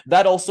Nishumba.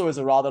 That also is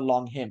a rather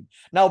long hymn.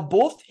 Now,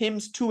 both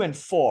hymns 2 and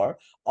 4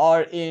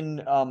 are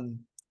in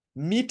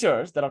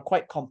meters that are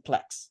quite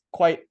complex,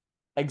 quite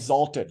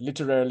exalted,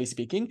 literally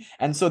speaking,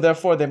 and so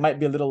therefore they might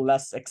be a little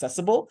less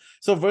accessible.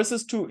 So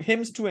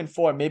hymns 2 and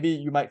 4, maybe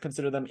you might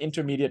consider them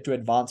intermediate to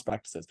advanced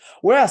practices.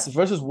 Whereas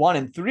verses 1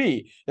 and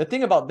 3, the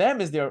thing about them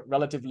is they're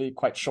relatively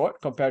quite short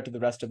compared to the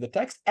rest of the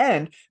text,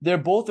 and they're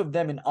both of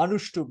them in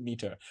Anushtup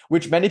meter,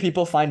 which many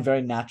people find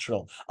very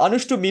natural.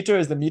 Anushtup meter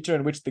is the meter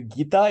in which the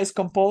Gita is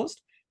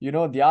composed.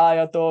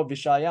 Dhyayato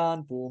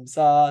Vishayan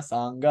Pumsa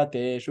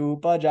Sangate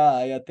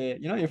Shupajayate.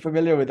 You're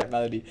familiar with that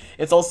melody.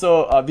 It's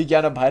also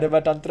Vijnana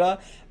Bhairava Tantra.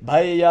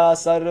 Bhaya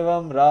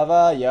Sarvam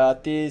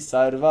Ravayati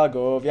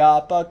Sarvago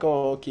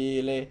Vyapako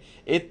Kile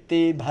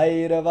Itti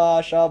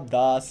Bhairava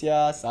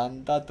Shabdasya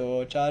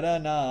Santato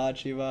Charana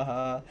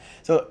Shivaha.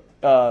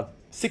 So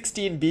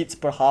 16 beats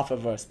per half a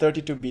verse,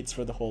 32 beats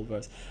for the whole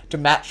verse, to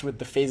match with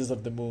the phases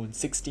of the moon,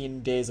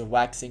 16 days of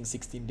waxing,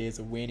 16 days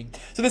of waning.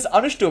 So this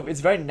Anushtup, it's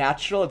very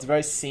natural, it's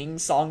very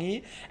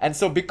sing-songy, and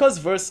so because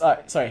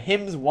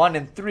hymns 1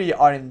 and 3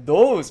 are in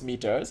those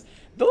meters,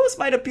 those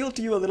might appeal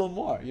to you a little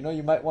more.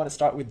 You might want to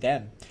start with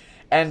them.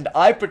 And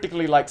I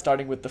particularly like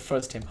starting with the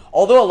 1st hymn.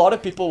 Although a lot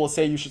of people will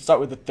say you should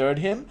start with the 3rd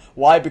hymn.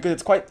 Why? Because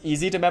it's quite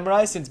easy to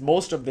memorize, since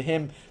most of the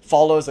hymn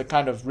follows a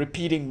kind of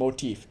repeating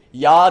motif.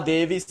 Ya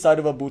Devi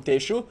Sarva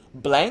Bhuteshu,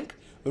 blank,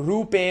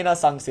 Rupena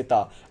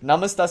Sangsita.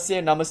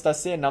 Namastasye,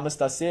 Namastasye,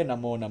 Namastasye,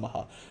 Namo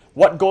Namaha.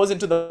 What goes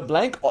into the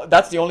blank?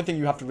 That's the only thing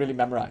you have to really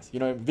memorize.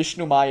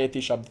 Vishnu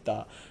Mayeti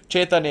Shabdita,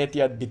 Chetaneti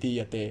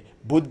Advidiyate,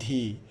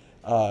 Buddhi,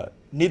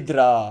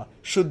 Nidra,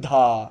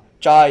 Shuddha,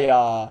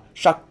 Chaya,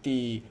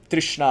 Shakti,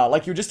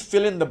 Trishna. You just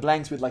fill in the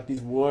blanks with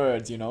these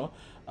words,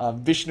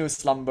 Vishnu,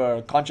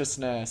 slumber,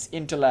 consciousness,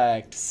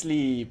 intellect,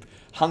 sleep,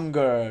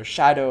 hunger,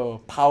 shadow,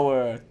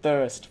 power,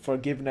 thirst,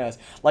 forgiveness.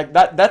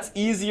 That's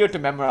easier to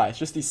memorize,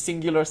 just these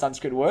singular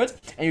Sanskrit words,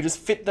 and you just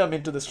fit them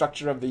into the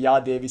structure of the Ya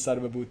Devi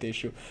Sarva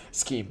Bhuteshu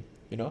scheme.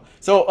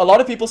 So a lot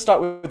of people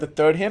start with the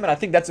 3rd hymn, and I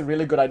think that's a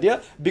really good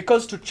idea,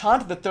 because to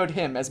chant the 3rd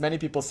hymn, as many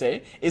people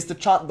say, is to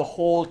chant the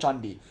whole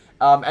Chandi.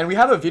 And we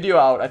have a video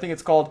out. I think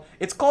it's called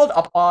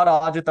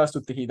Aparajita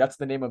Suttihi. That's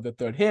the name of the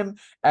third hymn.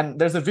 And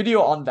there's a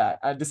video on that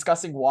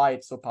discussing why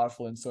it's so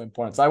powerful and so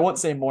important. So I won't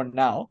say more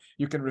now.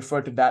 You can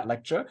refer to that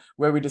lecture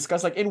where we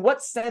discuss, like, in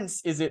what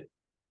sense is it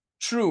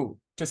true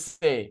to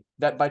say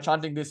that by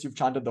chanting this, you've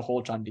chanted the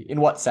whole chandi?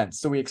 In what sense?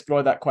 So we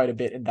explore that quite a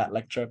bit in that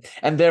lecture.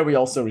 And there we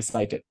also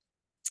recite it.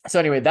 So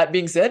anyway, that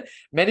being said,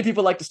 many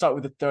people like to start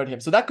with the third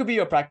hymn. So that could be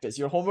your practice.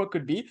 Your homework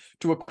could be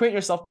to acquaint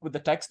yourself with the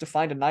text, to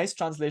find a nice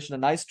translation, a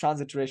nice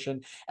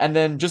transliteration, and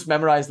then just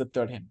memorize the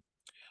third hymn.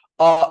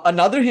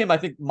 Another hymn, I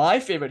think my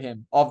favorite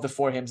hymn of the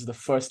four hymns is the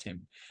first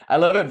hymn. I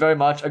love it very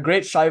much. A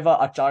great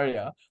Shaiva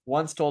Acharya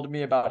once told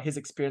me about his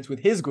experience with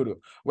his guru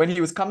when he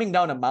was coming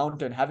down a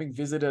mountain, having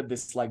visited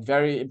this like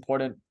very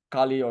important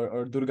Kali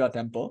or Durga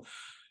temple.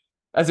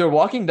 As they were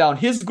walking down,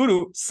 his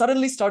guru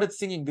suddenly started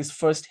singing this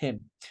first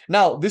hymn.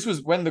 Now, this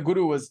was when the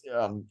guru was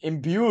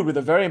imbued with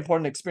a very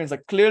important experience.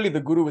 Like, clearly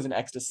the guru was in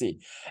ecstasy.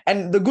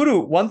 And the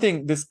guru, one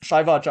thing this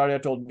Shaiva Acharya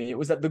told me,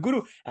 was that the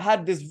guru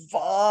had this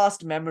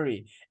vast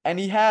memory, and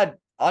he had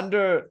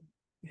under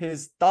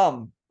his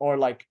thumb, or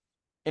like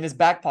in his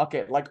back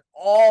pocket, like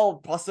all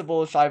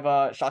possible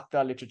Shaiva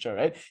Śakta literature,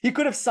 right? He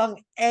could have sung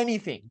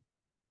anything.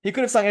 He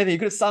could have sung anything. He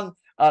could have sung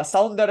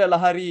Saundara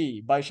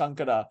Lahari by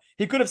Shankara.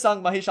 He could have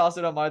sung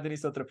Mahishasura Mardini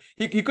Stotram.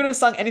 He could have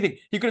sung anything.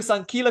 He could have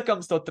sung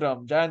Kilakam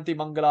Stotram, Jayanti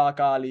Mangala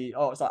Kali,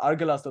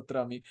 Argala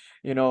Stotram,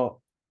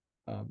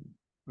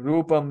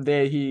 Rupam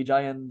Dehi,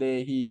 Jayan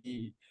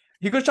Dehi.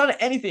 He could have chanted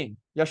anything.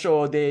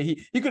 Yasho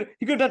Dehi. He could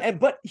have done it,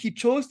 but he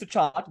chose to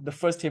chant the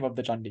first hymn of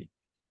the Chandi.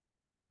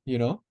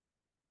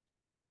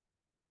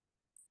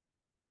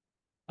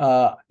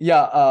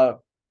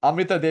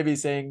 Amrita Devi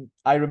saying,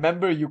 I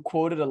remember you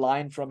quoted a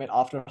line from it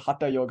after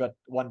Hatha Yoga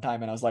one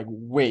time, and I was like,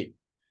 wait,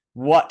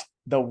 what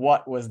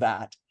was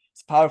that?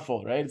 It's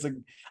powerful, right? It's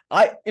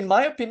like, in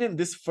my opinion,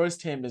 this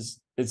first hymn is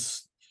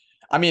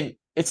I mean,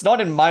 it's not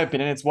in my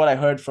opinion, it's what I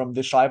heard from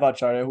the Shaiva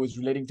Acharya, who was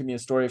relating to me a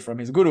story from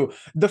his guru.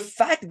 The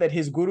fact that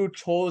his guru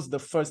chose the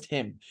first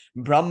hymn,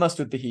 Brahma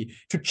Stuti,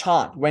 to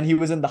chant when he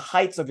was in the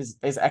heights of his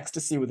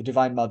ecstasy with the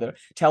Divine Mother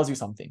tells you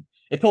something.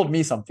 It told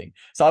me something.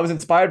 So I was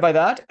inspired by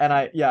that, and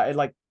I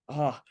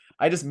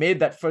just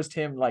made that first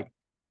hymn like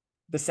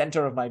the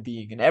center of my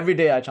being, and every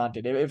day I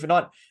chanted. If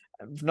not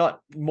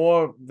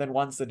more than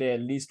once a day,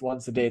 at least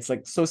once a day. It's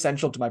like so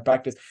central to my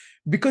practice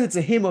because it's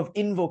a hymn of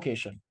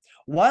invocation.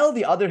 While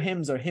the other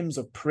hymns are hymns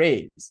of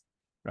praise,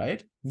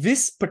 right?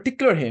 This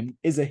particular hymn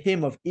is a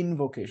hymn of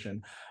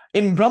invocation.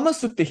 In Brahma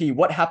Suttihi,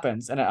 what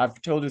happens, and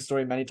I've told this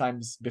story many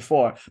times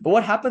before, but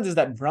what happens is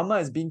that Brahma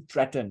is being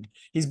threatened.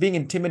 He's being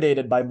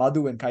intimidated by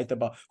Madhu and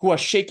Kaitaba, who are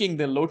shaking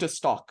the lotus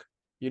stalk,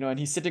 and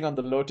he's sitting on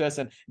the lotus,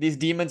 and these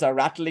demons are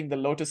rattling the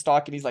lotus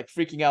stalk, and he's like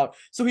freaking out.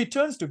 So he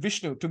turns to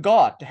Vishnu, to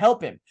God, to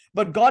help him.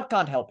 But God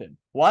can't help him.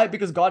 Why?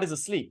 Because God is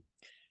asleep.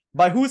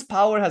 By whose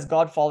power has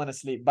God fallen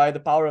asleep? By the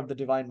power of the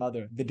Divine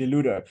Mother, the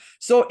deluder.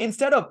 So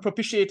instead of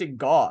propitiating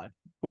God,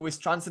 who is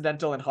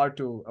transcendental and hard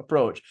to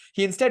approach,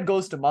 he instead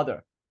goes to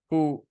Mother,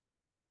 who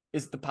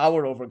is the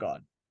power over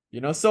God.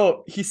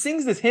 So he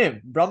sings this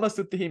hymn. Brahma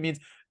Suttihi means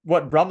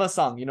what Brahma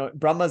sung,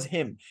 Brahma's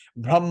hymn.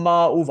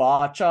 Brahma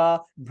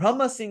Uvacha.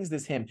 Brahma sings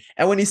this hymn.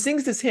 And when he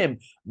sings this hymn,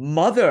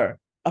 Mother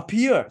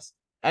appears.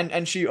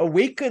 And she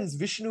awakens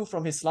Vishnu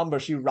from his slumber.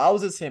 She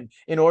rouses him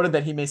in order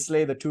that he may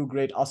slay the two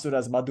great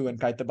asuras, Madhu and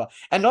Kaitaba.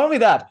 And not only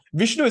that,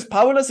 Vishnu is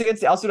powerless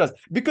against the asuras,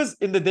 because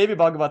in the Devī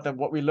Māhātmyam,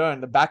 what we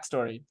learn, the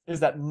backstory,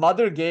 is that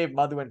Mother gave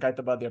Madhu and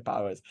Kaitaba their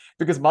powers.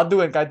 Because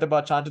Madhu and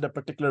Kaitaba chanted a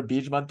particular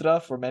beej mantra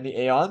for many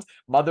aeons,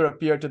 Mother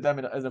appeared to them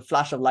as a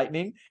flash of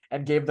lightning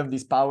and gave them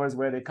these powers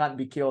where they can't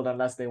be killed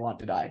unless they want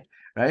to die,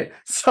 right?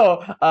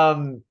 So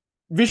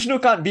Vishnu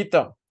can't beat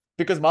them,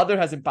 because Mother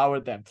has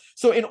empowered them.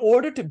 So in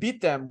order to beat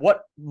them,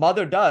 what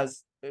Mother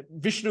does,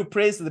 Vishnu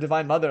prays to the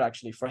Divine Mother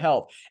actually for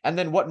help. And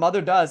then what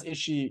Mother does is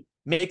she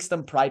makes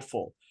them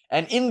prideful.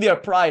 And in their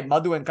pride,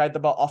 Madhu and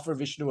Kaitaba offer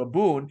Vishnu a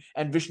boon,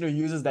 and Vishnu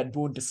uses that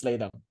boon to slay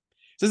them.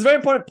 So it's a very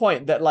important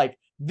point that like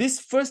this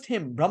first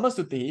hymn, Brahma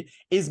Suttihi,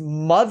 is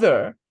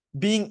Mother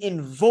being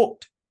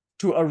invoked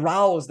to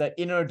arouse that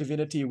inner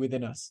divinity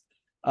within us.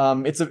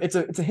 It's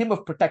a hymn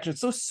of protection.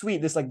 It's so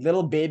sweet. This like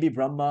little baby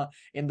Brahma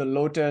in the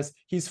lotus.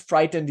 He's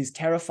frightened. He's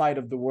terrified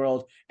of the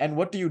world. And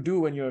what do you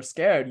do when you're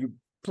scared? You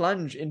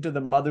plunge into the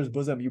mother's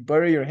bosom. You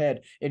bury your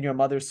head in your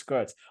mother's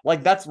skirts.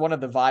 Like that's one of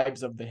the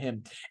vibes of the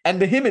hymn.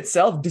 And the hymn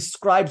itself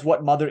describes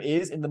what Mother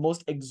is in the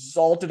most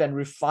exalted and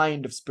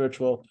refined of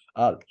spiritual,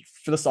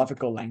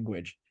 philosophical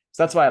language.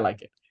 So that's why I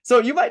like it. So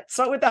you might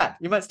start with that.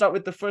 You might start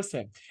with the first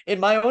hymn.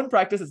 In my own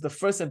practice, it's the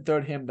first and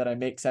third hymn that I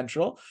make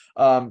central.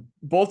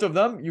 Both of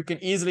them you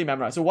can easily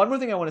memorize. So one more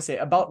thing I want to say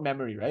about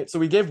memory, right? So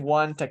we gave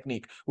one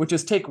technique, which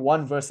is take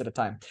one verse at a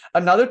time.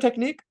 Another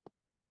technique,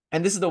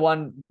 and this is the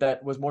one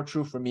that was more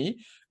true for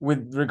me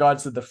with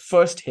regards to the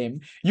first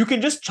hymn, you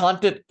can just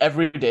chant it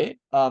every day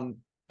and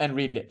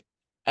read it.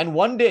 And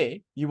one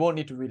day you won't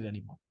need to read it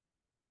anymore.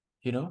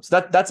 So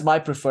that's my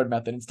preferred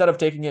method. Instead of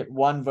taking it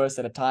one verse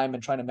at a time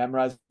and trying to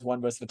memorize one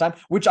verse at a time,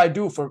 which I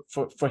do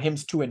for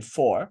hymns 2 and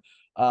 4,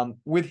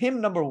 With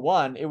hymn number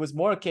 1, it was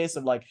more a case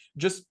of like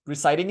just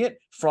reciting it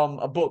from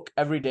a book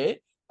every day.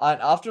 And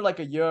after like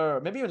a year,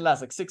 maybe even less,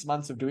 like 6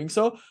 months of doing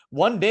so,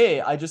 one day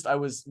I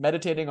was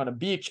meditating on a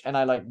beach and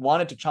I like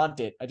wanted to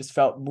chant it. I just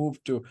felt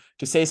moved to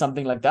say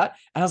something like that.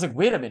 And I was like,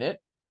 wait a minute,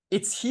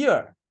 it's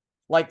here.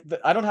 Like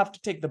I don't have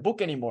to take the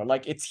book anymore.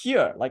 Like it's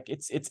here. Like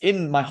it's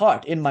in my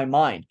heart, in my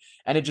mind.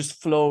 And it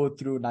just flowed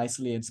through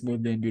nicely and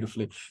smoothly and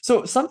beautifully.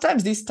 So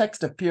sometimes these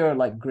texts appear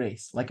like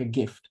grace, like a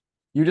gift.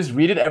 You just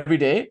read it every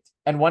day,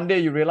 and one day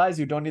you realize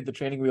you don't need the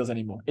training wheels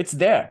anymore. It's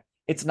there.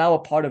 It's now a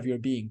part of your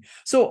being.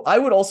 So I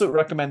would also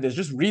recommend this.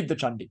 Just read the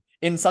Chandi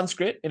in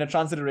Sanskrit, in a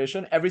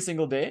transliteration every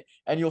single day,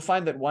 and you'll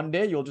find that one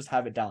day you'll just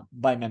have it down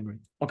by memory.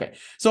 Okay,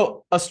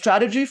 so a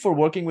strategy for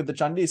working with the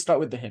Chandi is start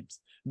with the hymns.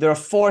 There are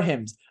 4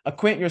 hymns.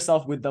 Acquaint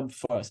yourself with them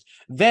first.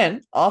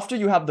 Then, after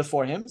you have the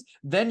 4 hymns,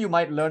 then you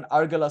might learn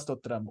Argala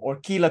Stotram or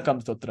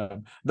Kilakam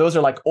Stotram. Those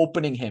are like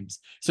opening hymns.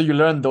 So you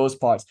learn those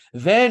parts.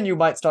 Then you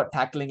might start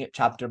tackling it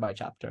chapter by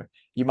chapter.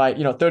 You might,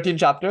 13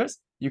 chapters,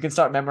 you can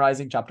start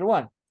memorizing chapter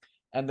 1.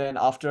 And then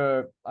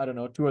after, I don't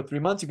know, 2 or 3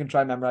 months, you can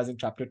try memorizing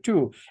chapter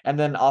 2. And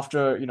then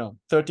after,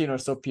 13 or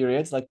so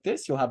periods like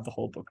this, you'll have the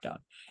whole book down.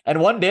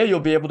 And one day you'll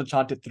be able to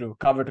chant it through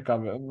cover to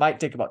cover. It might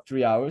take about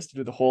 3 hours to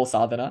do the whole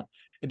sadhana.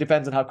 It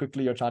depends on how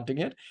quickly you're chanting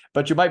it,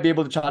 but you might be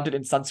able to chant it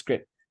in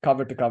Sanskrit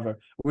cover to cover,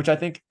 which I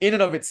think in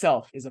and of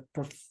itself is a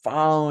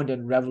profound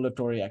and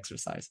revelatory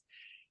exercise.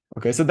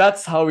 Okay, so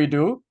that's how we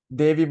do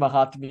Devī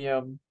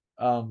Māhātmyam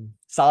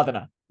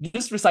sadhana,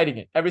 just reciting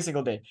it every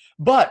single day.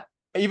 But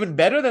even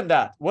better than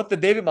that, what the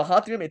Devī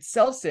Māhātmyam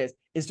itself says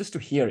is just to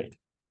hear it.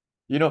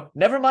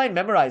 Never mind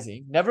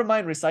memorizing, never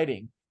mind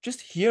reciting, just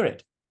hear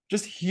it.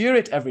 Just hear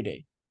it every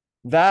day.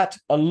 That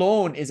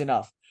alone is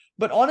enough.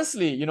 But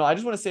honestly, I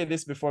just want to say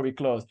this before we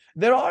close.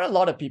 There are a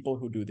lot of people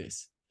who do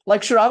this.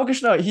 Like Sri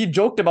Ramakrishna, he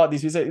joked about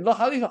this. He said,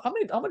 how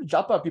much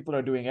japa people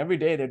are doing every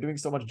day? They're doing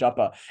so much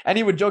japa. And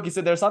he would joke, he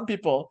said, there are some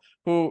people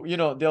who,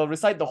 they'll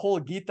recite the whole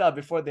Gita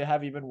before they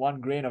have even 1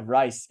 grain of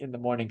rice in the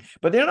morning,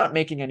 but they're not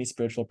making any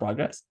spiritual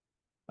progress.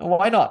 And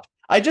why not?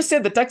 I just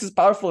said the text is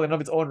powerful in of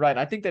its own right.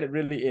 I think that it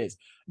really is.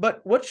 But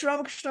what Sri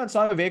Ramakrishna and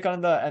Swami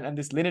Vivekananda and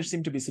this lineage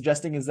seem to be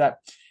suggesting is that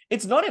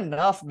it's not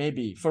enough,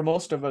 maybe, for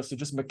most of us to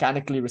just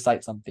mechanically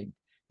recite something.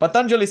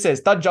 Patanjali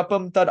says, tad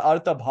japam tad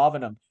artha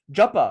bhavanam.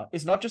 Japa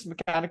is not just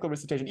mechanical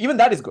recitation. Even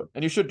that is good,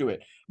 and you should do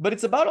it. But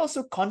it's about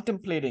also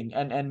contemplating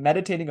and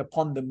meditating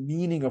upon the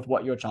meaning of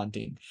what you're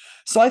chanting.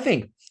 So I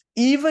think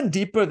even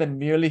deeper than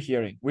merely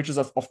hearing, which is,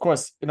 of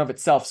course, in of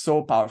itself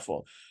so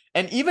powerful,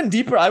 and even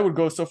deeper, I would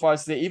go so far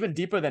as to say, even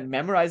deeper than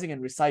memorizing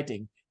and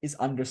reciting is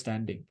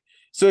understanding.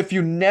 So if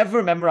you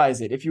never memorize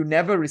it, if you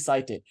never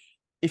recite it,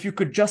 if you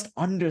could just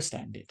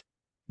understand it,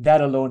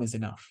 that alone is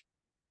enough.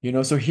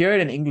 So hear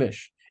it in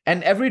English.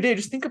 And every day,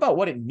 just think about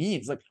what it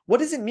means. Like, what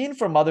does it mean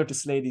for mother to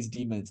slay these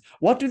demons?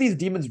 What do these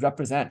demons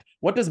represent?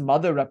 What does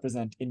mother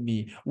represent in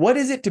me? What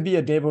is it to be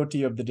a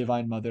devotee of the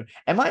Divine Mother?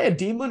 Am I a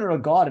demon or a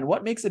god? And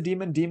what makes a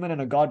demon demon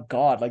and a god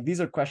god? Like,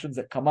 these are questions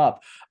that come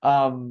up.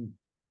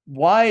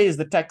 Why is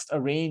the text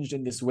arranged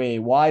in this way?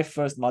 Why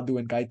first Madhu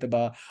and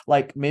Kaitaba?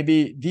 Like,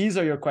 maybe these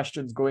are your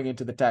questions going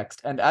into the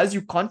text. And as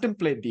you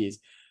contemplate these,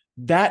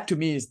 that to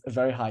me is a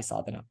very high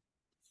sadhana.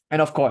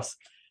 And of course,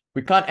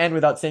 we can't end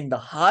without saying the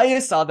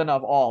highest sadhana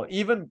of all,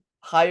 even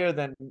higher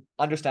than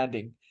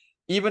understanding,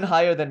 even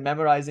higher than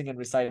memorizing and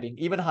reciting,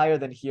 even higher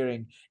than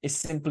hearing, is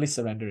simply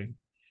surrendering.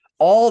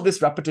 All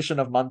this repetition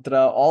of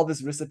mantra, all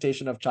this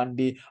recitation of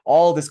Chandi,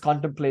 all this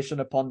contemplation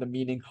upon the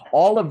meaning,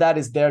 all of that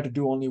is there to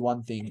do only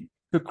one thing,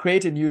 to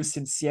create in you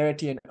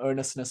sincerity and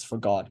earnestness for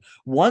God.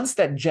 Once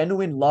that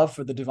genuine love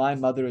for the Divine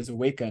Mother is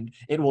awakened,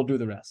 it will do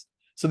the rest.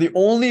 So the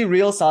only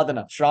real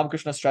sadhana, Sri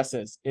Ramakrishna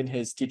stresses in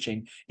his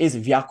teaching, is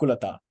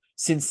vyakulata,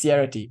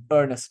 sincerity,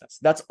 earnestness.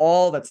 That's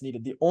all that's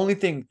needed. The only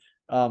thing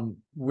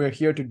we're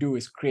here to do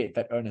is create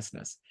that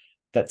earnestness,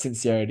 that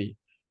sincerity.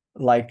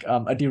 Like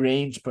a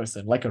deranged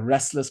person, like a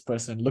restless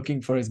person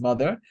looking for his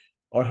mother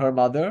or her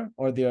mother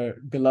or their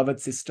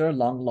beloved sister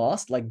long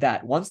lost, like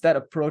that. Once that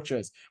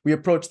approaches, we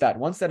approach that.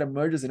 Once that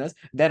emerges in us,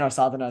 then our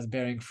sadhana is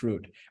bearing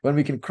fruit. When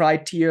we can cry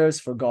tears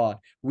for God,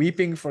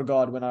 weeping for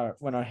God,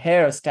 when our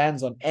hair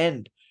stands on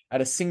end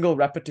at a single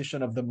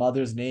repetition of the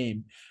mother's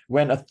name,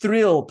 when a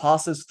thrill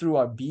passes through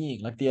our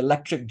being, like the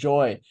electric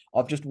joy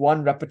of just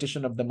one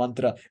repetition of the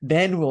mantra,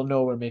 then we'll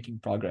know we're making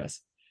progress.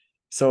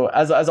 So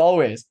as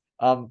always,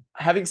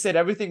 having said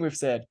everything we've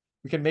said,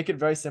 we can make it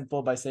very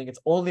simple by saying it's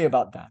only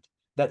about that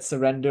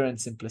surrender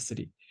and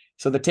simplicity.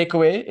 So the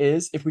takeaway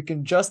is, if we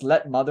can just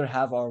let Mother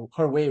have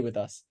her way with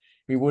us,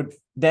 we would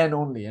then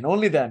only, and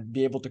only then,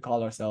 be able to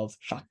call ourselves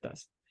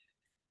Śaktas.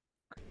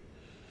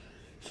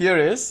 Here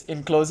is,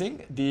 in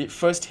closing, the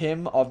first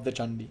hymn of the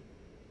Chandi.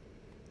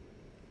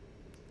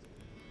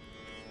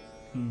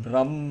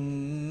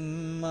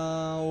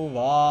 Brahma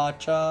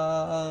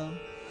Uvacha.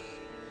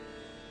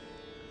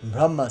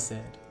 Brahma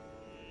said,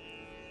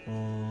 Om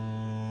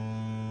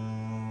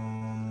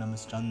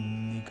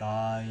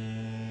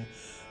Namaschandikaye.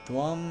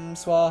 Tvam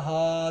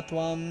swaha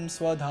tvam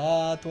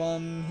swadha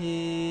tvam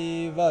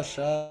hi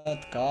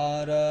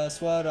vashatkara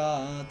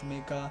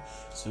swaratmika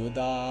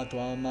sudha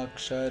tvam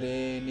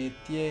akshare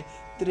nitye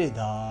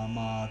tridha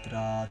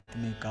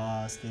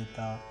matratmika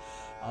stita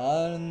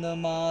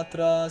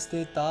arnamatra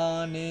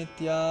stita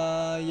nitya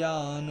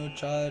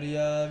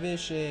yanucharya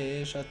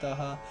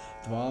visheshataha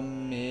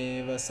tvam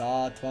eva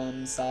satvam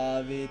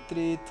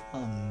savitri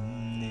tvam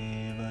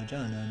neva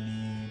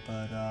janani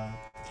para.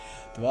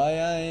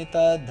 Tvaya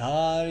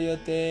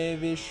dharyate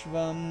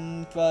vishvam,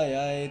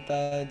 tvaya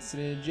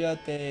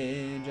srijyate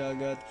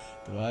jagat,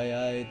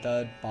 tvaya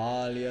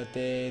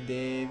palyate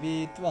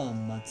devi, tvam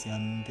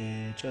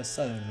matsyante cha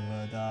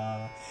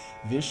sarvada.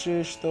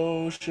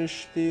 Vishishto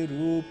shishti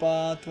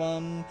rupa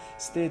tvam,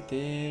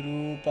 stiti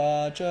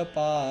rupa cha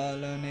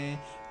palane,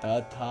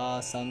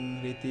 tatha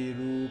sangriti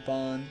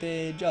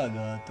rupante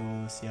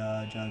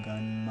jagatosya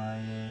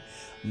jaganmaye.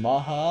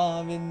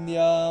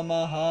 Mahavidya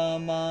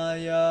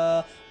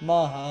Mahamaya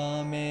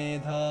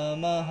Mahamedha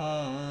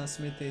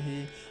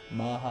Mahasmitihi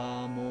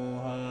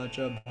Mahamoha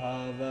cha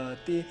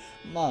bhavati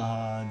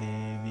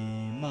Mahadevi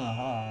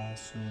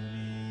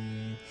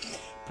Mahasuri.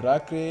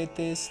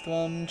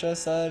 Prakritistvam cha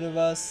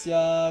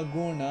sarvasya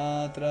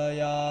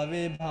gunatraya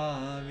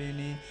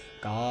vibhavini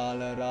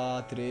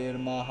Kalaratrir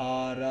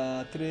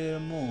Maharatrir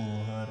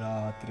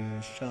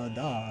Moharatrir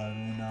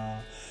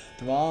Shadaruna.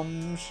 Tvam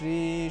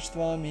Shrish,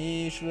 Tvam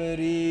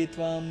Ishvari,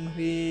 Tvam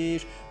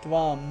Hrish,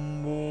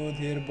 Tvam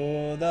Budhir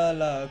Bodha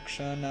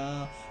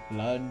Lakshana,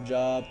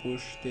 Lajja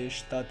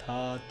Pushtish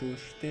Tatha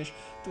Tushtish,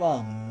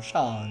 Tvam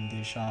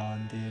Shanti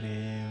Shanti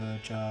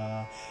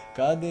Revacha,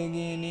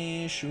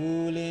 Kadgini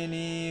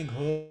Shulini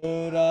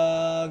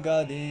Ghora,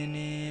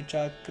 Gadini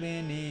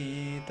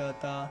Chakrini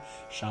Tata,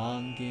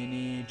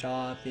 Shankini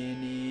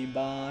Chapini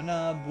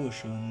Bana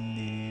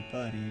Bhushundi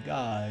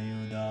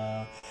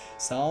Parigayuda.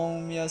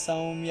 Saumya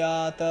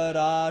Saumyata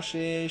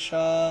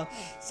Rashesha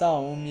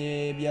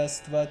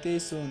Saumyebhyastvati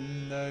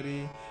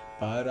Sundari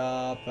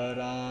Para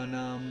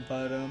Paranam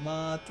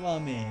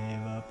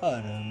Paramattvameva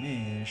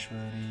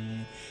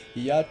Parameshwari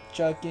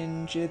Yacha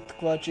Kinchit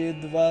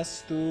Kvachid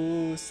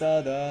Vastu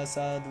Sada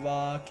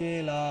Sadva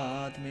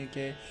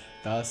Kilatmike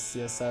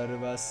Tasya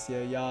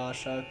Sarvasya Ya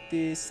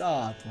Shakti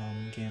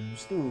Satvam Kim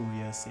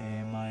Stuyase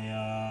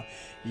Maya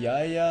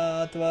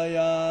Yaya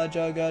Tvaya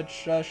Jagat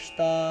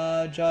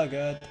Shrashta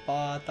Jagat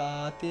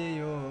Patati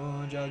Yo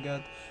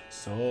Jagat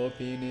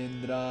Sopi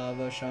Nidra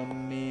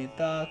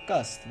Vashamnita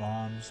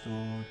Kastvam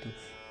Stotu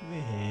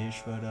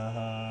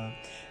Viheshwaraha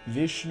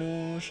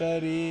Vishnu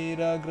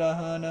Sharira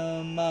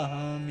Grahanam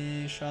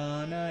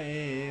Mahamishana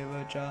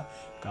Evacha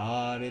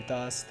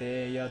Karitaste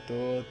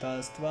Yato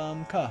Tastvam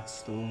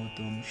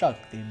Kastotum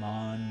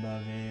Shaktiman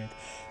Bhavet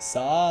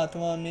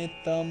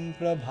Satvamitam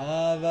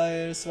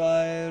Prabhavair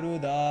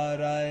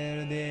Svairudarair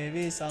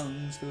Devi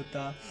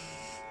Samstuta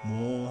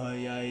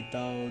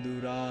Mohayaitau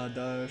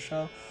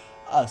Duradarsha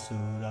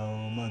Asurau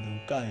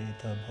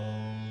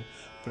Madhukaitabhau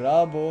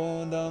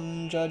Prabodham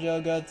cha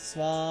Jagat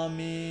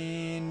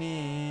Swami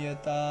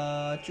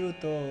Niyata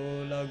Chuto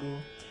Lagu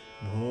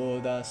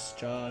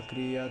Bodhascha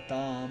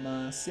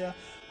Kriyatamasya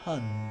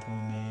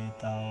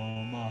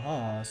Hantumetau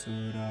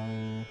Mahasurau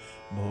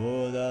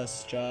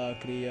Bodhascha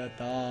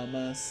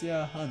Kriyatamasya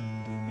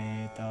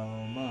Hantumetau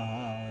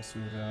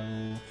Mahasurau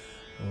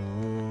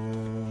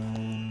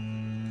Om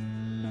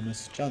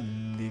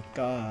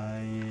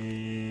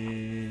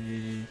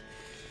Namaschandikaye.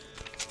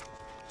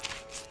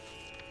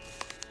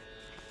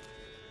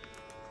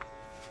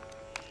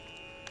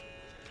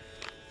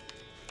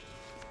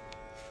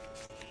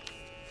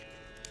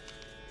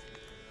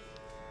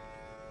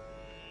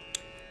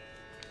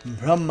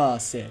 Brahma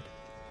said,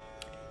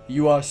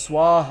 "You are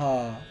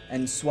Swaha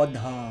and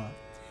Swadha.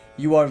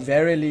 You are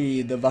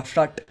verily the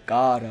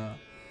Vashatkara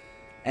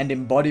and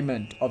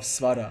embodiment of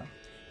Svara.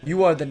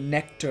 You are the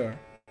nectar,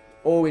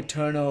 O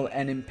eternal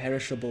and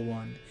imperishable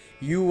one.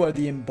 You are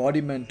the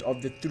embodiment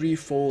of the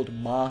threefold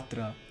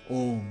Matra,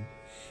 Om.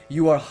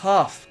 You are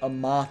half a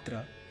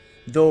Matra,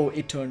 though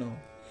eternal.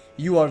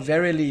 You are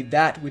verily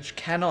that which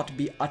cannot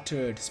be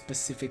uttered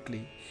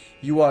specifically.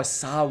 You are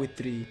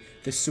Savitri,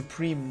 the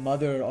supreme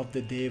mother of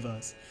the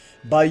Devas.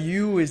 By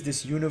you is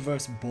this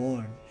universe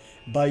born.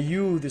 By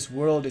you this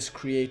world is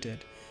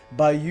created.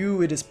 By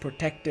you it is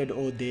protected,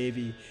 O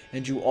Devi,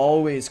 and you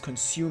always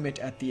consume it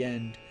at the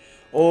end.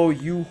 O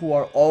you who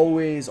are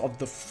always of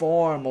the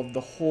form of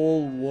the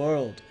whole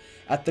world.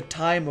 At the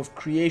time of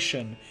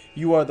creation,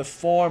 you are the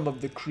form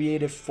of the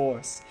creative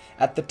force.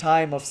 At the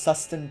time of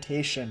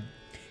sustentation,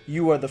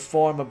 you are the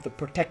form of the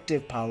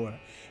protective power.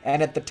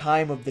 And at the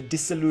time of the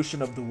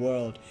dissolution of the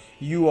world,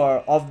 you are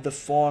of the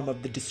form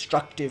of the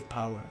destructive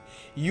power.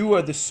 You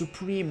are the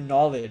supreme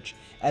knowledge,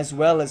 as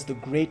well as the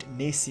great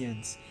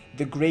nescience,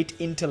 the great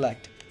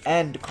intellect,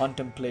 and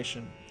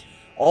contemplation.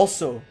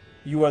 Also,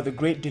 you are the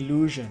great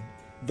delusion,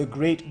 the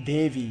great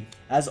Devi,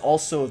 as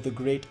also the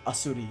great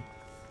Asuri.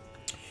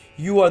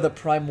 You are the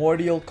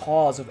primordial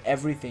cause of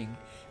everything,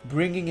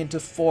 bringing into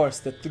force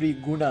the three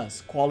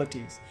gunas,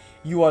 qualities.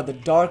 You are the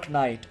dark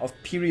night of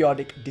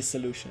periodic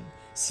dissolution,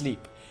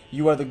 sleep.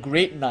 You are the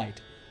great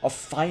night of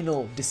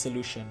final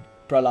dissolution,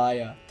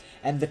 pralaya,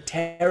 and the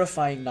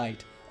terrifying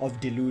night of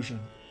delusion.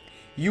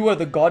 You are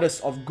the goddess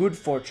of good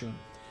fortune,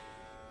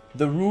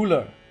 the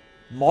ruler,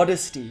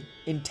 modesty,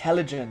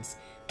 intelligence,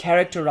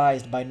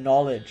 characterized by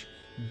knowledge,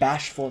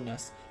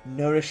 bashfulness,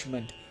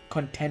 nourishment,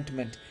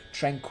 contentment,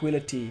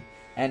 tranquility,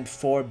 and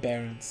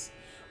forbearance.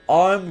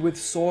 Armed with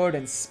sword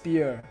and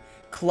spear,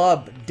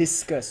 club,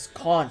 discus,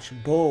 conch,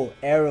 bow,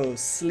 arrows,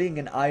 sling,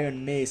 and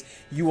iron mace,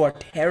 you are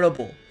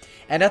terrible.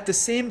 And at the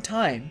same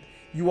time,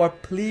 you are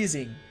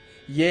pleasing,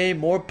 yea,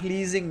 more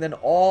pleasing than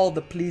all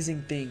the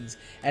pleasing things,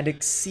 and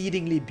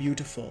exceedingly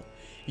beautiful.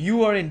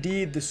 You are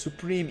indeed the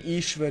supreme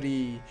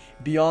Ishvari,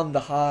 beyond the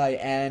high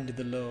and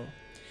the low.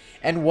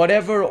 And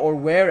whatever or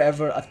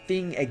wherever a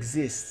thing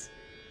exists,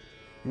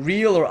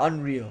 real or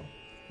unreal,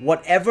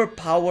 whatever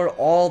power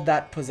all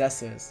that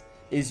possesses,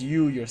 is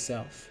you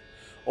yourself.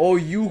 O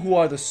you who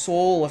are the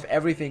soul of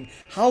everything,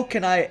 how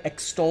can I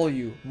extol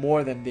you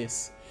more than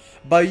this?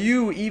 By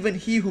you, even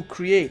he who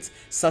creates,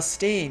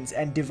 sustains,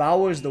 and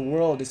devours the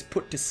world is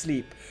put to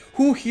sleep.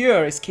 Who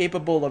here is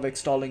capable of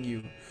extolling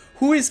you?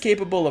 Who is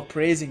capable of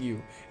praising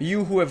you?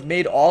 You who have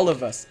made all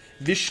of us,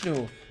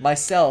 Vishnu,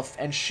 myself,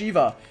 and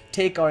Shiva,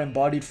 take our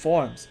embodied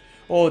forms.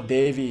 O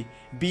Devi,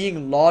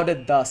 being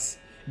lauded thus,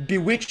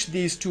 bewitch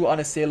these two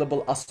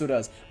unassailable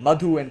asuras,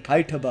 Madhu and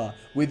Kaitaba,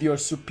 with your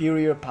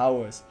superior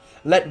powers.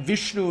 Let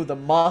Vishnu, the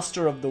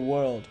master of the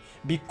world,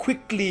 be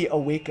quickly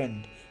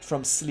awakened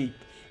from sleep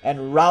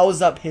and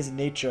rouse up his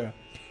nature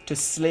to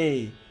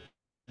slay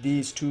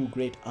these two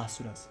great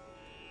asuras.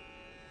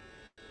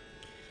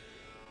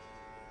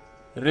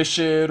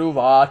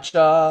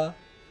 Rishiruvacha.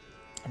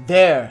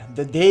 There,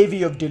 the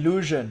Devi of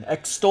delusion,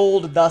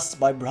 extolled thus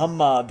by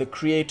Brahma, the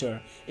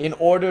creator, in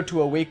order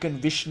to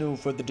awaken Vishnu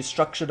for the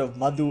destruction of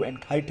Madhu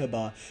and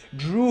Kaitaba,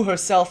 drew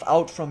herself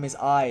out from his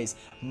eyes,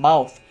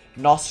 mouth,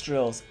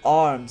 nostrils,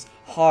 arms,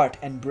 heart,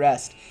 and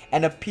breast,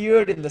 and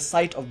appeared in the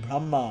sight of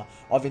Brahma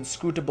of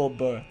inscrutable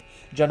birth.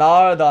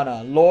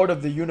 Janardana, Lord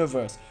of the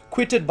universe,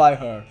 quitted by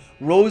her,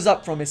 rose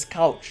up from his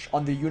couch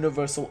on the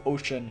universal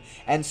ocean,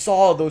 and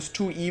saw those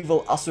two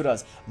evil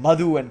asuras,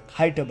 Madhu and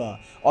Kaitaba,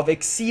 of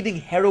exceeding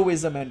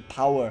heroism and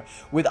power,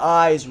 with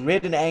eyes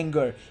red in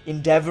anger,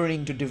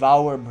 endeavoring to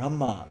devour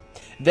Brahma.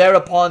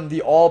 Thereupon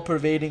the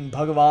all-pervading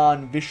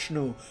Bhagavan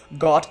Vishnu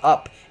got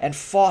up and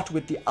fought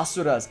with the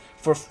asuras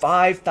for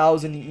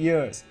 5,000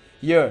 years,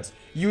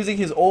 using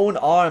his own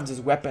arms as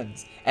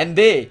weapons. And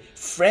they,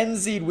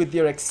 frenzied with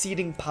their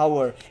exceeding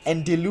power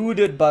and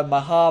deluded by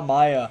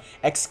Māhātmya,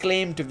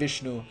 exclaimed to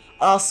Vishnu,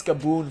 "Ask a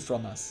boon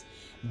from us."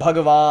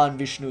 Bhagavan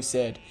Vishnu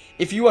said,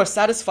 "If you are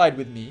satisfied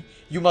with me,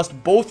 you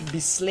must both be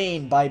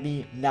slain by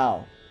me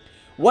now.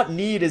 What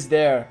need is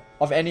there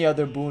of any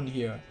other boon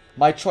here?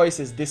 My choice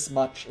is this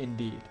much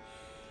indeed."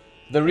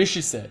 The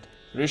Rishi said,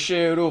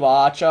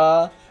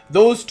 Rishiruvacha.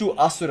 Those two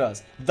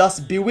asuras, thus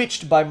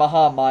bewitched by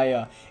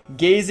Māhātmya,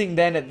 gazing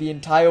then at the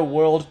entire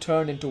world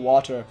turned into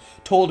water,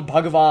 told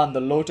Bhagavan,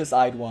 the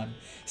lotus-eyed one,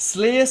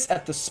 "Slay us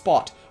at the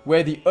spot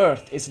where the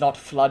earth is not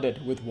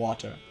flooded with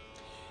water."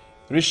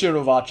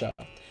 Rishiruvacha,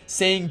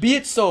 saying, "Be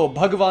it so,"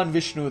 Bhagavan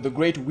Vishnu, the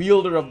great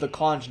wielder of the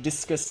conch,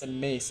 discus,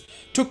 and mace,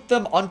 took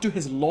them onto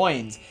his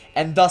loins,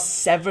 and thus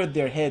severed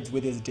their heads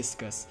with his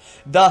discus.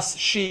 Thus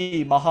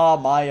she,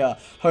 Māhātmya,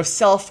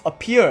 herself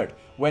appeared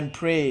when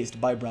praised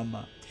by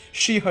Brahma.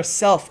 She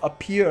herself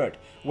appeared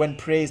when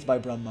praised by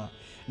Brahma.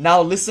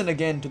 Now listen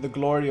again to the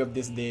glory of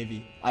this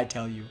Devi, I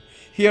tell you.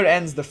 Here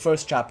ends the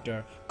first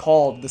chapter,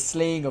 called The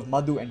Slaying of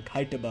Madhu and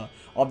Kaitaba,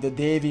 of the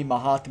Devī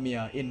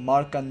Māhātmya in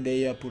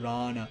Markandeya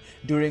Purana,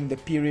 during the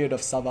period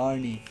of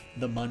Savarni,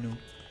 the Manu.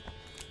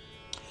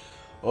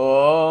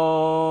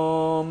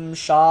 Om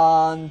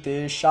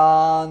Shanti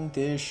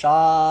Shanti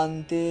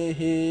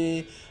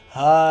Shanti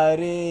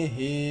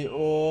Hare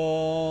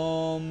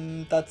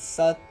Om Tat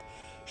Sat.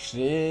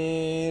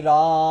 Shri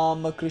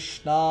Ram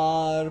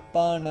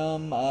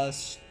Krishnarpanam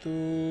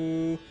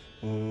Astu.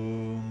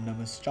 Om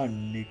Namas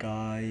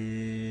Chandikaya.